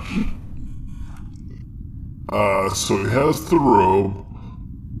time. So he has the robe,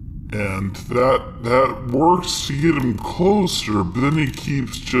 and that works to get him closer, but then he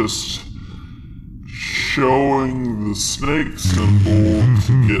keeps just showing the snake symbol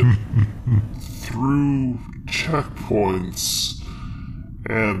to get through checkpoints,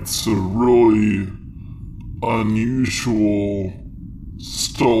 and it's a really unusual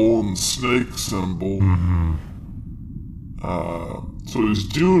stolen snake symbol. So he's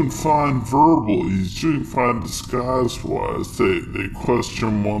doing fine verbally, he's doing fine disguise-wise. They question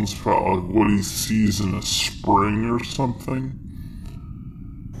him once about like what he sees in a spring or something.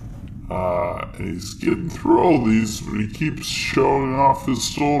 And he's getting through all these, but he keeps showing off his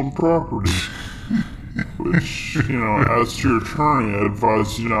stolen property. Which, as your attorney, I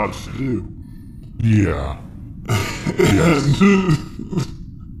advise you not to do. Yeah.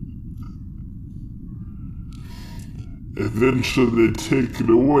 Eventually they take it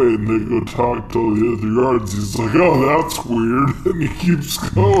away and they go talk to all the other guards. He's like, oh, that's weird. And he keeps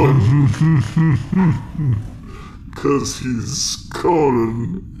going. Because he's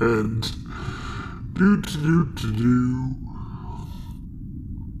Conan and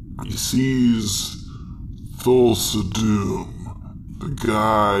he sees Thulsa-Doom, the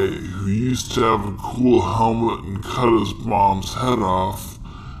guy who used to have a cool helmet and cut his mom's head off,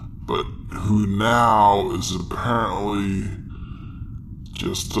 but who now is apparently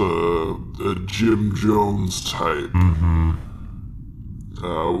just a Jim Jones type.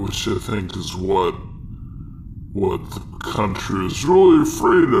 Which I think is what what the country is really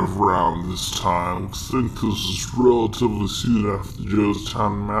afraid of around this time. I think this is relatively soon after the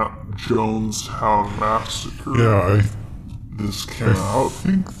Jonestown Massacre. Yeah, this came out. I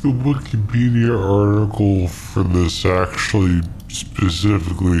think the Wikipedia article for this actually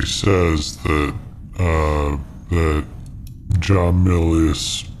specifically says that that John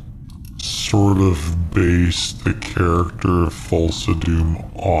Milius sort of based the character of Thulsa Doom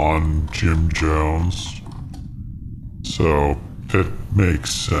on Jim Jones. So it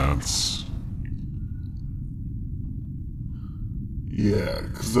makes sense. Yeah,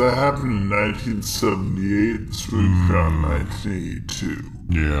 because that happened in 1978. This movie came out in 1982.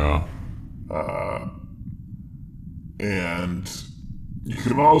 Yeah. And you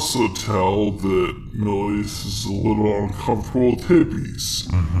can also tell that Milius is a little uncomfortable with hippies.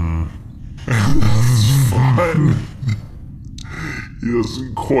 That's fine. He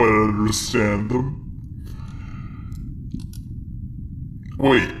doesn't quite understand them.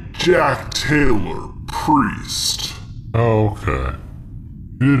 Wait, Jack Taylor, priest. Oh, okay.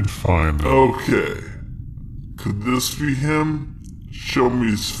 You did find it. Okay. Could this be him? Show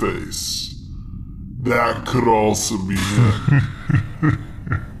me his face. That could also be him.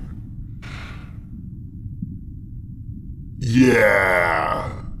 Yeah.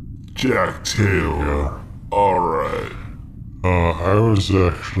 Jack Taylor. Alright. I was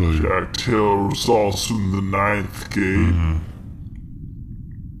actually... Jack Taylor was also in The Ninth Gate.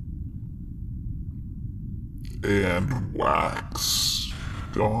 And Wax.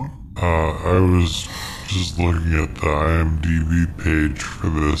 Go on. I was just looking at the IMDb page for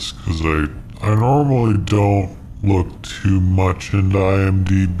this because I normally don't look too much into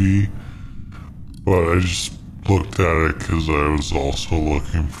IMDb, but I just looked at it because I was also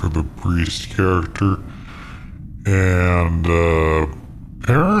looking for the priest character, and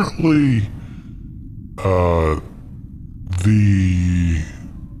apparently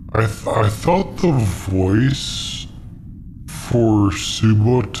I thought the voice for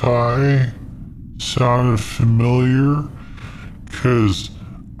Subotai sounded familiar, because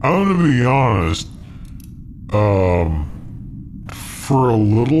I'm gonna be honest, for a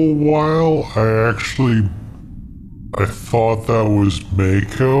little while I thought that was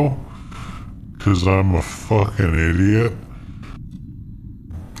Mako, because I'm a fucking idiot.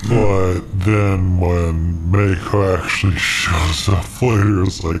 But then when Mako actually shows up later,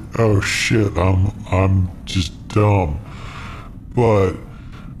 it's like, oh shit, I'm just dumb. But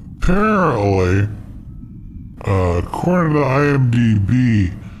apparently, according to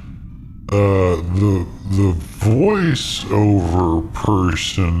IMDb, the voiceover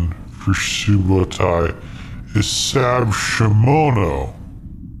person for Subotai is Sab Shimono.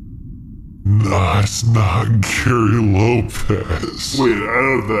 No, it's not Gary Lopez. Wait, I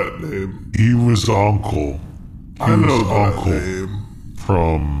know that name. He was Uncle. I know that name.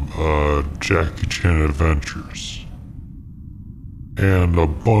 From Jackie Chan Adventures. And a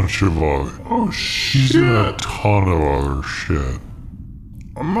bunch of other. Oh shit. He's in a ton of other shit.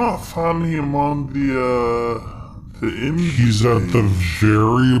 I'm not finding him on the image. He's at the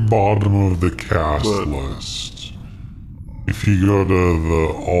very bottom of the cast list. If you go to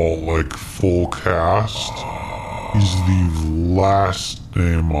the full cast, he's the last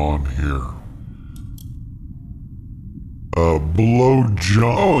name on here. Below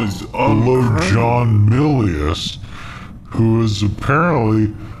John Milius, who is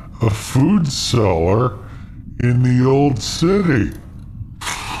apparently a food seller in the old city.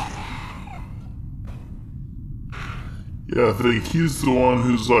 Yeah, I think he's the one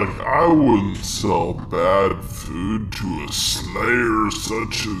who's like, I wouldn't sell bad food to a slayer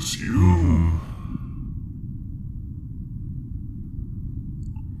such as you.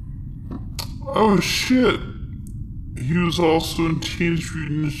 Oh shit. He was also in Teenage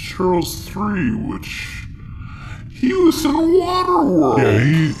Mutant Ninja Turtles 3, which... He was in Waterworld! Yeah,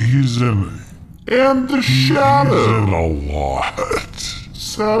 he's in... And The Shadow! He's in a lot.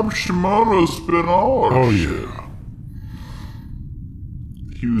 Sab Shimono's been all our shit. Yeah.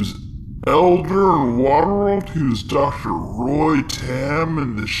 He was Elder in Waterworld. He was Dr. Roy Tam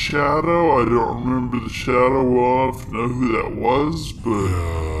in The Shadow. I don't remember The Shadow well enough to know who that was, but...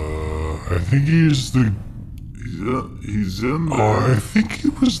 I think he's the... He's in there. I think he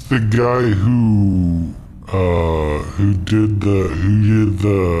was the guy who did the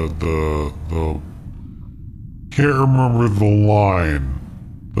can't remember the line.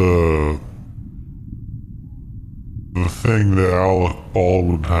 The thing that Alec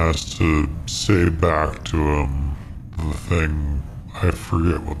Baldwin has to say back to him. The thing, I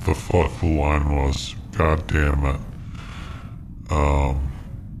forget what the fuck the line was. God damn it.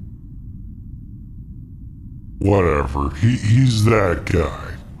 whatever. He's that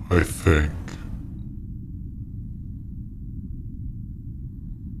guy, I think.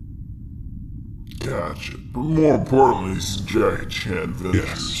 Gotcha. But more importantly, he's in Jackie Chan Adventures.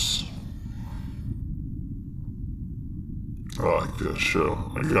 Yes. I like that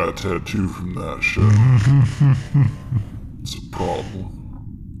show. I got a tattoo from that show. It's a problem.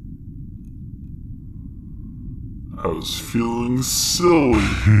 I was feeling silly.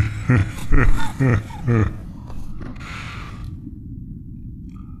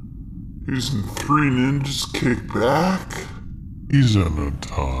 He's in Three Ninjas Kick Back? He's in a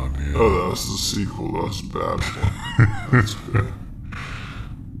ton, yeah. Oh, that was the sequel. That was a bad one. That's good.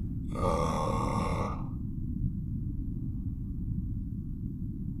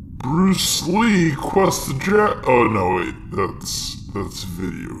 Bruce Lee, Quest the Jack. Oh no, wait, that's a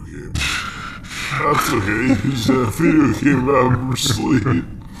video game. That's okay. He's in a video game about Bruce Lee.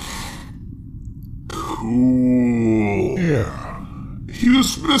 Cool. Yeah. He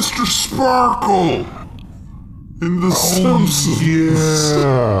was Mr. Sparkle in The Simpsons.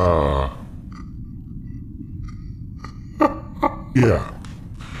 Yeah. Yeah.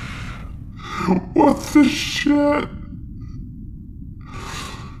 What the shit?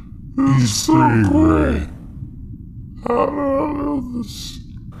 He's so pretty cool. great. How did I know this?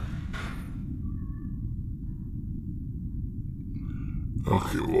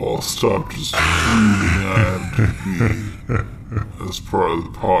 Okay, well, I'll stop just reading IMDb as part of the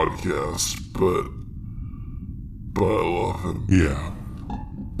podcast, but I love him. Yeah.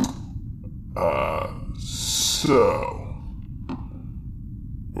 So,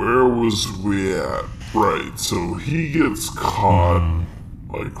 where was we at? Right, so he gets caught,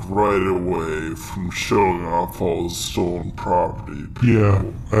 like, right away from showing off all his stolen property. Yeah,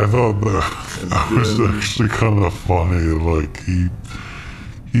 I thought that was actually kind of funny. Like, he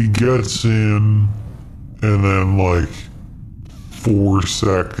gets in, and then, like, 4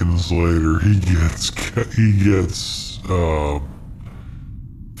 seconds later, he gets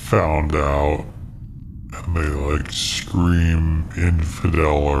found out, and they, like, scream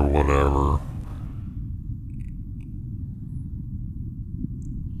infidel or whatever.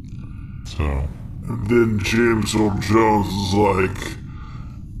 So. And then James Earl Jones is like,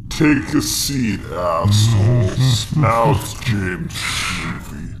 take a seat, assholes. Now it's James'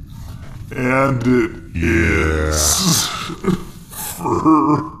 movie. And it is.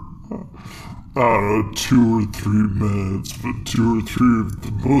 For, I don't know, 2 or 3 minutes, but 2 or 3 of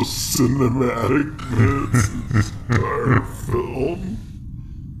the most cinematic minutes in this entire film.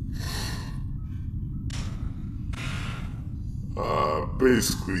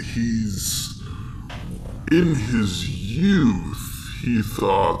 Basically, he's in his youth, he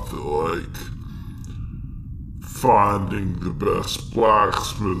thought that, like, finding the best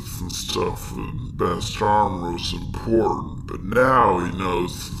blacksmiths and stuff and best armor was important, but now he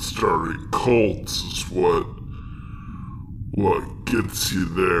knows that starting cults is what gets you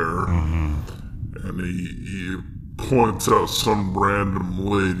there. And he points out some random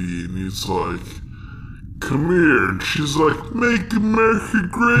lady and he's like, come here, and she's like, make America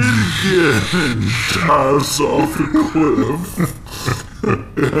great again, and dives off the cliff.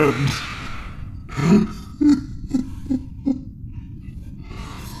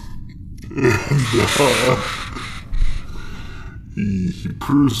 He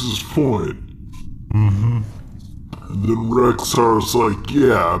proves his point. And then Rexar's like,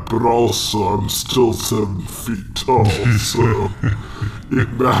 yeah, but also I'm still 7 feet tall, so it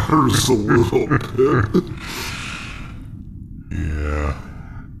matters a little bit. Yeah.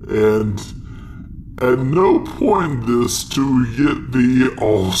 And at no point in this do we get the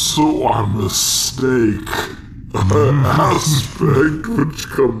also I'm a snake aspect, which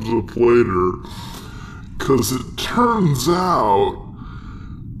comes up later. Because it turns out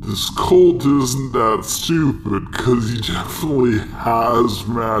this cult isn't that stupid, because he definitely has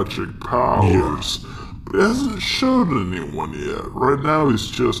magic powers. But he hasn't showed anyone yet. Right now he's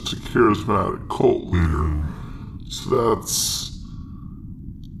just a charismatic cult leader. So that's...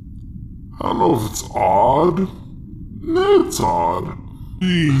 I don't know if it's odd. No, it's odd.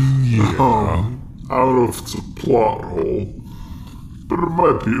 Yeah. I don't know if it's a plot hole. But it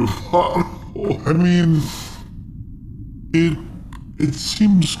might be a plot hole. I mean, it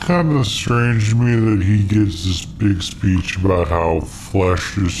seems kind of strange to me that he gives this big speech about how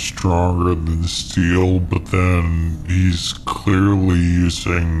flesh is stronger than steel, but then he's clearly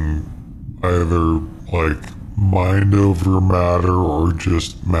using either, like, mind over matter or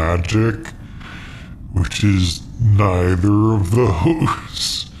just magic, which is neither of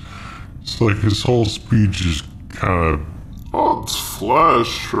those. It's like his whole speech is kind of... Oh, it's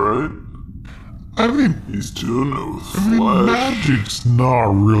flesh, right? I mean, he's doing it with flesh. Magic's not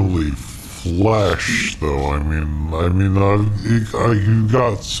really flesh, though. You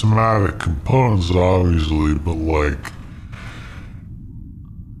got somatic components, obviously, but like,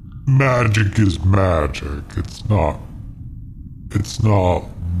 magic is magic. It's not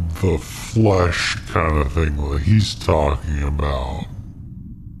the flesh kind of thing that he's talking about.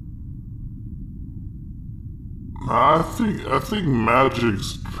 I think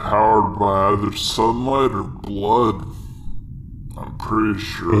magic's powered by either sunlight or blood. I'm pretty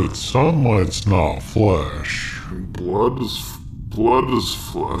sure. But sunlight's not flesh. Blood is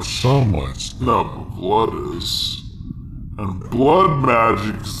flesh. Sunlight's no, but blood is. And blood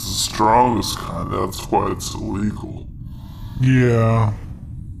magic is the strongest kind. That's why it's illegal. Yeah.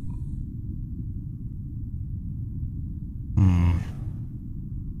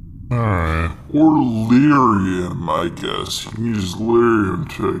 Alright. Or lyrium, I guess. You can use lyrium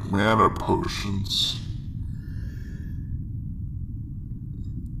to make mana potions.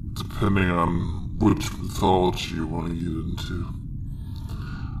 Depending on which mythology you want to get into.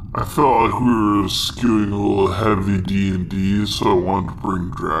 I felt like we were skewing a little heavy D&D, so I wanted to bring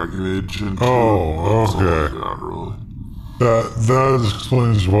Dragon Age into Oh, okay. Really. That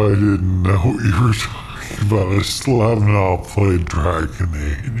explains why I didn't know what you were talking about. I still have not played Dragon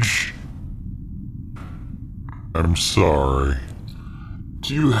Age. I'm sorry.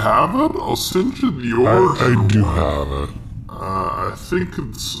 Do you have it? I'll send you the origin. I do have it. I think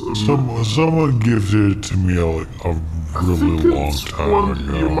it's... Someone gifted it to me a really long time one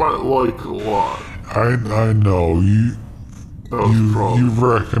ago. You might like a lot. I know. You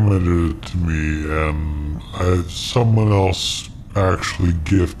recommended it to me, and someone else actually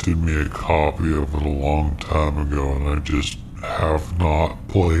gifted me a copy of it a long time ago, and I just have not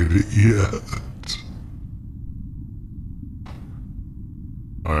played it yet.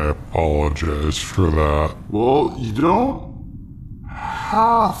 I apologize for that. Well, you don't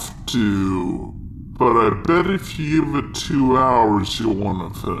have to, but I bet if you give it 2 hours, you'll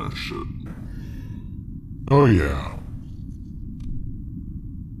want to finish it. Oh yeah.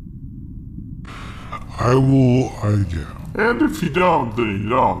 Yeah. And if you don't, then you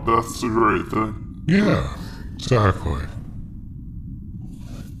don't. That's the great thing. Yeah, exactly.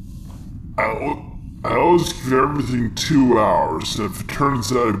 I always give everything 2 hours, and if it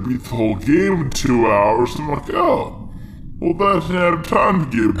turns out I beat the whole game in 2 hours, I'm like, oh, well, that didn't have time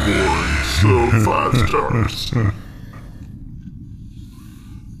to get boring, so 5 stars.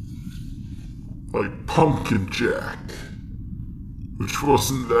 Like Pumpkin Jack, which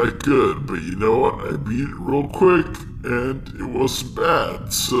wasn't that good, but you know what? I beat it real quick, and it wasn't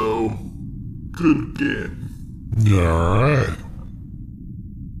bad, so good game. Alright.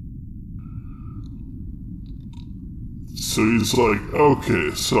 So he's like,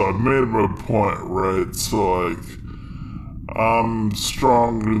 okay, so I made my point, right? So like, I'm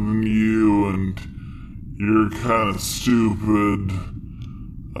stronger than you and you're kind of stupid.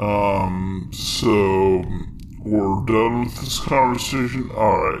 So we're done with this conversation?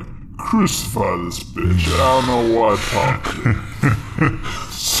 Alright, crucify this bitch. I don't know why I talked to him.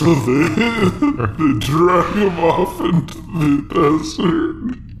 So they drag him off into the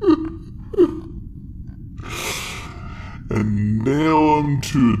desert. And nail him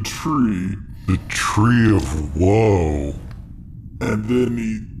to a tree. The Tree of Woe. And then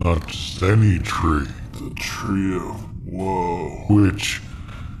he... Not just any tree. The Tree of Woe. Which...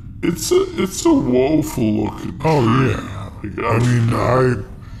 It's a woeful looking tree. Oh yeah.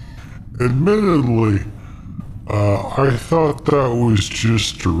 Admittedly, I thought that was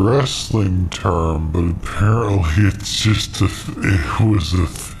just a wrestling term, but apparently it was a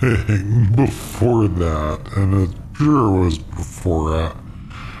thing before that, and it sure was before that,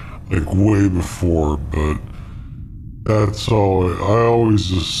 like way before, but that's all. I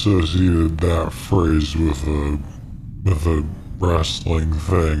always associated that phrase with a wrestling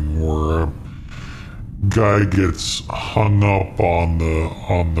thing where a guy gets hung up on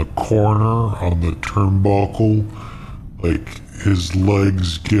the corner, on the turnbuckle, like his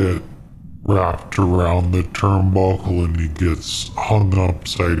legs get wrapped around the turnbuckle and he gets hung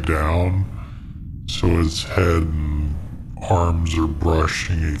upside down, so his head and arms are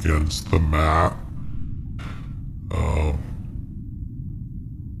brushing against the mat.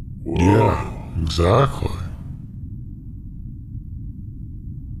 Yeah, exactly.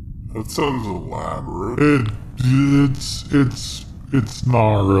 That sounds elaborate. It's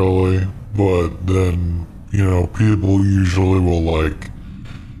not really, but then, people usually will like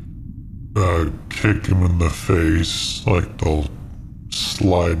kick him in the face, like they'll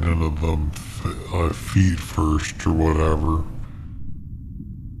slide into them feet first or whatever.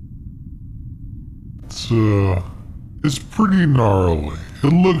 it's pretty gnarly.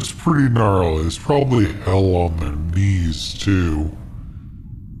 It looks pretty gnarly. It's probably hell on their knees too,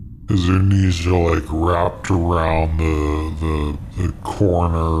 because their knees are like wrapped around the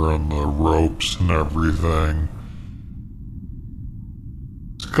corner and the ropes and everything.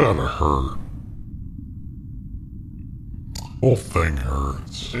 It's gotta hurt. Whole thing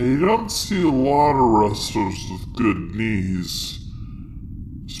hurts. And you don't see a lot of wrestlers with good knees.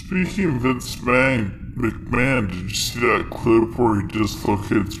 Speaking of Vince McMahon, did you see that clip where he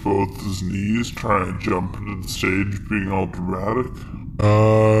dislocates both his knees trying to jump into the stage being all dramatic?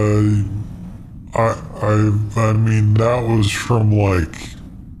 I mean, that was from like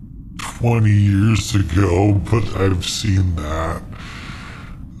 20 years ago, but I've seen that.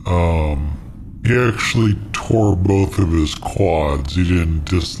 He actually tore both of his quads. He didn't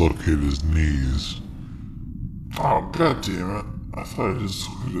dislocate his knees. Oh, god damn it. I thought he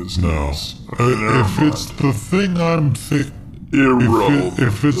dislocated his knees. If it's the thing I'm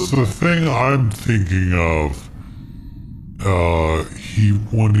if it's the thing I'm thinking of,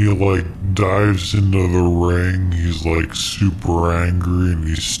 when he like dives into the ring, he's like super angry and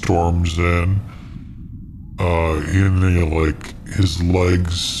he storms in. And he like his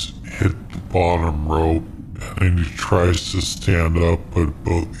legs hit the bottom rope, and he tries to stand up, but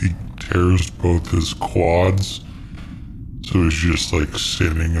he tears both his quads. So he's just like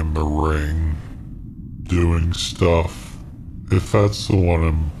sitting in the ring, doing stuff. If that's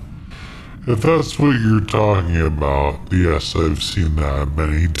if that's what you're talking about, yes, I've seen that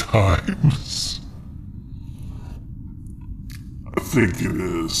many times. I think it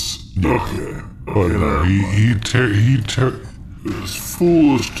is. Yeah. Okay. But no, he It was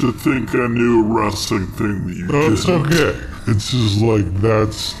foolish to think I knew a wrestling thing that you didn't. It's okay. It's just like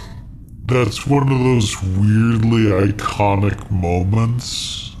that's one of those weirdly iconic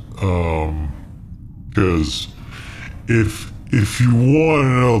moments. Because if you want to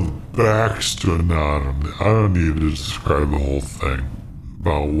know the backstory, no, I don't need to describe the whole thing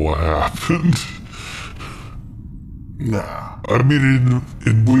about what happened. Nah. I mean,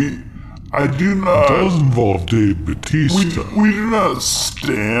 I do not. It does involve Dave Bautista. We do not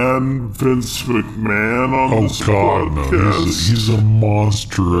stand Vince McMahon on this podcast. No, he's a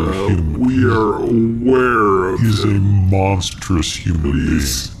monster of human. We are aware of He's a monstrous human being.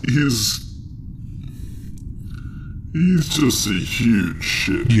 He's just a huge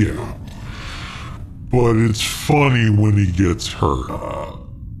shit. Yeah. But it's funny when he gets hurt.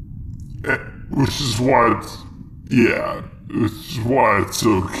 Which is why it's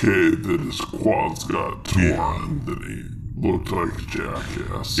okay that his quads got torn and that he looked like a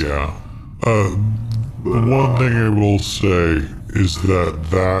jackass. Yeah. The one thing I will say is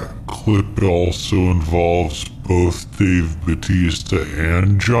that clip also involves both Dave Bautista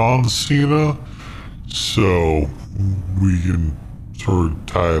and John Cena, so we can sort of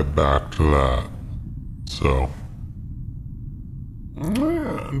tie it back to that. So.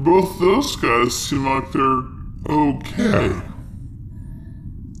 Yeah, and both those guys seem like they're okay. Yeah.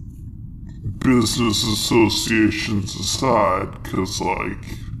 Business associations aside, because,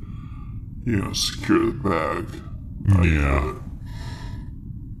 secure the bag. Yeah.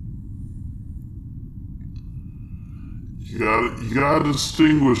 You gotta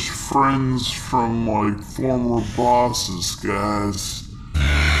distinguish friends from, former bosses, guys.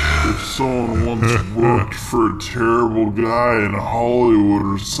 If someone once worked for a terrible guy in Hollywood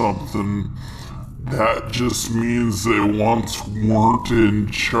or something, that just means they once weren't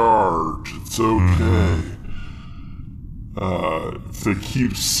in charge. It's okay. If they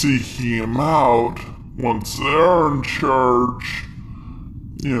keep seeking him out, once they are in charge,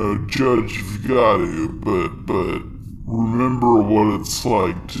 judge if you got to, but remember what it's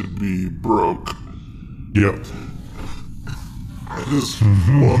like to be broke. Yep. I just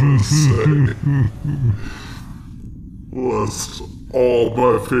want to say, lest all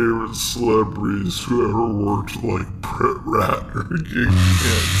my favorite celebrities who ever worked like Brett Ratner get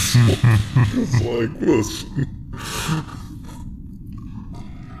canceled. It's listen.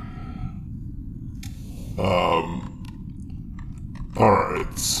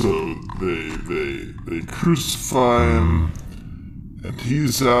 Alright, so they crucify him, and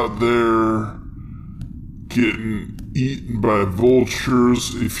he's out there getting eaten by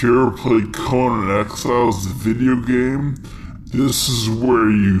vultures. If you ever played Conan Exiles, the video game, this is where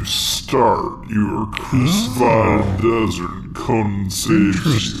you start. You are crucified in the desert, and Conan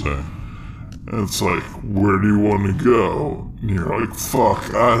saves you. And it's like, where do you want to go? And you're like,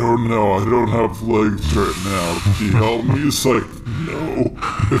 fuck, I don't know. I don't have legs right now. Can you help me? It's like, no.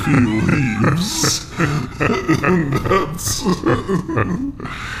 He leaves. And that's...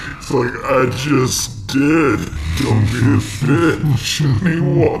 It's like, I just did. Don't be a bitch. And he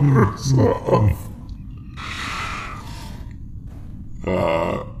wanders off.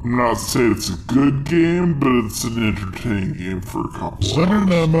 I'm not saying it's a good game, but it's an entertaining game for a couple Is that an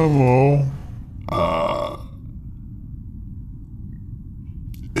MMO?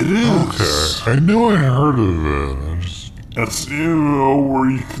 It is. Okay, I knew I heard of it. It's an MMO where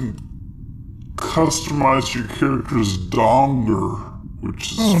you can customize your character's donger,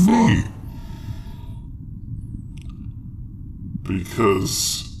 which is fun. Neat.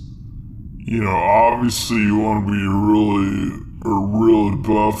 Because, obviously you want to be a really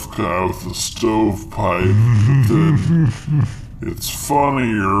buff guy with a stovepipe, but then it's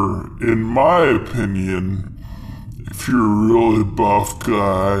funnier, in my opinion, if you're a really buff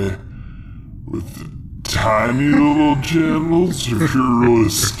guy with tiny little genitals, or if you're a really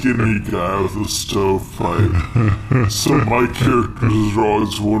skinny guy with a stovepipe. So my characters are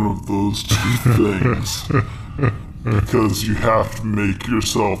always one of those two things. Because you have to make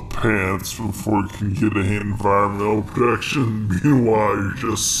yourself pants before you can get any environmental protection. Meanwhile, you're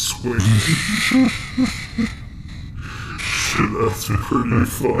just swinging. So that's pretty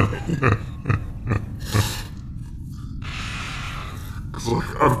funny. Because,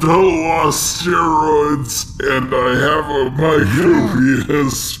 I've done a lot of steroids, and I have a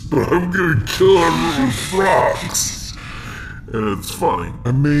micropenis, but I'm gonna kill everyone with rocks. And it's funny.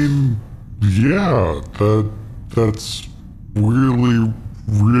 I mean, yeah, that's really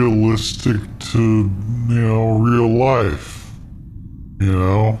realistic to, real life,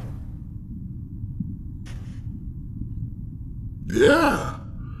 Yeah.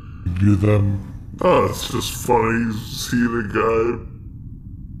 You do them. Oh, it's just funny seeing a guy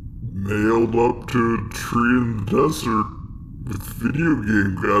nailed up to a tree in the desert with video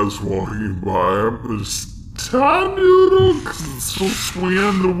game guys walking by him. There's tiny little, because it's still swinging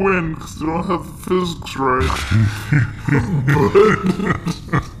in the wind, because they don't have the physics right.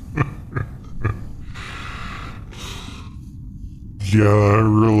 Yeah, that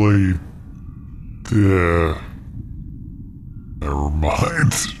really... Yeah. Never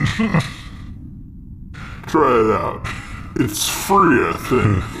mind. Try it out. It's free, I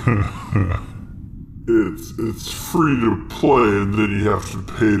think. It's free to play, and then you have to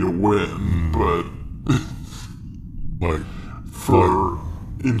pay to win, but... for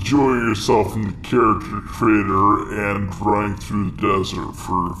enjoying yourself in the character creator and running through the desert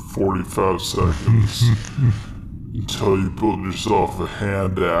for 45 seconds until you build yourself a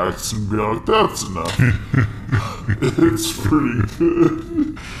hand axe and be like, that's enough. It's pretty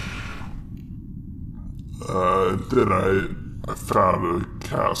good. Then I found a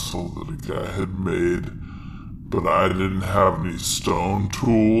castle that a guy had made, but I didn't have any stone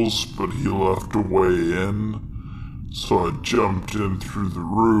tools, but he left a way in. So I jumped in through the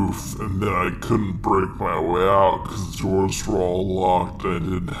roof, and then I couldn't break my way out because the doors were all locked and I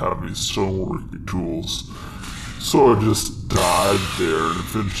didn't have any stoneworking tools. So I just died there, and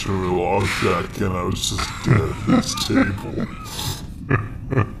eventually logged back in. I was just dead at this table.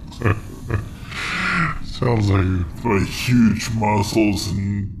 Sounds like... My huge muscles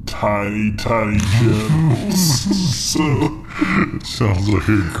and tiny genitals. So... Sounds like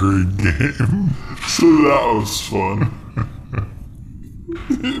a great game. So that was fun.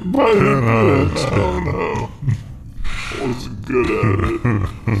 It might have been, I don't know. I wasn't good at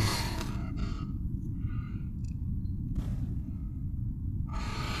it.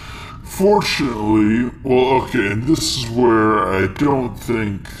 Fortunately, well, okay, and this is where I don't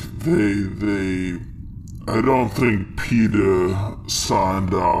think I don't think PETA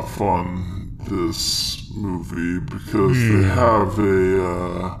signed off on this movie because they have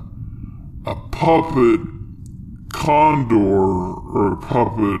a puppet condor or a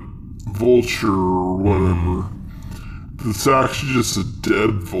puppet vulture or whatever. It's actually just a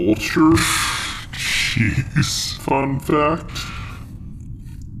dead vulture. Jeez. Fun fact.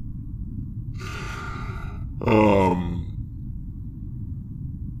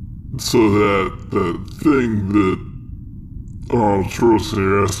 So that thing that Arnold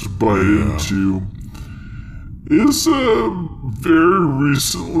Schwarzenegger has to bite into is a very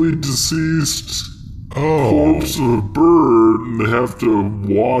recently deceased corpse of a bird, and they have to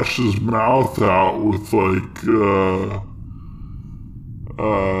wash his mouth out with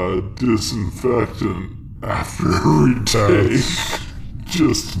disinfectant after every take.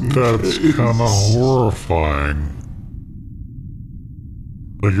 Just that's kind of horrifying.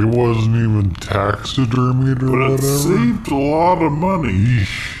 Like, it wasn't even taxidermied or But whatever? it saved a lot of money.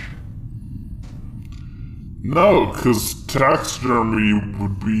 Yeesh. No, because taxidermy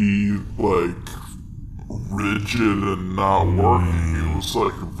would be, like, rigid and not working. It was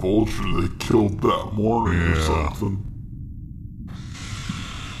like a vulture they killed that morning or something.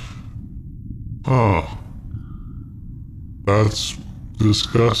 Huh. That's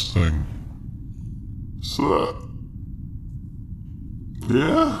disgusting. So that...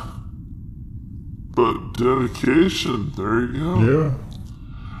 Yeah. But dedication, there you go. Yeah.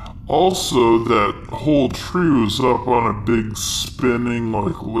 Also, that whole tree was up on a big spinning,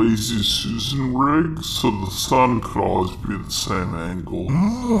 like, Lazy Susan rig, so the sun could always be the same angle.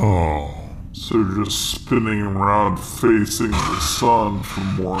 Oh. So you're just spinning around facing the sun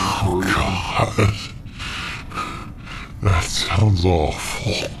from morning to evening. God. That sounds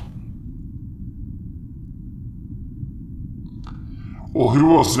awful. Well, he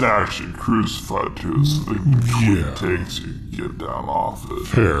wasn't actually crucified to it, so they between takes you get down off it.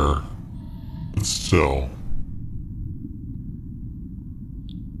 Fair. But still.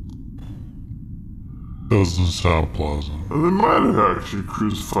 Doesn't sound pleasant. And they might have actually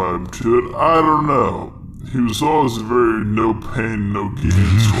crucified him to it. I don't know. He was always a very no pain, no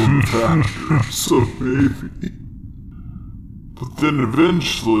gain sort of actor, so maybe. But then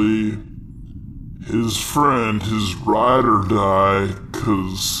eventually, his friend, his ride or die,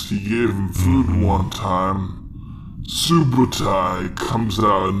 because he gave him food one time, Subutai comes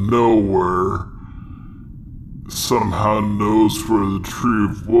out of nowhere, somehow knows where the Tree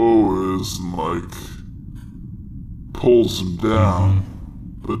of Woe is, and, like, pulls him down.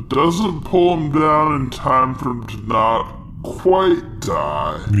 But doesn't pull him down in time for him to not quite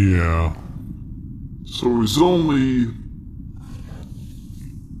die. Yeah. So he's only...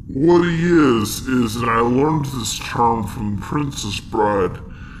 What he is, and I learned this term from Princess Bride,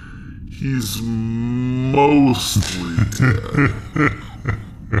 he's mostly dead.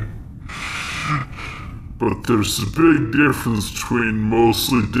 But there's a big difference between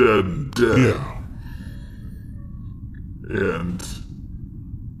mostly dead and dead. Yeah. And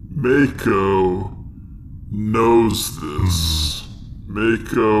Mako knows this.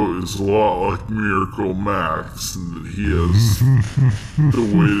 Mako is a lot like Miracle Max in that he has the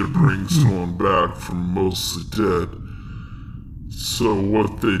way to bring someone back from mostly dead. So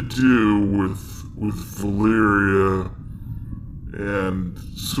what they do with Valeria and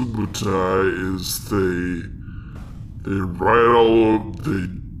Subutai is they write all of,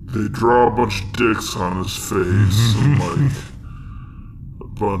 they draw a bunch of dicks on his face and like a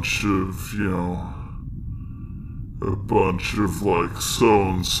bunch of, you know, a bunch of like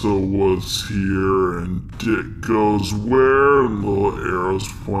so-and-so was here and dick goes where and little arrows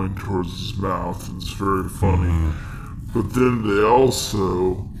point towards his mouth. It's very funny. But then they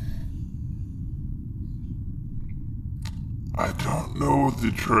also, I don't know what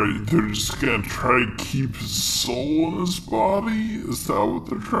they're just gonna try to keep his soul in his body? Is that what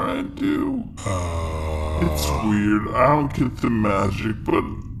they're trying to do? It's weird. I don't get the magic, but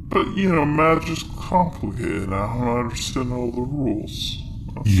you know, magic's complicated. I don't understand all the rules.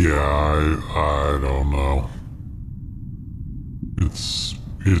 Yeah, I don't know.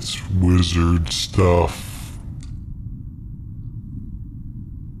 It's wizard stuff.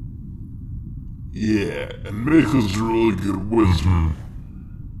 Yeah, and Mako's a really good wizard.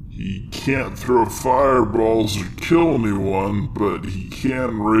 He can't throw fireballs or kill anyone, but he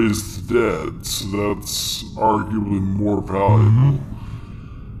can raise the dead, so that's arguably more valuable.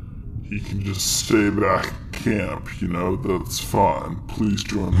 He can just stay back at camp, you know, that's fine. Please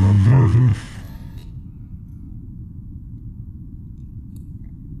join my party.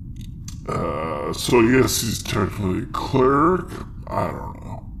 So I guess he's technically a cleric? I don't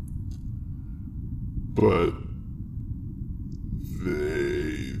know. But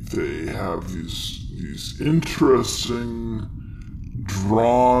they have these interesting,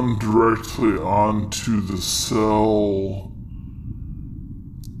 drawn directly onto the cell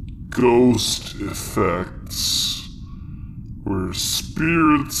ghost effects where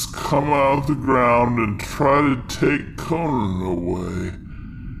spirits come out of the ground and try to take Conan away,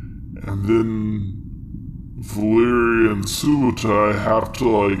 and then Valeria and Subutai have to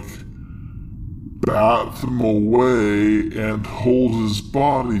like bat them away and hold his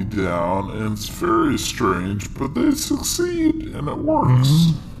body down, and it's very strange, but they succeed and it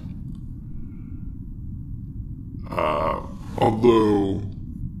works. Although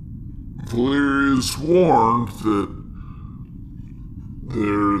Valeria is warned that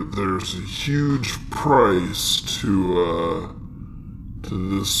there's a huge price to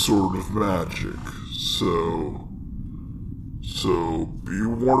this sort of magic, so So be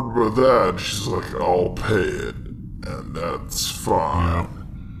warned about that. She's like, I'll pay it. And that's fine.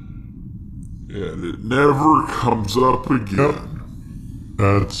 Yeah. And it never comes up again.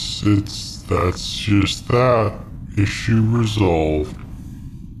 That's just that. Issue resolved.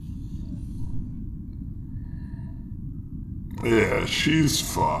 Yeah, she's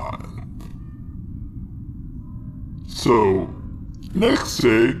fine. So, next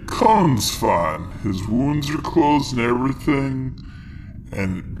day, Conan's fine. His wounds are closed and everything,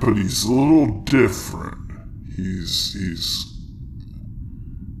 but he's a little different. He's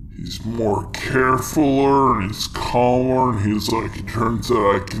more carefuler and he's calmer, and he's like, it turns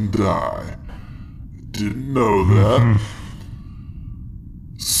out I can die. Didn't know that.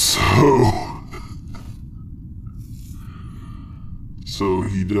 So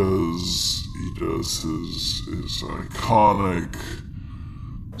he does his iconic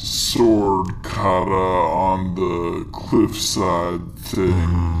sword kata on the cliffside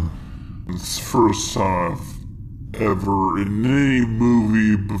thing. It's the first time I've ever in any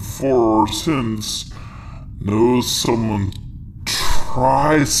movie before or since knows someone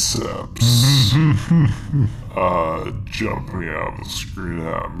triceps jumping out of the screen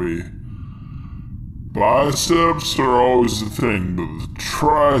at me. Biceps are always a thing, but the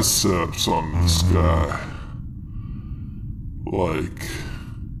triceps on this guy, like,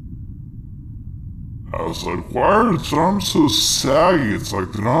 I was like, why are his arms so saggy? It's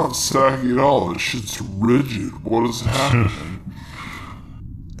like, they're not saggy at all. This shit's rigid. What is happening?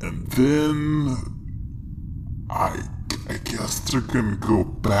 And then I guess they're gonna go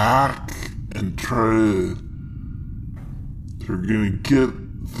back and they're gonna get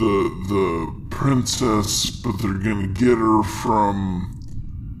the princess, but they're gonna get her from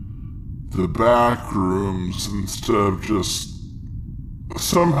the back rooms instead of just,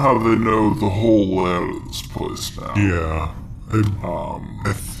 somehow they know the whole layout of this place now. Yeah.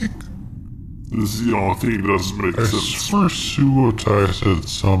 I think this, I think it doesn't make sense. I swear Suotai said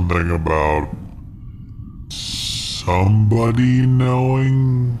something about somebody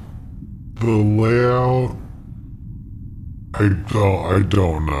knowing the layout. I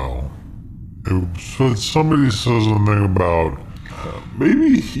don't know. Somebody said something about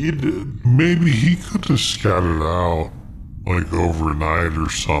maybe he did. Maybe he could have scattered out like overnight or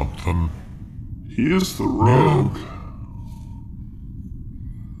something. He is the rogue. Yeah.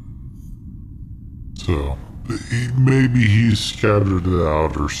 So maybe he scattered it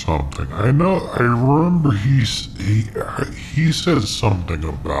out or something. I remember he said something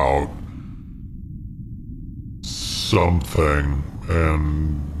about something,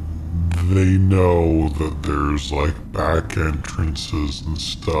 and they know that there's like back entrances and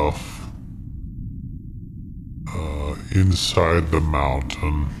stuff inside the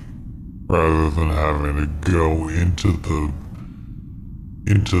mountain, rather than having to go into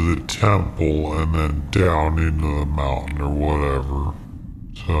the temple and then down into the mountain or whatever.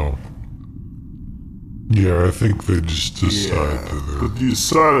 So yeah, I think they just decided that. But these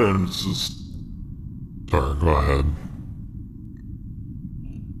side entrances. Sorry, go ahead.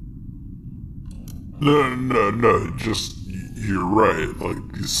 No, just, you're right.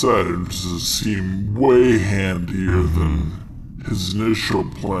 Like, these side entrances seem way handier than his initial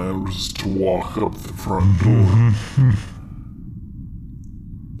plan was to walk up the front door.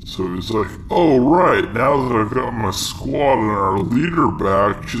 So he's like, oh right, now that I've got my squad and our leader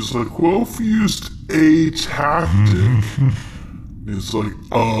back, she's like, well, if you used a tactic. He's like,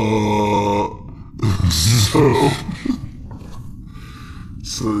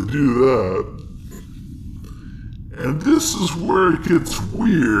 so they do that. And this is where it gets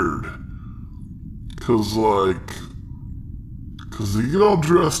weird. Cause they get all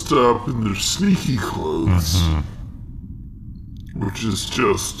dressed up in their sneaky clothes. Which is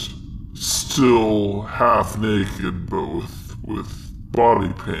just still half naked, but with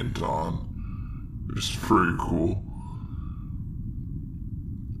body paint on. Which is pretty cool.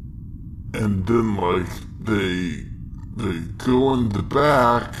 And then they go in the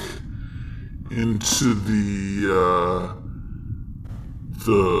back into the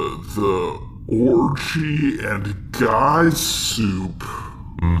orgy and guy soup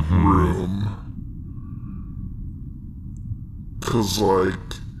room. Cause and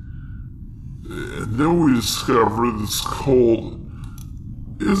then we discover this cult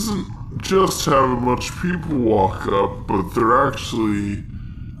isn't just having a bunch of people walk up, but they're actually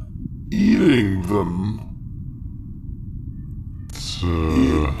eating them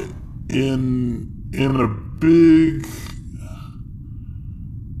in a big,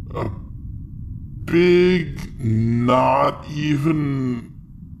 not even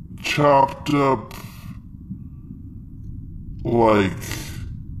chopped up like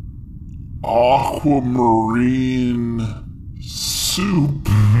aquamarine soup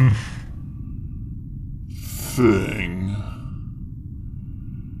thing,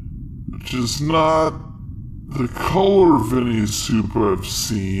 which is not the color of any soup I've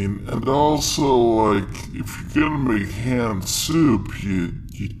seen, and also, like, if you're gonna make hand soup, you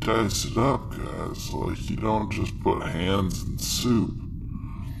dice it up, guys. Like, you don't just put hands in soup.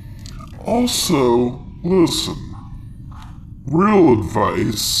 Also, listen, real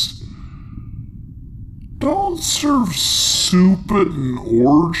advice, don't serve soup at an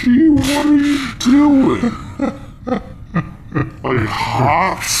orgy. What are you doing? Like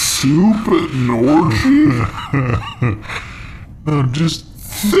hot soup at an orgy? No, just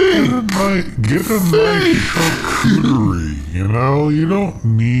get a nice charcuterie, you know? You don't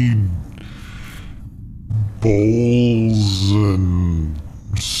need bowls and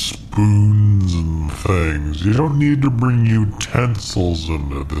spoons and things. You don't need to bring utensils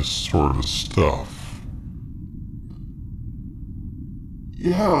into this sort of stuff.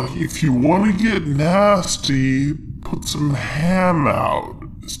 Yeah, if you want to get nasty, put some ham out.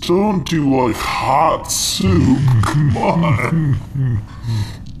 Still don't do like hot soup. Come on.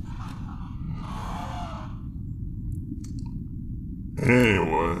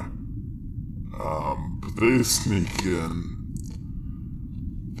 Anyway, but they sneak in.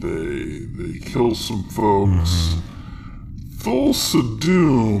 They kill some folks. Thulsa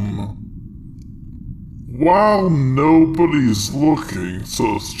Doom, while nobody's looking,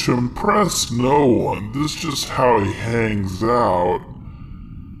 so it's to impress no one, this is just how he hangs out,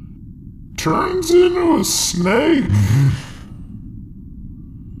 turns into a snake.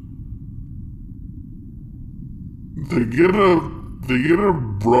 They get a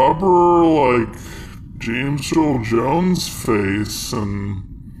rubber, like, James Earl Jones face and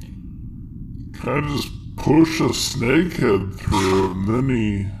kind of just push a snake head through it, and then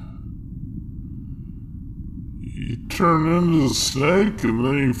he turned into a snake, and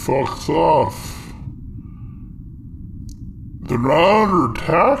then he fucks off. They're not under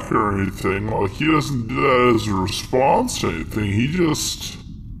attack or anything. Like, he doesn't do that as a response to anything.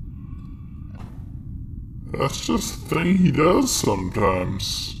 That's just a thing he does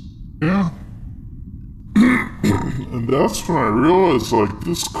sometimes. Yeah. And that's when I realized, like,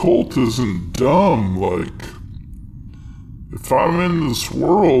 this cult isn't dumb. Like, if I'm in this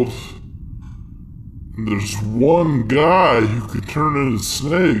world, and there's one guy who could turn into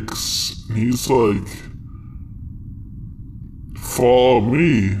snakes, and he's like, follow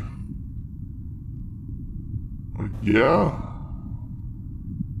me. Like, yeah.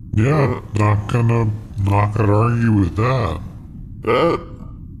 Yeah, not gonna argue with that. Bet.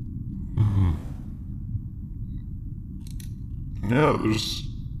 Yeah,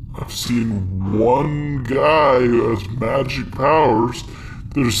 I've seen one guy who has magic powers.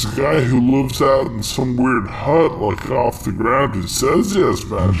 There's a guy who lives out in some weird hut, like, off the ground, who says he has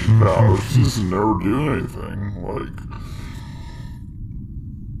magic powers. He doesn't never do anything. Like,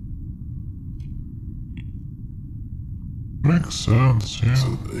 makes sense, yeah. so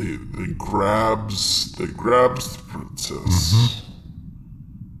they grabs the princess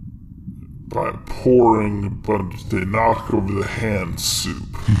by pouring a bunch. They knock over the hand soup,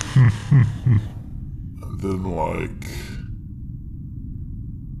 and then, like,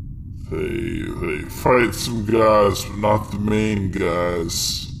 they fight some guys, but not the main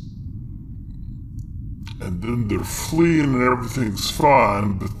guys. And then they're fleeing and everything's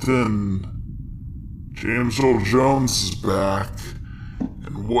fine, but then James Earl Jones is back,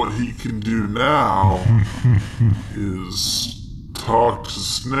 and what he can do now is talk to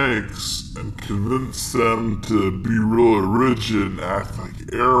snakes and convince them to be really rigid and act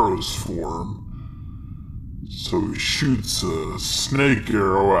like arrows for him. So he shoots a snake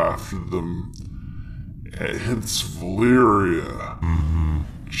arrow after them, and it hits Valyria.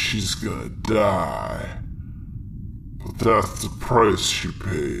 She's gonna die. But that's the price she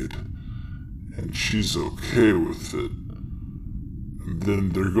paid, and she's okay with it. And then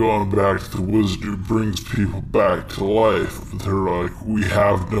they're going back to the wizard who brings people back to life, but they're like, we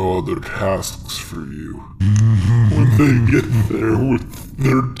have no other tasks for you. When they get there with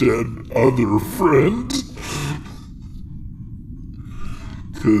their dead other friend.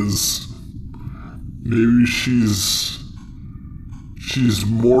 Because maybe she's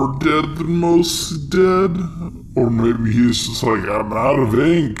more dead than mostly dead, or maybe he's just like, I'm out of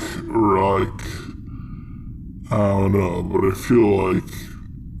ink, or like, I don't know, but I feel like,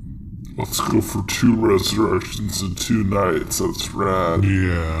 let's go for 2 resurrections in 2 nights, that's rad.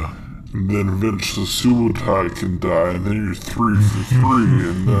 Yeah. And then eventually Subutai can die, and then you're 3 for 3,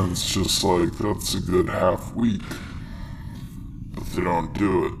 and then it's just like, that's a good half week. if they don't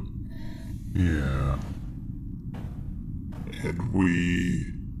do it. Yeah. And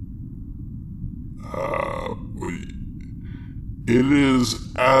it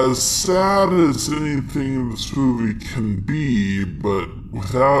is as sad as anything in this movie can be, but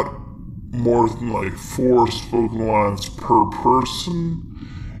without more than like 4 spoken lines per person,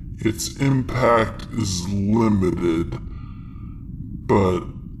 its impact is limited. But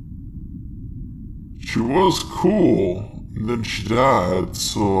she was cool, and then she died,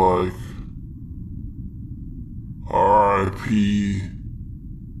 so like, R.I.P.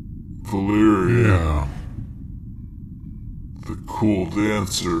 Valeria. Yeah. The cool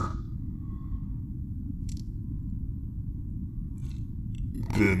dancer.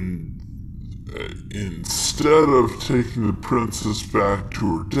 Then, instead of taking the princess back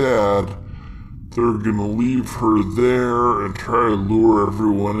to her dad, they're gonna leave her there and try to lure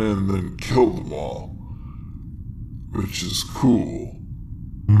everyone in, then kill them all. Which is cool.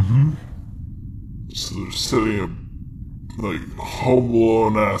 Mm-hmm. So they're setting up, like, Home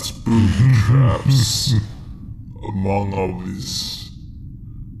Alone-ass booby traps among all these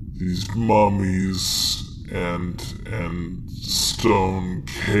mummies and stone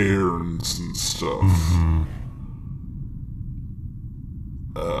cairns and stuff. Mm-hmm.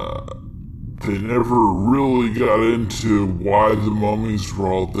 They never really got into why the mummies were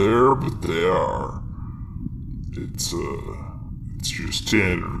all there, but they are. It's your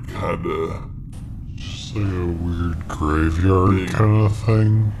standard kind of... Just like a weird graveyard kind of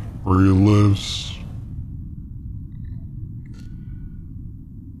thing where he lives.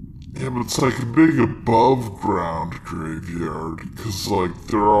 Yeah, but it's like a big above-ground graveyard, because, like,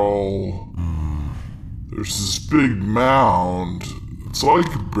 they're all... There's this big mound. It's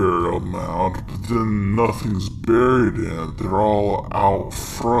like a burial mound, but then nothing's buried in it. They're all out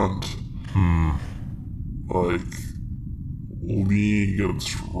front. Like, leaning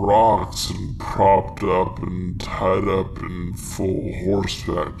against rocks and propped up and tied up in full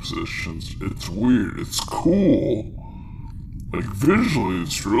horseback positions. It's weird. It's cool. Like, visually,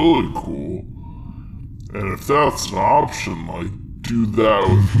 it's really cool. And if that's an option, like, do that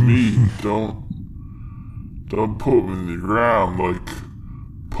with me. Don't put me in the ground. Like,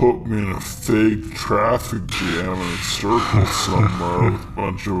 put me in a fake traffic jam in a circle somewhere with a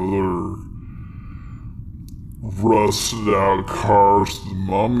bunch of other rusted out cars with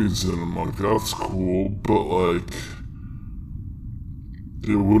mummies in them. Like, that's cool, but, like,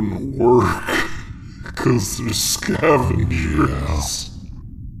 it wouldn't work. Because they're scavengers.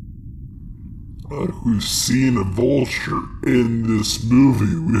 Like, we've seen a vulture in this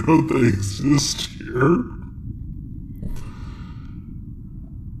movie. We know they exist here.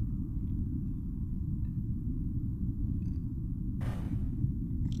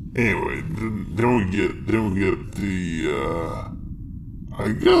 Anyway, then we get the, I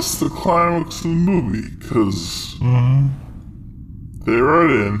guess the climax of the movie, because they ride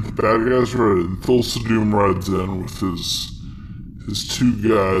in, the bad guys ride in, Thulsa Doom rides in with his 2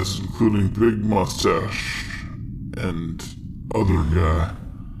 guys, including Big Mustache and other guy.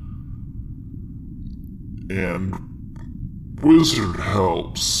 And Wizard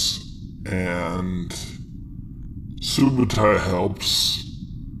helps, and Subutai helps,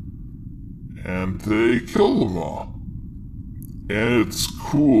 and they kill them all. And it's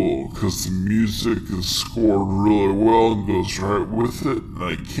cool, because the music is scored really well and goes right with it, and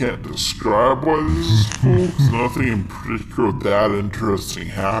I can't describe why this is cool, because nothing in particular that interesting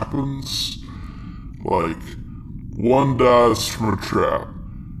happens. Like, one dies from a trap,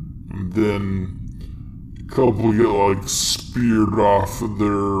 and then a couple get, like, speared off of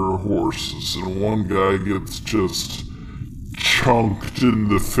their horses, and one guy gets just chunked in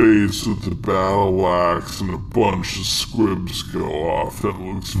the face with a battle axe, and a bunch of squibs go off. That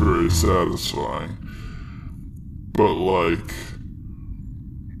looks very satisfying. But, like,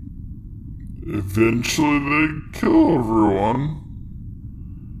 eventually they kill everyone.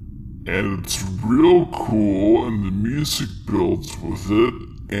 And it's real cool, and the music builds with it.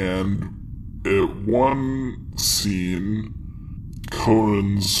 And at one scene,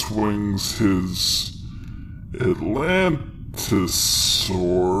 Conan swings his Atlantis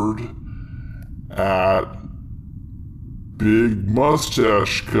sword at Big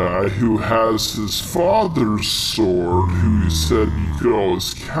Mustache Guy, who has his father's sword, who he said you could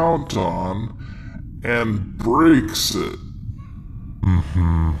always count on, and breaks it.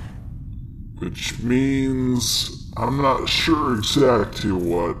 Which means, I'm not sure exactly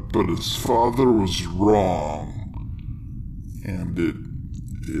what, but his father was wrong. And it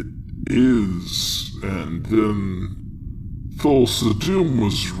is. And then Thulsa Doom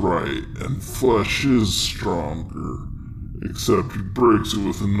was right, and flesh is stronger. except he breaks it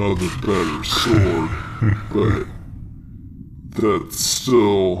with another better sword. But that's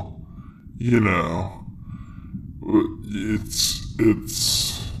still, you know,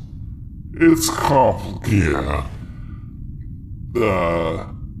 it's complicated. Yeah.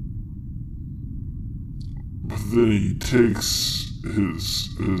 But then he takes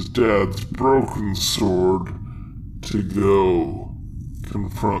his dad's broken sword to go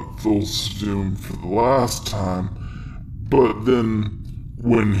confront Thulsa for the last time. But then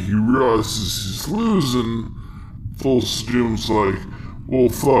when he realizes he's losing, Thulsa's like, well,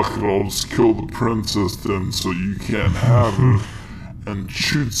 fuck it, I'll just kill the princess then so you can't have her, and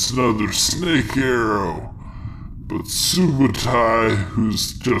shoots another snake arrow. But Subutai,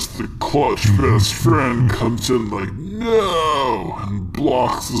 who's just the clutch best friend, comes in like, no, and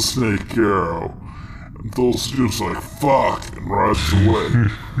blocks the snake arrow. And Thulsa's like, fuck, and rides away.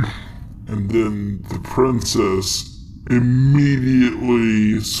 And then the princess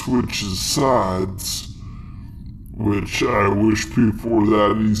immediately switches sides, which I wish people were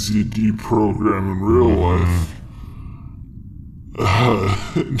that easy to deprogram in real life.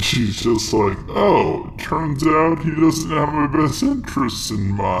 And she's just like, oh, it turns out he doesn't have my best interests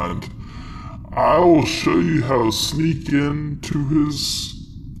in mind. I will show you how to sneak into his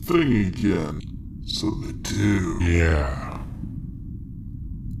thing again. So they do. Yeah.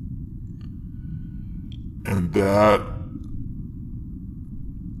 And that,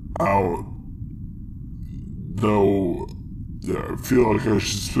 I feel like I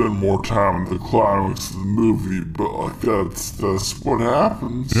should spend more time in the climax of the movie, but like that's what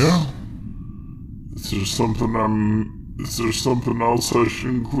happens. Yeah. Is there something else I should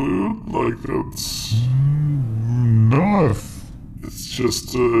include? Like that's No. it's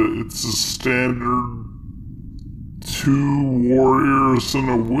just it's a standard 2 warriors and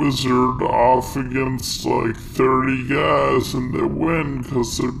a wizard off against like 30 guys, and they win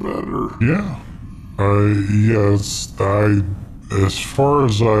because they're better. Yeah. As far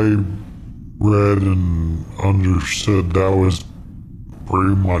as I read and understood, that was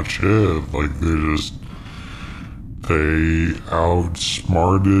pretty much it. Like, they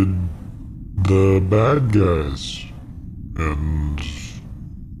outsmarted the bad guys. And,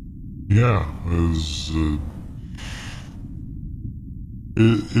 yeah,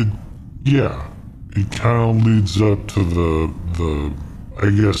 it kind of leads up to the I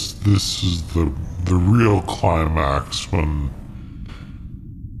guess this is the real climax when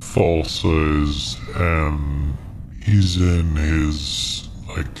Thulsa is, and he's in his,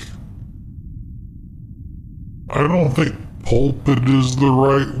 like, I don't think pulpit is the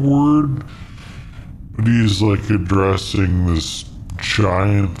right word, but he's like addressing this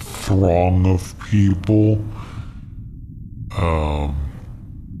giant throng of people,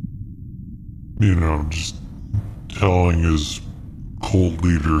 you know, just telling his cult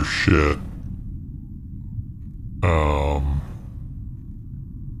leader shit.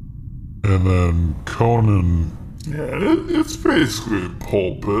 And then Conan. Yeah, it's basically a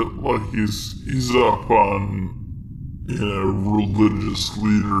pulpit. Like he's up on, you know, religious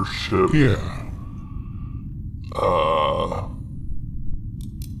leadership. Yeah.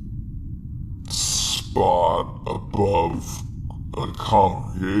 Spot above a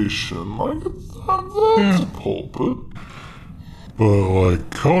congregation. Like that's a pulpit. But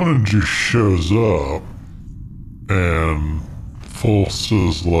like Conan just shows up and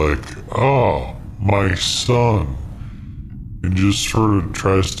Thulsa's like, oh, my son, and just sort of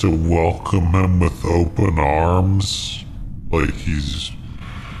tries to welcome him with open arms. Like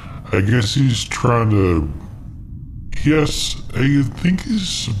I guess he's trying to, I think he's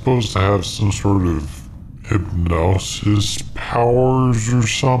supposed to have some sort of hypnosis powers or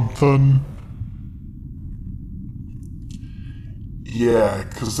something. Yeah,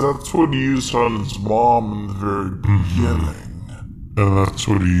 because that's what he used on his mom in the very beginning. And that's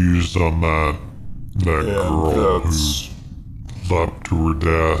what he used on that girl who leapt to her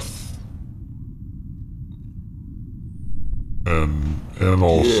death. And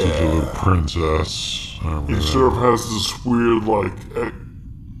also to the princess. He sort of has this weird, like,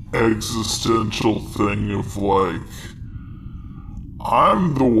 existential thing of, like,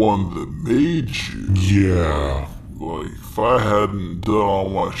 I'm the one that made you. Yeah. Like, if I hadn't done all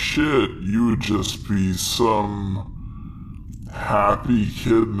my shit, you would just be some happy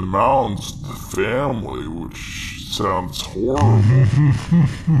kid in the mountains with the family, which sounds horrible.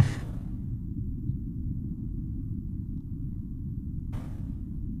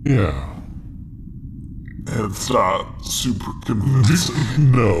 Yeah. And it's not super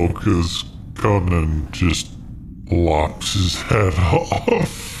convincing. No, because Conan just lops his head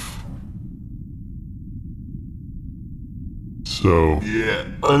off. So yeah,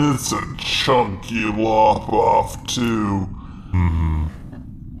 and it's a chunky lop off too.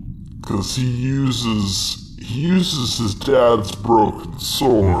 Because he uses his dad's broken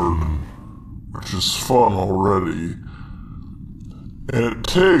sword, which is fun already. And it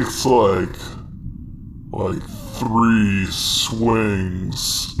takes like 3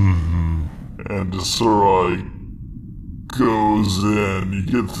 swings, and just sort of like goes in. You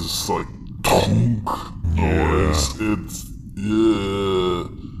get this like tonk noise. It's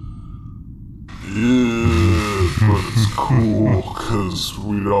but it's cool because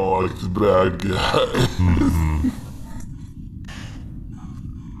we don't like the bad guy.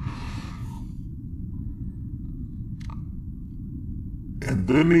 And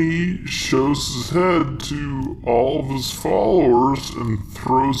then he shows his head to all of his followers and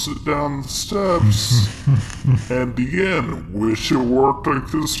throws it down the steps. And again, wish it worked like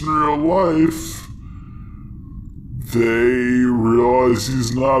this in real life. They realize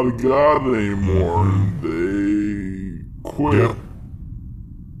he's not a god anymore, and they quit. Yep.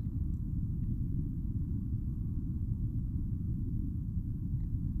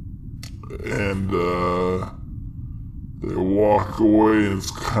 And they walk away, and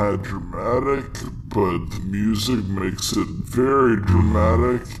it's kind of dramatic, but the music makes it very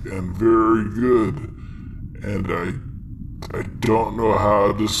dramatic and very good. And I don't know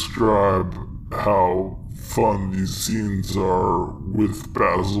how to describe how fun these scenes are with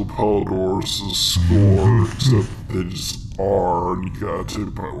Basil Pellador's score, except they just are, and you gotta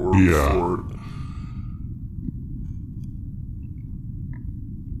take my word for it.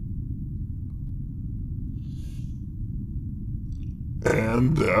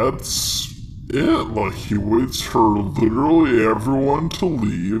 And that's it. Like, he waits for literally everyone to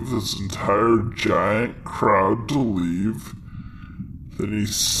leave, this entire giant crowd to leave. Then he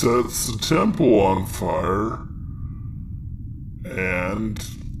sets the temple on fire and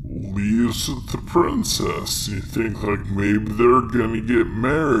leaves with the princess. You think, like, maybe they're gonna get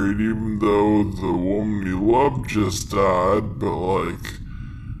married, even though the woman he loved just died, but, like,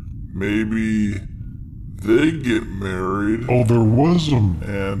 maybe they get married. Oh, there was a...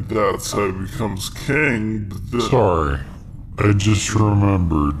 And that's how he becomes king. But then, Sorry, I just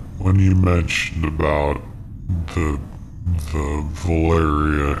remembered when you mentioned about the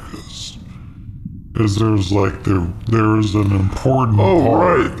Valeria, because there's like there's an important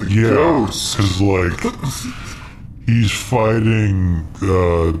part. Right, the ghost. Because like he's fighting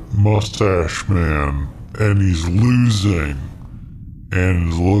Mustache Man and he's losing,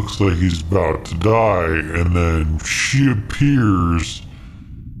 and it looks like he's about to die, and then she appears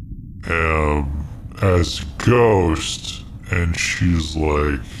as a ghost, and she's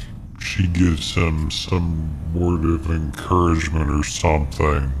like, she gives him some word of encouragement or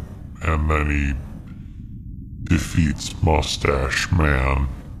something, and then he defeats Mustache Man.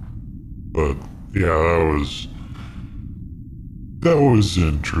 But yeah, that was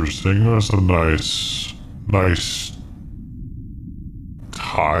interesting. That was a nice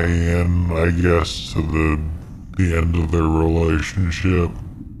tie-in, I guess, to the end of their relationship.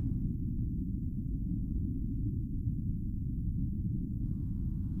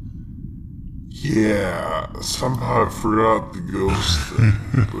 Yeah, somehow I forgot the ghost thing,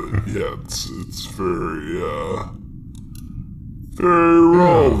 but yeah, it's very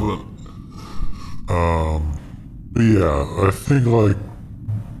relevant. But yeah, I think like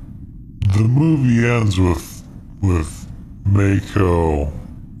the movie ends with Mako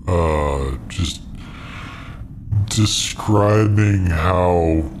just describing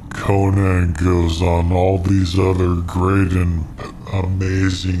how Conan goes on all these other great and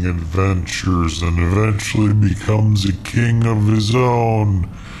amazing adventures and eventually becomes a king of his own.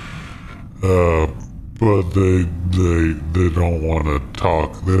 But they don't want to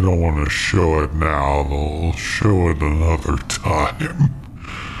talk. They don't want to show it now. They'll show it another time.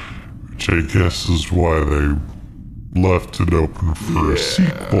 Which I guess is why they left it open for a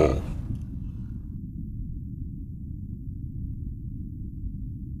sequel.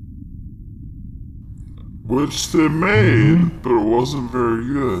 Which they made, but it wasn't very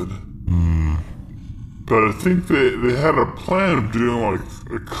good. But I think they had a plan of doing like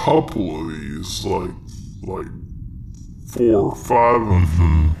a couple of these, like 4 or 5 of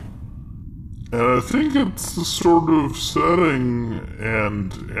them. And I think it's the sort of setting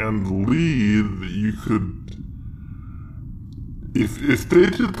and lead that you could, if they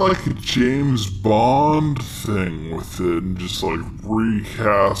did like a James Bond thing with it and just like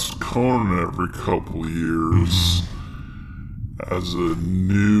recast Conan every couple of years as a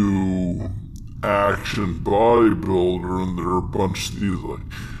new action bodybuilder, and there are a bunch of these like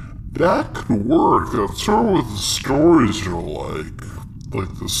that could work. That's sort of what the stories are like.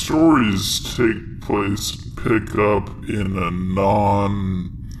 Like, the stories take place and pick up in a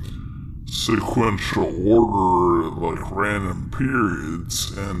non-sequential order, like random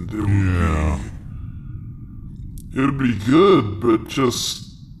periods, and it would be good, but just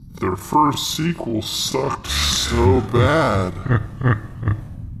their first sequel sucked so bad.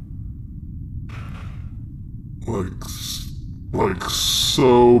 like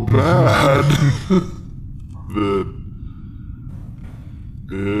so bad that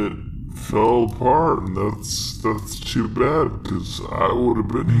it fell apart, and that's too bad, because I would have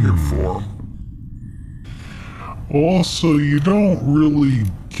been here for him. Also, you don't really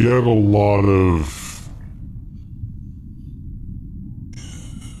get a lot of...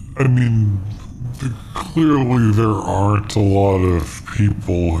 I mean, clearly there aren't a lot of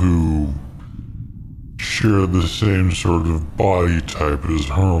people who share the same sort of body type as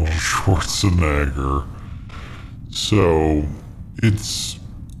Arnold Schwarzenegger. So, it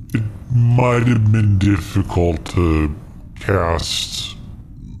might have been difficult to cast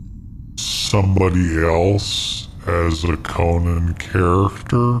somebody else as a Conan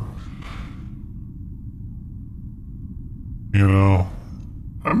character. You know?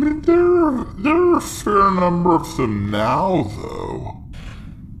 I mean, there are a fair number of them now, though.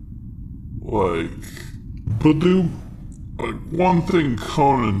 One thing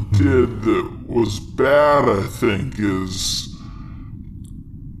Conan did that was bad, I think, is,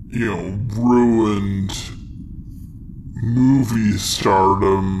 ruined movie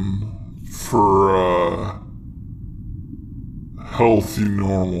stardom for, healthy,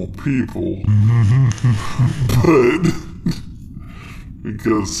 normal people. But...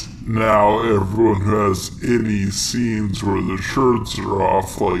 because now everyone who has any scenes where their shirts are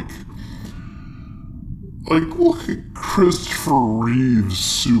off, like look at Christopher Reeve's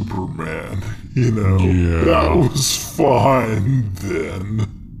Superman, Yeah. That was fine then.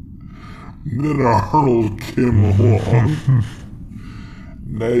 And then Arnold came along.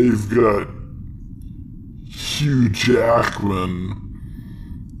 Now you've got Hugh Jackman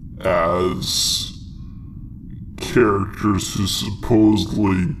as characters who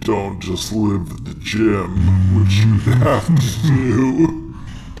supposedly don't just live at the gym, which you have to do.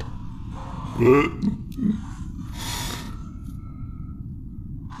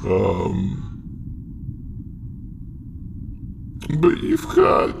 But you've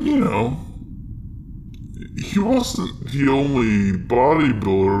got, he wasn't the only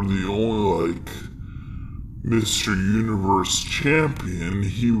bodybuilder, the only, Mr. Universe champion.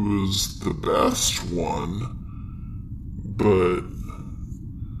 He was the best one. But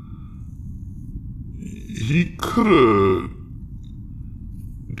he could have...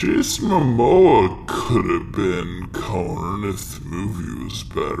 Jason Momoa could have been Conan if the movie was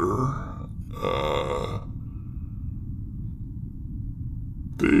better.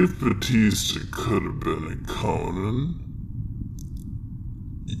 Dave Bautista could have been a Conan.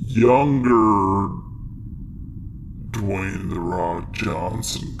 Younger Dwayne "The Rock"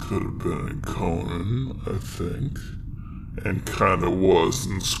 Johnson could have been a Conan, I think. And kind of was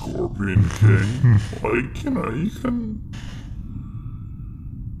in Scorpion King. You can...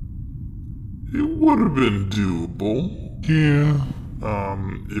 It would have been doable. Yeah.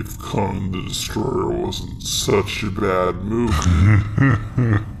 If Conan the Destroyer wasn't such a bad movie.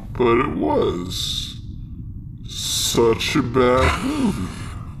 But it was such a bad movie.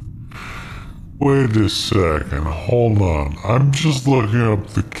 Wait a second, hold on. I'm just looking up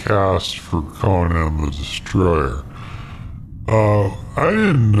the cast for Conan the Destroyer. I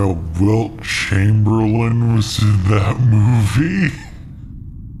didn't know Wilt Chamberlain was in that movie.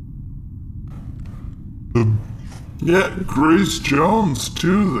 Yeah, Grace Jones,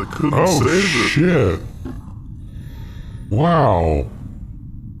 too, that couldn't save it. Oh, shit. Wow.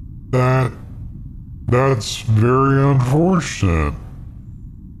 That's very unfortunate.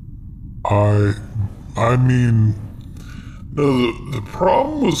 I mean... No, the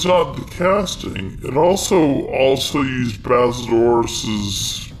problem was not the casting. It also used Basil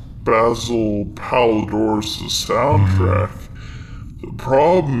Pallador's soundtrack. The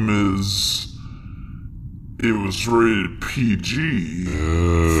problem is it was rated PG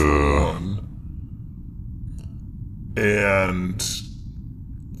for one, and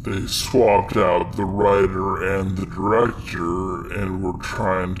they swapped out the writer and the director and were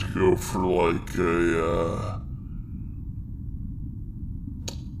trying to go for a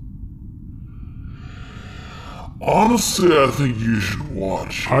honestly, I think you should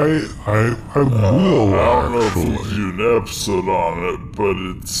watch it. I will, I don't know if actually. we'll do an episode on it, but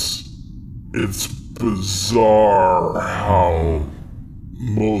it's bizarre how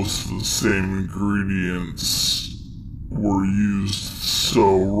most of the same ingredients were used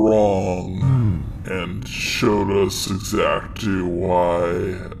so wrong and showed us exactly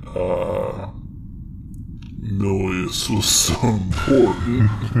why Milius was so important.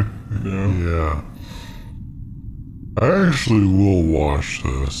 You know? Yeah. I actually will watch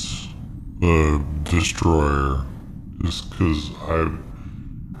this, The Destroyer, just because out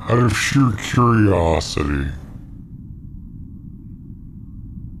of sheer curiosity.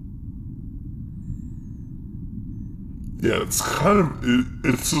 Yeah, it's kind of,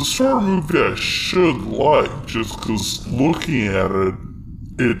 it's the sort of movie I should like, just because looking at it,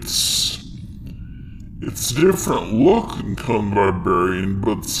 it's a different look than Conan the Barbarian,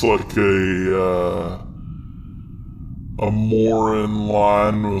 but it's like a more in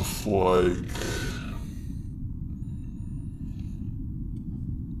line with, like,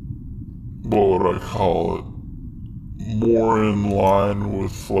 what would I call it? More in line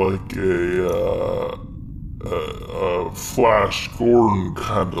with, like, a Flash Gordon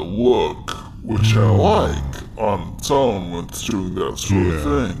kind of look, which I like on its own when it's doing that sort of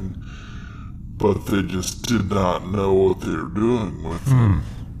thing. But they just did not know what they were doing with it.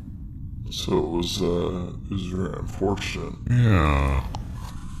 So it was very unfortunate. Yeah.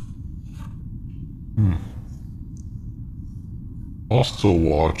 I'll still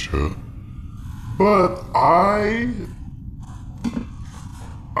watch it. But I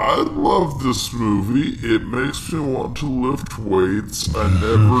love this movie. It makes me want to lift weights. I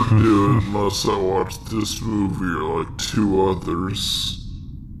never do it unless I watch this movie or like two others.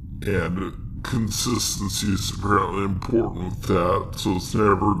 And consistency is apparently important with that, so it's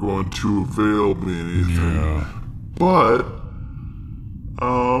never going to avail me anything. Yeah. But,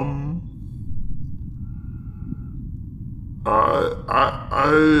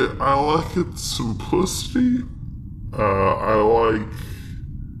 I like its simplicity. I like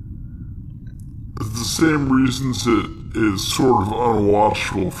the same reasons it is sort of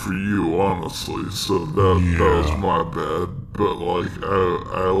unwatchable for you, honestly. So that was my bad. But like,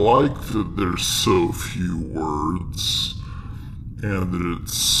 I like that there's so few words, and that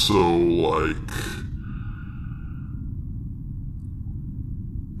it's so like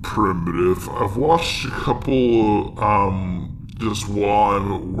primitive. I've watched a couple just while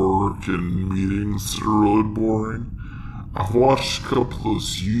I'm at work and meetings that are really boring. I've watched a couple of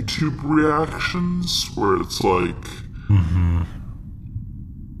those YouTube reactions where it's like,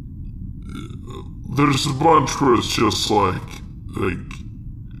 there's a bunch where it's just like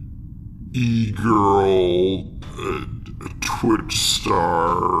e-girl, a Twitch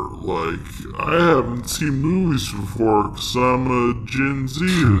star, like, I haven't seen movies before because I'm a Gen Z,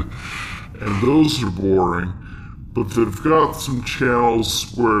 and those are boring. But they've got some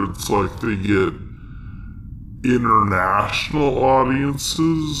channels where it's like they get international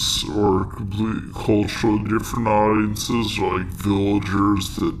audiences or completely culturally different audiences, like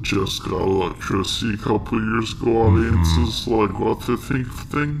villagers that just got electricity a couple of years ago audiences, like what they think of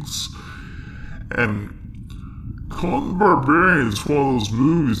things. And Conan the Barbarian is one of those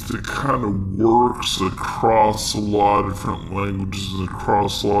movies that kind of works across a lot of different languages and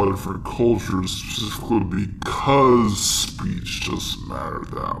across a lot of different cultures, specifically because speech doesn't matter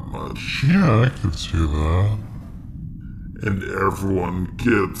that much. Yeah, I could see that. And everyone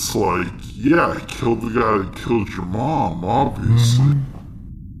gets like, yeah, I killed the guy that killed your mom, obviously.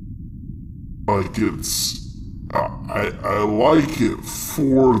 Like, it's, I like it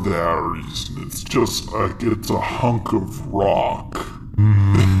for that reason. It's just like, it's a hunk of rock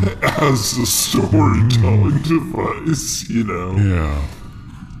as a storytelling device, you know? Yeah.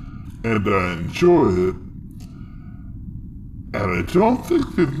 And I enjoy it. And I don't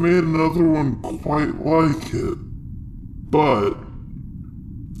think they've made another one quite like it. But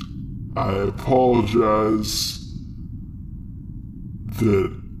I apologize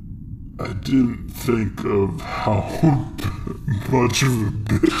that I didn't think of how much of a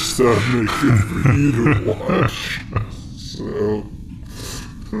bitch that would make it for you to watch. So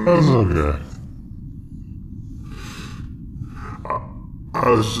That's okay. I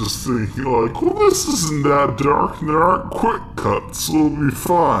was just thinking like, well, this isn't that dark and there aren't quick cuts, so it'll be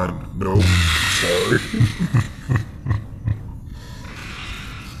fine. Nope, sorry.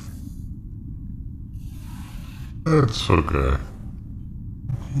 It's okay.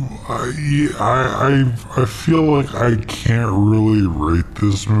 I feel like I can't really rate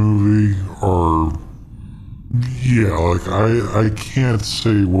this movie, or yeah, like I can't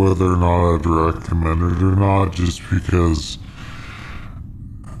say whether or not I'd recommend it or not, just because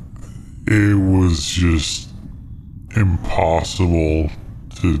it was just impossible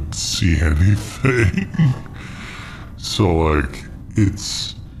to see anything. So like,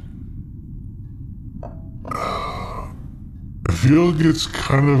 it's... I feel like it's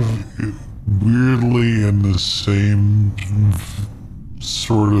kind of weirdly in the same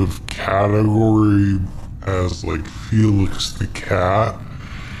sort of category as like Felix the Cat,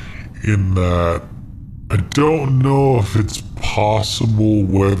 in that I don't know if it's possible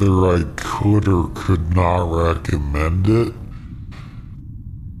whether I could or could not recommend it,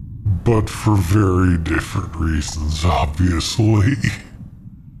 but for very different reasons, obviously.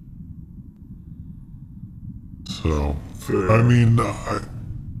 So, I mean,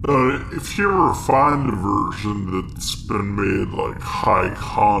 if you ever find a version that's been made like high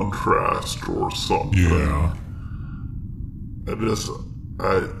contrast or something, yeah.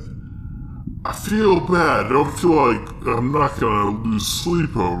 I feel bad. I don't feel like I'm not gonna lose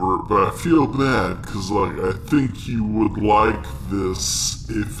sleep over it, but I feel bad because, like, I think you would like this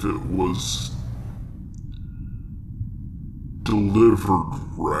if it was delivered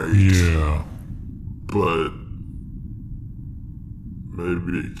right. Yeah. But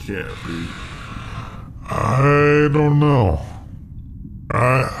maybe it can't be. I don't know.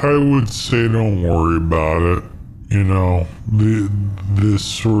 I would say don't worry about it. You know, this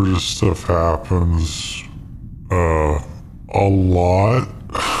sort of stuff happens a lot.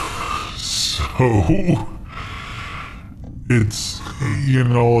 So it's, you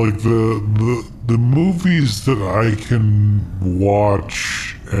know, like the movies that I can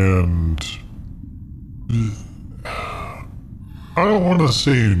watch, and I don't want to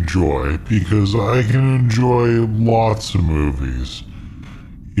say enjoy, because I can enjoy lots of movies,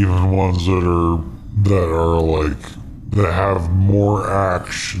 even ones that are like, that have more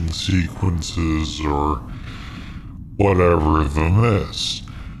action sequences or whatever than this.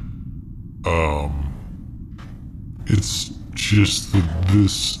 It's just that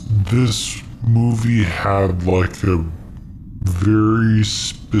this movie had like a very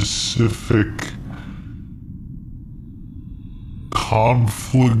specific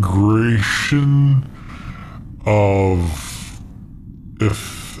conflagration of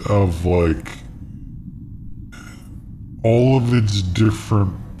like all of its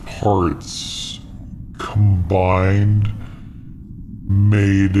different parts combined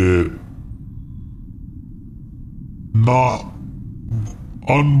made it not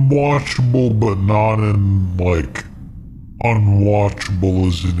unwatchable, but not in like unwatchable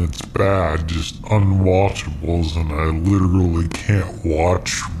as in it's bad, just unwatchable as in I literally can't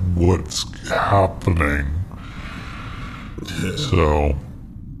watch what's happening. So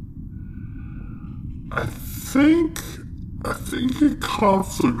I think a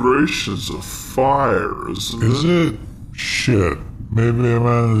conflagration's a fire, isn't it? is it? Shit. Maybe I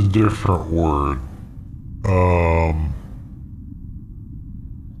meant a different word.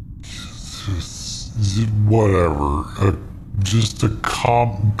 Whatever. Just a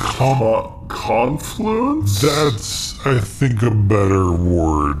confluence? That's, I think, a better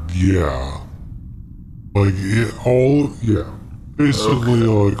word. Yeah. Like basically,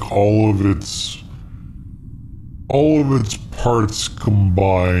 okay. Like all of its parts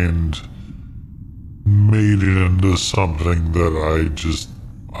combined made it into something that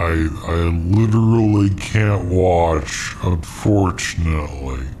I literally can't watch,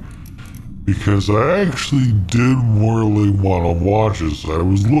 unfortunately. Because I actually did really want to watch this. I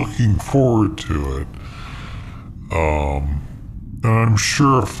was looking forward to it. And I'm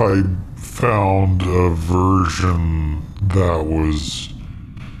sure if I found a version that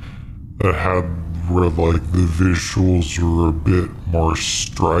had where like the visuals were a bit more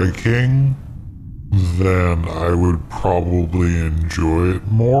striking, then I would probably enjoy it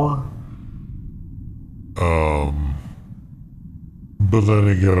more. But then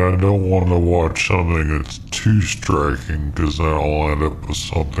again, I don't want to watch something that's too striking, because then I'll end up with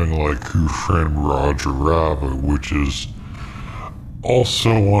something like Who Framed Roger Rabbit, which is also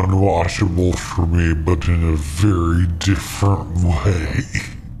unwatchable for me, but in a very different way.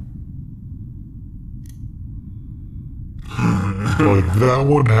 Like,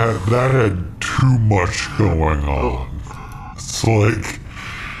 that had too much going on. It's like,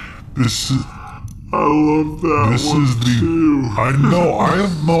 this is... I love that this one is the, too.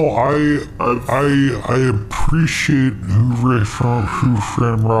 I appreciate Who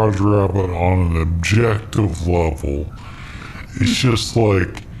Framed Roger Rabbit on an objective level. It's just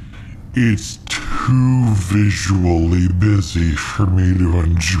like, it's too visually busy for me to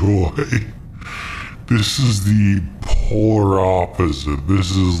enjoy. This is the polar opposite.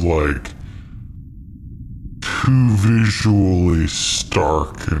 This is like too visually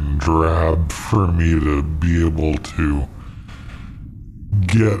stark and drab for me to be able to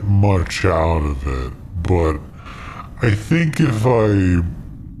get much out of it. But I think if I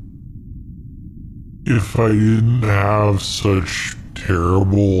didn't have such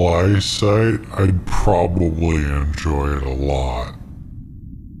terrible eyesight, I'd probably enjoy it a lot.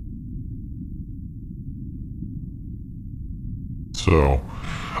 So,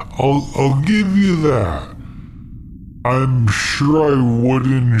 I'll give you that. I'm sure I would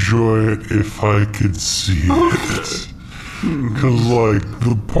enjoy it if I could see it. Because, like,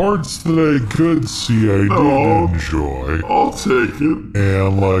 the parts that I could see, I did enjoy. I'll take it.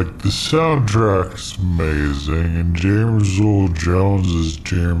 And, like, the soundtrack's amazing, and James Earl Jones is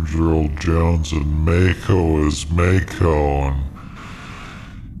James Earl Jones, and Mako is Mako, and,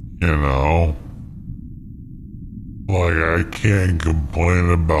 you know, like, I can't complain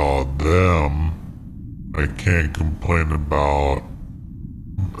about them. I can't complain about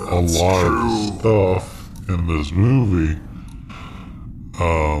a lot of stuff in this movie.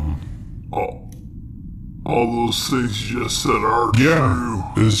 All those things you just said are true.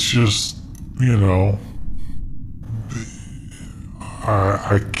 It's just, you know,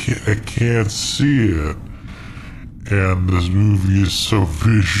 I can't see it, and this movie is so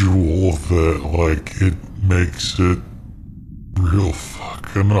visual that, like, it makes it real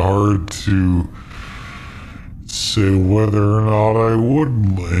fucking hard to say whether or not I would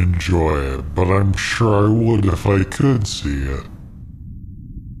enjoy it, but I'm sure I would if I could see it.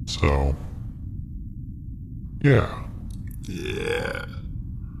 So, yeah. Yeah.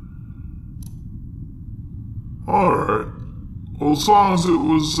 Alright. Well, as long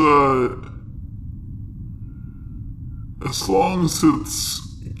as it's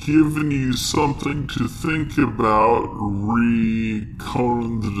giving you something to think about,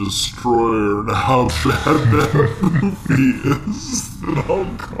 Conan the Destroyer and how bad that movie is, then I'll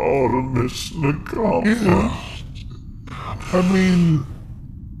call it a mission accomplished. Yeah. I mean,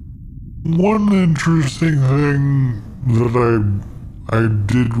 one interesting thing that I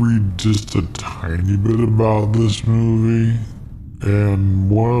did read just a tiny bit about this movie, and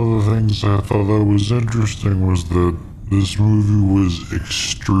one of the things I thought that was interesting was that this movie was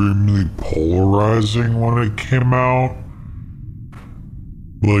extremely polarizing when it came out.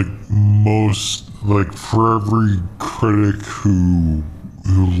 Like for every critic who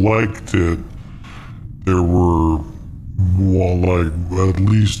liked it, there were at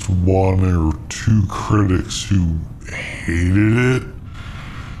least one or two critics who hated it.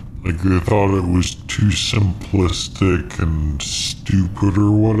 Like, they thought it was too simplistic and stupid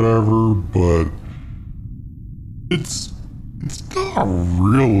or whatever, but it's not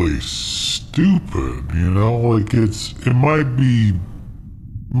really stupid, you know? Like, it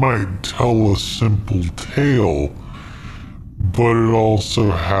might tell a simple tale, but it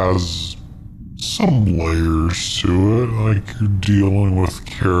also has some layers to it. Like, you're dealing with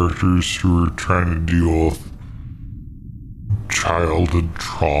characters who are trying to deal with childhood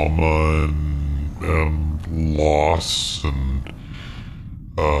trauma and loss and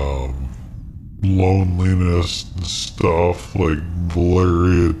loneliness and stuff. Like,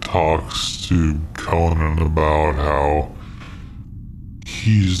 Valeria talks to Conan about how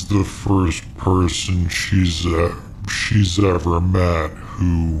he's the first person she's ever met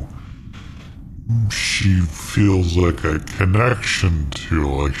who she feels like a connection to.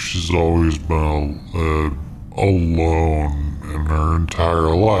 Like, she's always been alone in her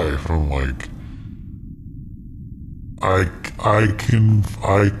entire life. And, like, I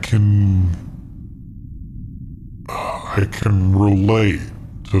can relate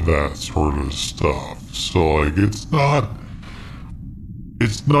to that sort of stuff. So, like, it's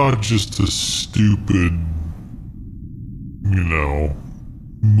not just a stupid, you know,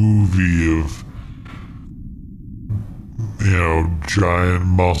 movie of, you know, giant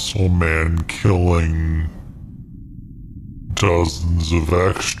muscle man killing dozens of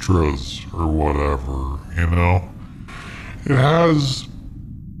extras or whatever, you know? It has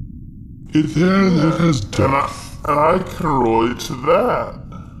depth. And I can relate to that.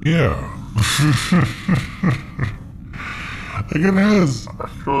 Yeah. Like, it has. I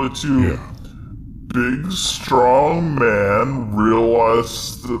can relate to big, strong man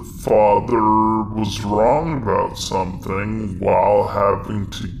realized that father was wrong about something while having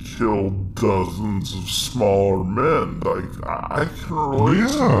to kill dozens of smaller men. Like, I can relate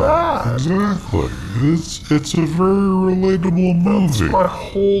to that. Exactly. It's a very relatable movie. That's my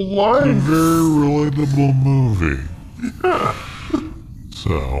whole life. It's a very relatable movie. Yeah.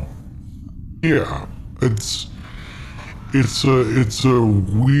 So, yeah, it's a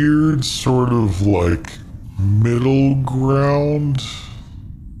weird sort of, like, middle ground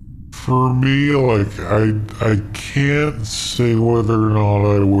For me, like, I can't say whether or not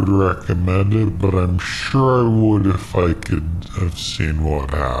I would recommend it, but I'm sure I would if I could have seen what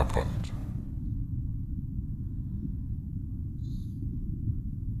happened.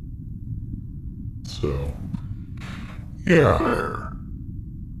 So, yeah. Fair.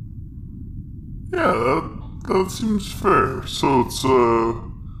 Yeah, that seems fair. So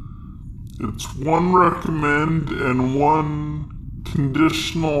it's one recommend and one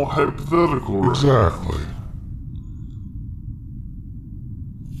conditional hypothetical. Exactly.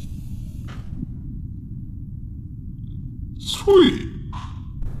 Sweet.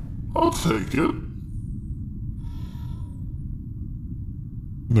 I'll take it.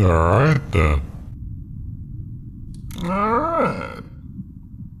 Alright then. Alright.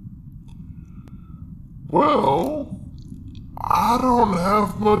 Well, I don't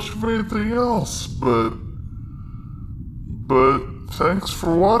have much of anything else, but thanks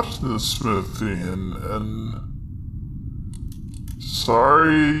for watching this, Smithy, and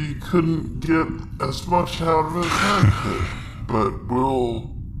sorry you couldn't get as much out of it as I could, but we'll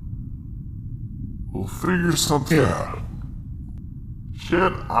figure something out.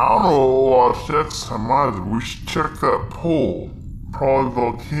 Shit, I don't know what we'll watch next time either. We should check that poll. Probably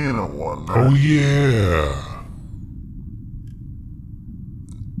Volcano one, right? Oh yeah.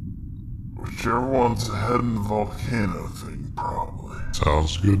 Whichever one's ahead in the volcano thing, probably.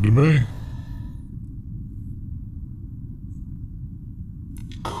 Sounds good to me.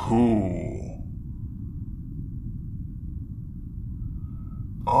 Cool.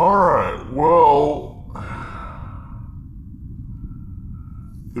 Alright, well...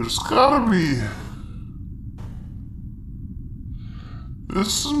 There's gotta be...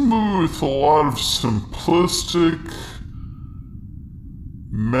 This is a movie with a lot of simplistic,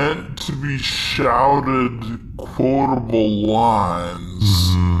 meant to be shouted, quotable lines.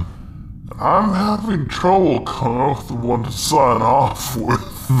 Mm-hmm. I'm having trouble coming up with the one to sign off with.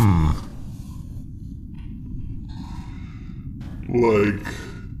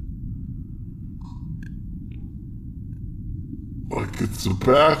 Like it's a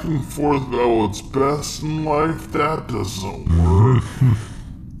back and forth about what's best in life. That doesn't work.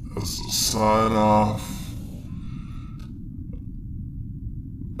 As a sign off.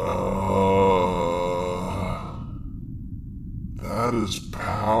 That is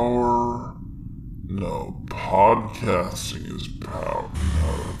power. No, podcasting is power.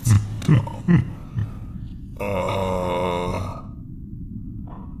 No, that's dumb.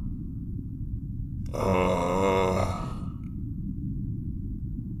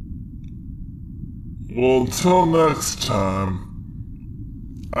 Well, until next time,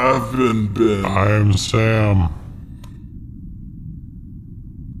 I've been Ben. I am Sam.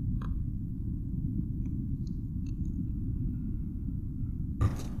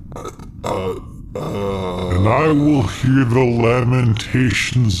 And I will hear the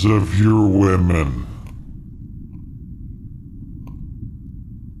lamentations of your women.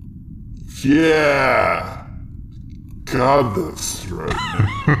 Yeah! God, that's right.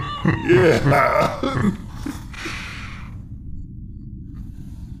 Yeah!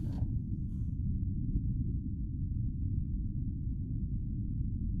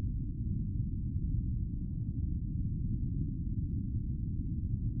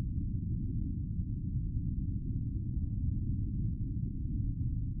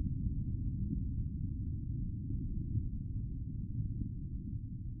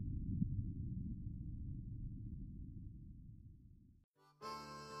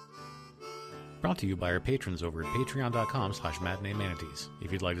 Brought to you by our patrons over at patreon.com/matineemanatees.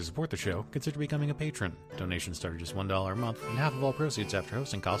 If you'd like to support the show, consider becoming a patron. Donations start at just $1 a month, and half of all proceeds after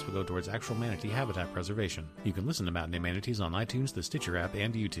hosting costs will go towards actual manatee habitat preservation. You can listen to Matinee Manatees on iTunes, the Stitcher app,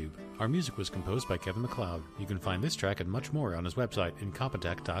 and YouTube. Our music was composed by Kevin MacLeod. You can find this track and much more on his website,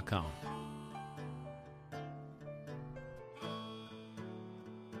 incompetech.com.